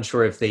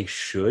unsure if they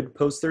should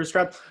post thirst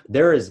traps.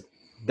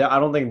 I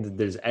don't think that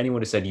there's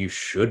anyone who said you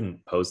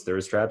shouldn't post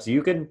thirst traps.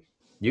 You can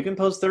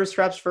post thirst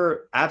traps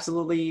for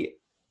absolutely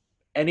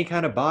any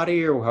kind of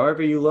body or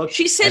however you look.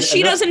 She says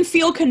she doesn't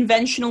feel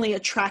conventionally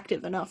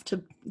attractive enough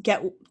to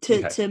get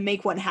to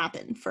make one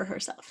happen for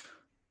herself.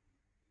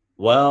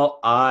 Well,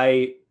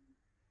 I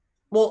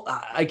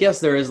guess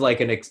there is like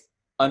an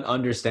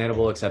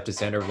understandable accepted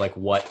standard of like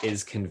what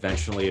is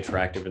conventionally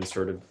attractive in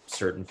sort of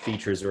certain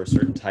features or a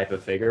certain type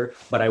of figure.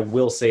 But I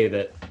will say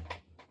that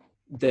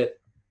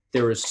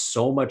there is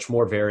so much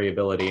more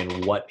variability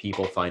in what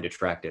people find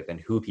attractive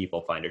and who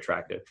people find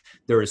attractive.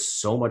 There is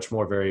so much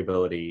more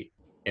variability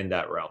in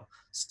that realm.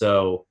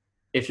 So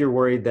if you're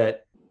worried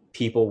that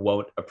people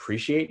won't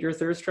appreciate your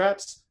thirst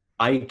traps,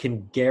 I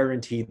can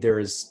guarantee there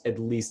is at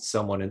least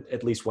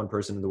one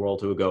person in the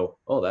world who would go,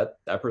 oh,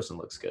 that person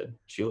looks good.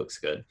 She looks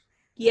good.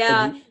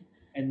 Yeah.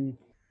 And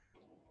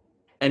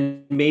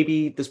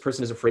maybe this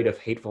person is afraid of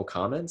hateful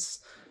comments.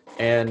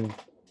 And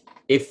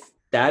if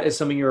that is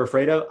something you're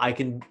afraid of, I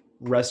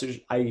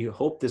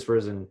hope this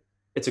person,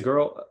 it's a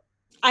girl.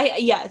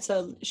 She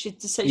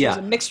said she was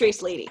a mixed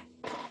race lady.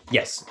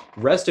 Yes.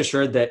 Rest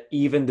assured that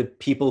even the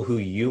people who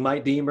you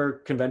might deem are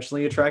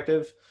conventionally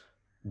attractive,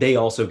 they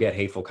also get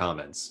hateful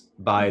comments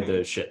by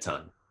the shit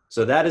ton.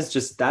 So that is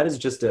just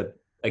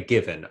a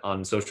given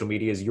on social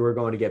media is you're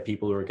going to get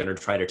people who are going to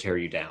try to tear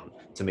you down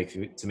to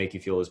make you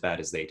feel as bad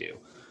as they do.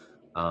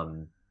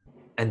 And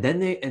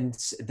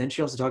then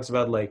she also talks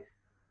about like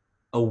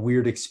a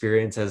weird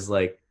experience as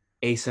like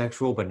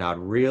asexual but not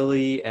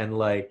really, and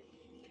like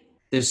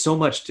there's so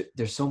much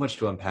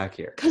to unpack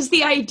here. Because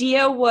the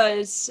idea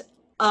was,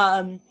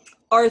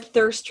 are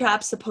thirst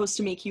traps supposed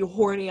to make you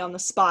horny on the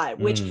spot?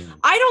 Which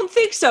I don't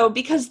think so,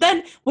 because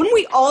then wouldn't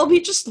we all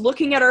be just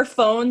looking at our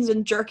phones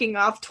and jerking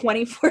off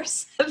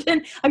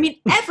 24/7? I mean,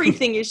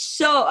 everything is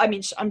so, I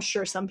mean, I'm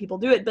sure some people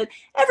do it, but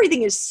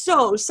everything is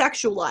so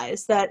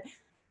sexualized that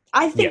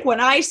I think when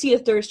I see a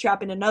thirst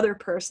trap in another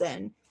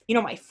person, you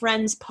know, my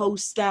friends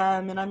post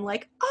them and I'm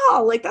like,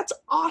 oh, like that's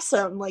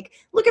awesome. Like,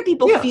 look at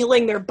people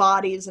feeling their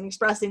bodies and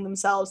expressing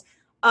themselves.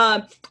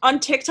 On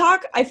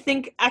TikTok, I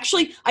think,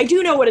 actually, I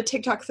do know what a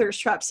TikTok thirst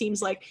trap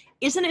seems like.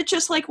 Isn't it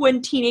just like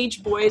when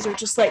teenage boys are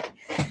just like,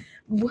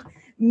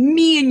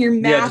 me in your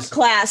math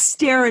class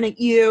staring at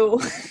you?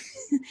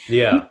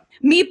 Yeah.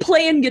 Me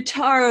playing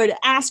guitar to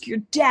ask your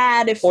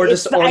dad if or I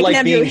like can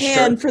have your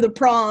hand for the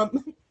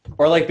prom.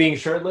 Or like being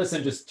shirtless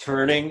and just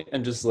turning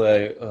and just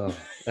like, oh.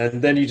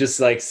 And then you just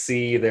like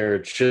see their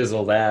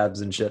chiseled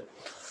abs and shit.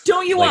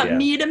 Don't you want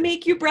me to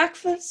make you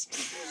breakfast?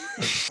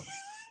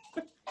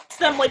 It's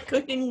them like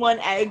cooking one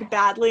egg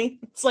badly.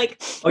 It's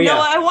like, no,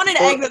 I want an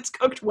egg that's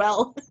cooked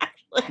well.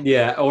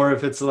 Yeah, or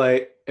if it's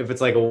like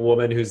a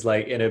woman who's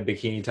like in a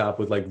bikini top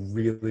with like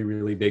really,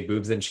 really big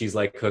boobs and she's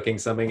like cooking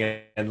something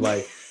and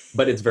like,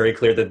 but it's very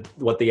clear that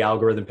what the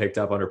algorithm picked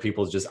up on are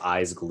people's just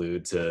eyes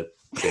glued to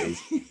titties.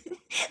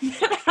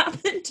 That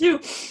happened to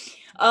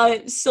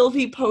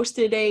Sylvie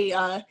posted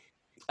a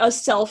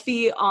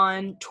selfie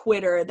on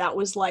Twitter that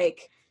was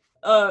like,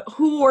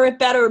 who wore it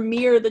better,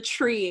 me or the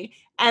tree?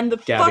 And the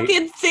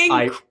fucking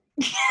thing,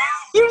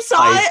 you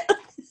saw it?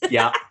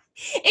 Yeah,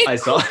 I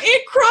saw it.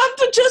 It cropped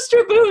to just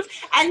her boobs,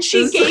 and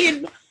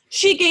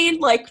she gained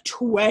like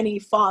 20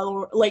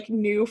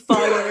 new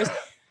followers.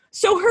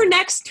 So her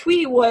next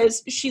tweet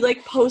was she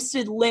like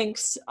posted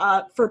links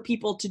for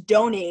people to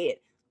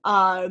donate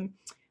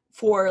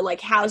for like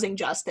housing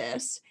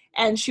justice.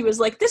 And she was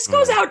like, this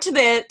goes out to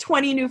the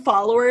 20 new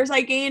followers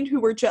I gained who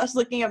were just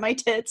looking at my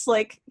tits.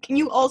 Like, can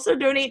you also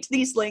donate to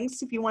these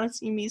links if you want to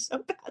see me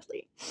so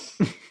badly?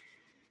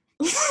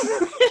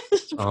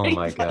 Oh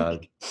my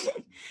God.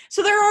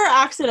 So there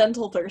are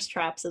accidental thirst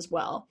traps as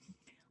well.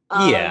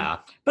 Yeah.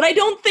 But I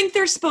don't think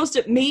they're supposed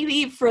to,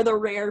 maybe for the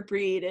rare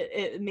breed,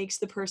 it makes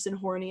the person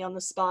horny on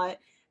the spot.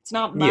 It's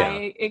not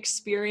my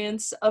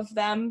experience of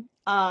them.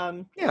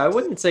 Yeah, I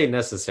wouldn't say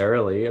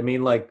necessarily. I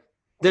mean, like,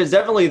 there's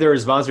definitely the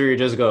response where you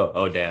just go,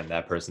 oh, damn,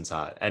 that person's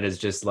hot. And it's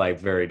just like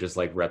very just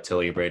like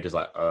reptilian brain, just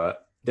like, that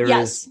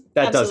absolutely.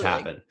 Does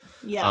happen.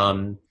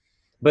 Yeah.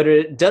 But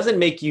it doesn't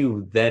make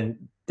you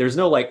then, there's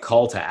no like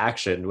call to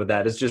action with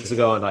that. It's just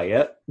going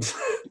like,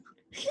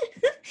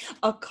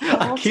 A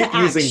call I keep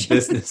using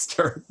business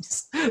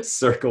terms.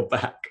 Circle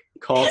back.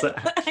 Call to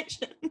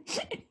action.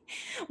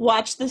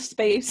 Watch the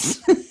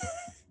space.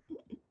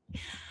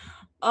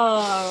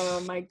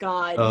 Oh my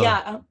God.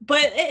 Yeah.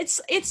 But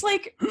it's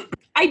like,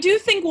 I do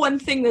think one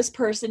thing this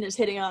person is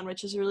hitting on,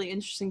 which is a really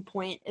interesting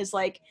point, is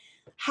like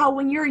how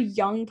when you're a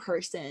young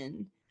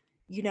person,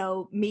 you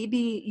know,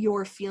 maybe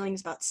your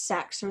feelings about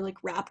sex are like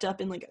wrapped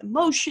up in like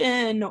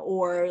emotion,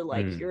 or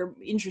like you're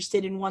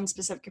interested in one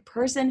specific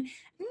person.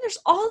 And there's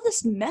all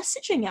this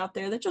messaging out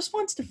there that just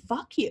wants to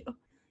fuck you.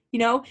 You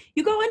know,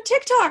 you go on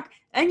TikTok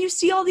and you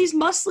see all these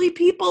muscly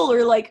people,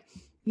 or like,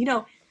 you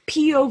know,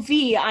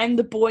 POV, I'm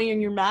the boy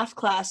in your math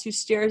class who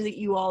stares at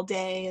you all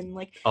day, and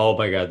like, oh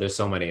my God, there's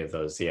so many of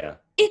those. Yeah.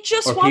 It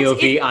just or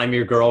POV, I'm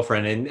your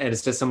girlfriend, and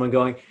it's just someone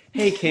going,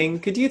 hey King,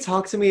 could you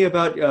talk to me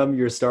about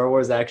your Star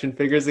Wars action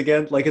figures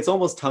again? Like, it's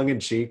almost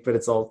tongue-in-cheek, but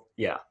it's all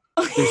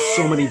there's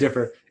so many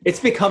different, it's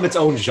become its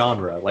own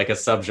genre, like a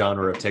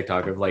subgenre of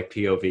TikTok of like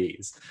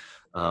POVs.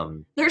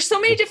 There's so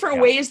many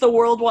different ways the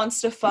world wants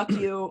to fuck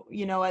you,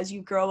 you know, as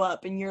you grow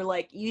up, and you're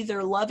like, you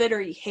either love it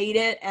or you hate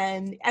it,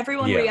 and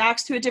everyone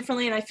reacts to it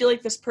differently. And I feel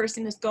like this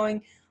person is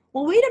going,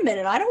 well, wait a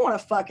minute, I don't want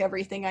to fuck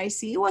everything I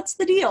see. What's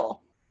the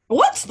deal?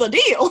 What's the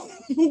deal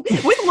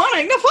with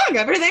wanting to fuck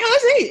everything I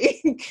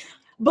see?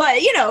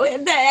 But, you know,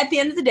 at the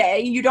end of the day,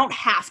 you don't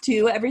have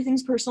to.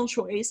 Everything's personal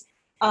choice.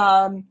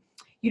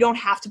 You don't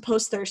have to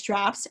post thirst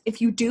traps.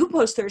 If you do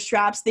post thirst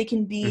traps, they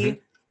can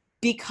be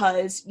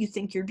because you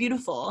think you're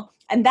beautiful.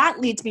 And that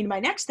leads me to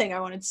my next thing I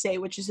wanted to say,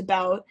 which is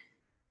about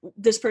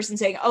this person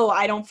saying, oh,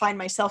 I don't find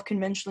myself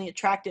conventionally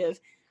attractive.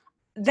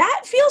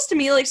 That feels to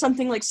me like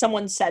something like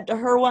someone said to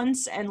her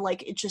once, and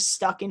like it just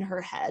stuck in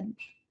her head.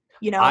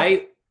 You know?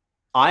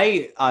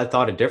 I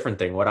thought a different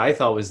thing. What I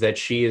thought was that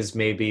she has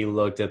maybe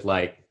looked at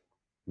like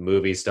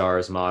movie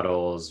stars,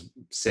 models,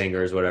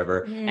 singers,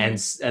 whatever, and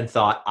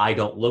thought, I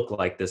don't look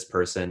like this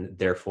person,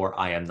 therefore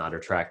I am not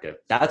attractive.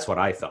 That's what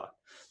I thought.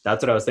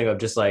 That's what I was thinking of,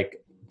 just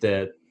like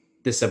the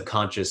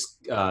subconscious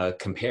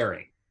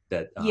comparing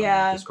that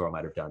this girl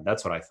might have done.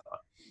 That's what I thought.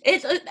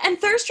 And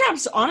thirst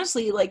traps,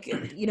 honestly, like,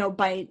 you know,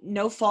 by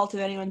no fault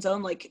of anyone's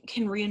own, like,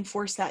 can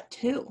reinforce that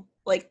too.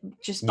 like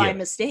just by Yeah.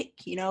 mistake,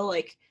 you know,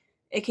 like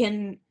it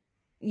can,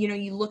 you know,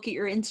 you look at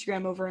your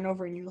Instagram over and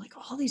over and you're like,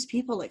 all these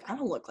people, like, I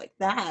don't look like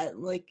that.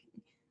 Like,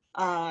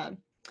 uh,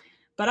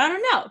 but I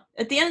don't know.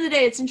 At the end of the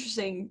day, it's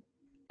interesting.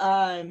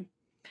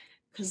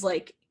 Cause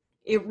like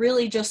it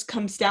really just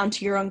comes down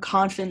to your own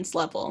confidence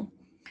level.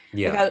 Like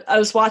Yeah. I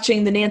was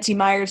watching the Nancy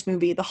Meyers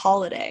movie, The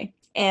Holiday,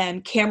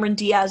 and Cameron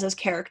Diaz's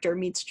character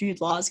meets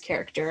Jude Law's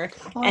character.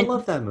 Oh, I And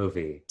love that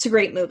movie. it's a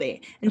great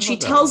movie. I And she love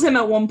that tells one. him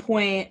at one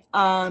point,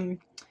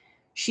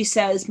 she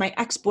says, my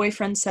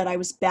ex-boyfriend said I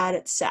was bad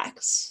at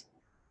sex.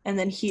 And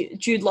then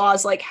Jude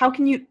Law's like, how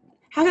can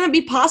that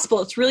be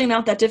possible? It's really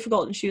not that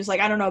difficult. And she was like,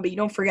 I don't know, but you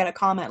don't forget a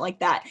comment like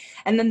that.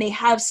 And then they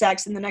have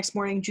sex, and the next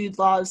morning Jude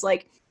Law is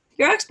like,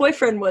 your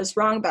ex-boyfriend was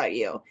wrong about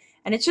you.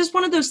 And it's just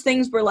one of those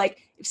things where, like,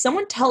 if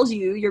someone tells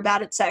you you're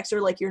bad at sex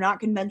or like you're not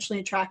conventionally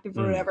attractive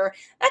or Mm, whatever,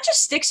 that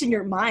just sticks in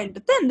your mind.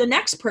 But then the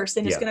next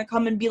person is yeah. going to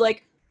come and be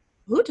like,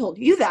 who told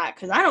you that?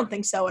 Because I don't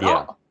think so at Yeah.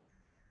 all.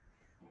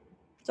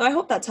 So I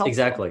hope that's helpful.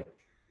 Exactly.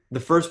 The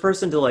first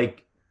person to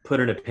like put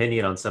an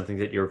opinion on something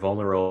that you're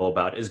vulnerable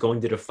about is going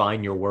to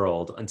define your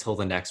world until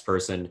the next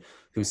person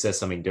who says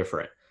something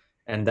different.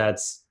 And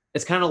it's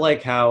kind of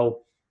like how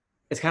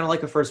it's kind of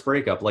like a first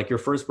breakup. Like your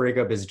first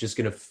breakup is just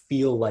going to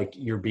feel like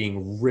you're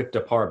being ripped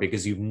apart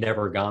because you've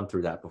never gone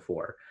through that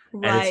before.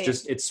 And Right.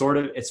 it's sort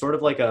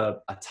of like a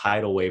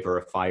tidal wave or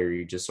a fire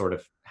you just sort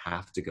of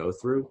have to go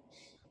through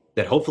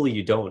that hopefully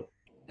you don't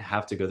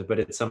have to go through, but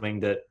it's something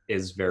that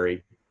is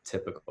very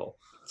typical.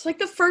 It's like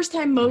the first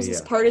time But Moses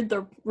yeah. parted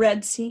the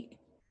Red Sea.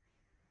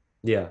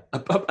 Yeah.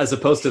 As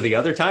opposed to the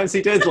other times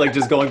he did, like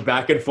just going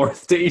back and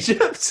forth to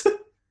Egypt.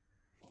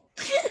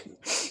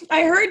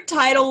 I heard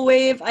tidal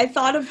wave. I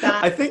thought of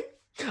that. I think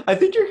I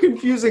think you're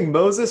confusing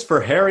Moses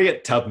for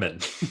Harriet Tubman.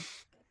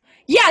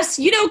 Yes,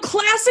 you know,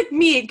 classic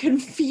me,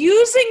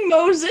 confusing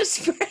Moses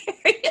for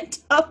Harriet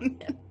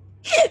Tubman.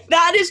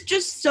 That is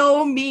just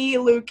so me,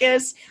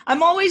 Lucas.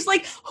 I'm always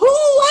like, who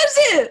was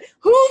it?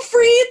 Who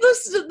freed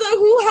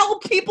who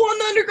helped people on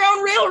the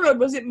Underground Railroad?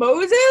 Was it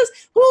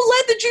Moses? Who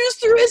led the Jews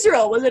through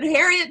Israel? Was it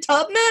Harriet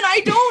Tubman?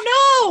 I don't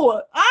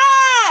know.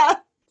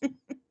 Ah!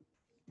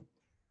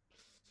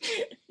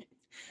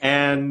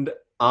 And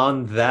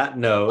on that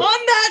note,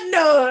 On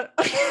that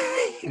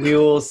we note,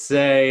 will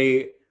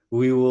say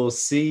we will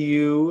see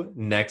you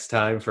next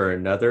time for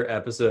another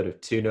episode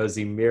of Two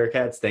Nosy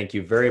Meerkats. Thank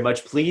you very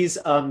much. Please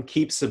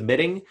keep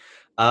submitting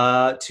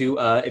to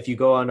if you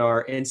go on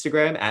our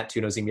Instagram at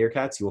Two Nosy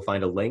Meerkats, you will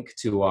find a link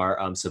to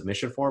our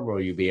submission form where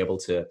you'll be able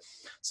to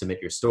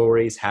submit your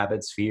stories,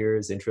 habits,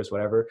 fears, interests,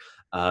 whatever,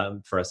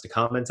 for us to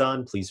comment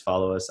on. Please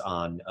follow us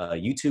on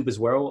YouTube as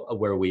well,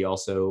 where we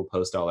also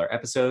post all our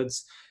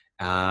episodes.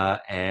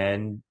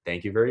 And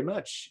thank you very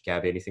much.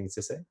 Gabby, anything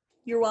to say?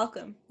 you're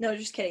welcome. No,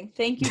 just kidding.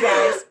 Thank you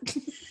guys.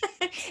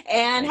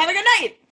 And have a good night.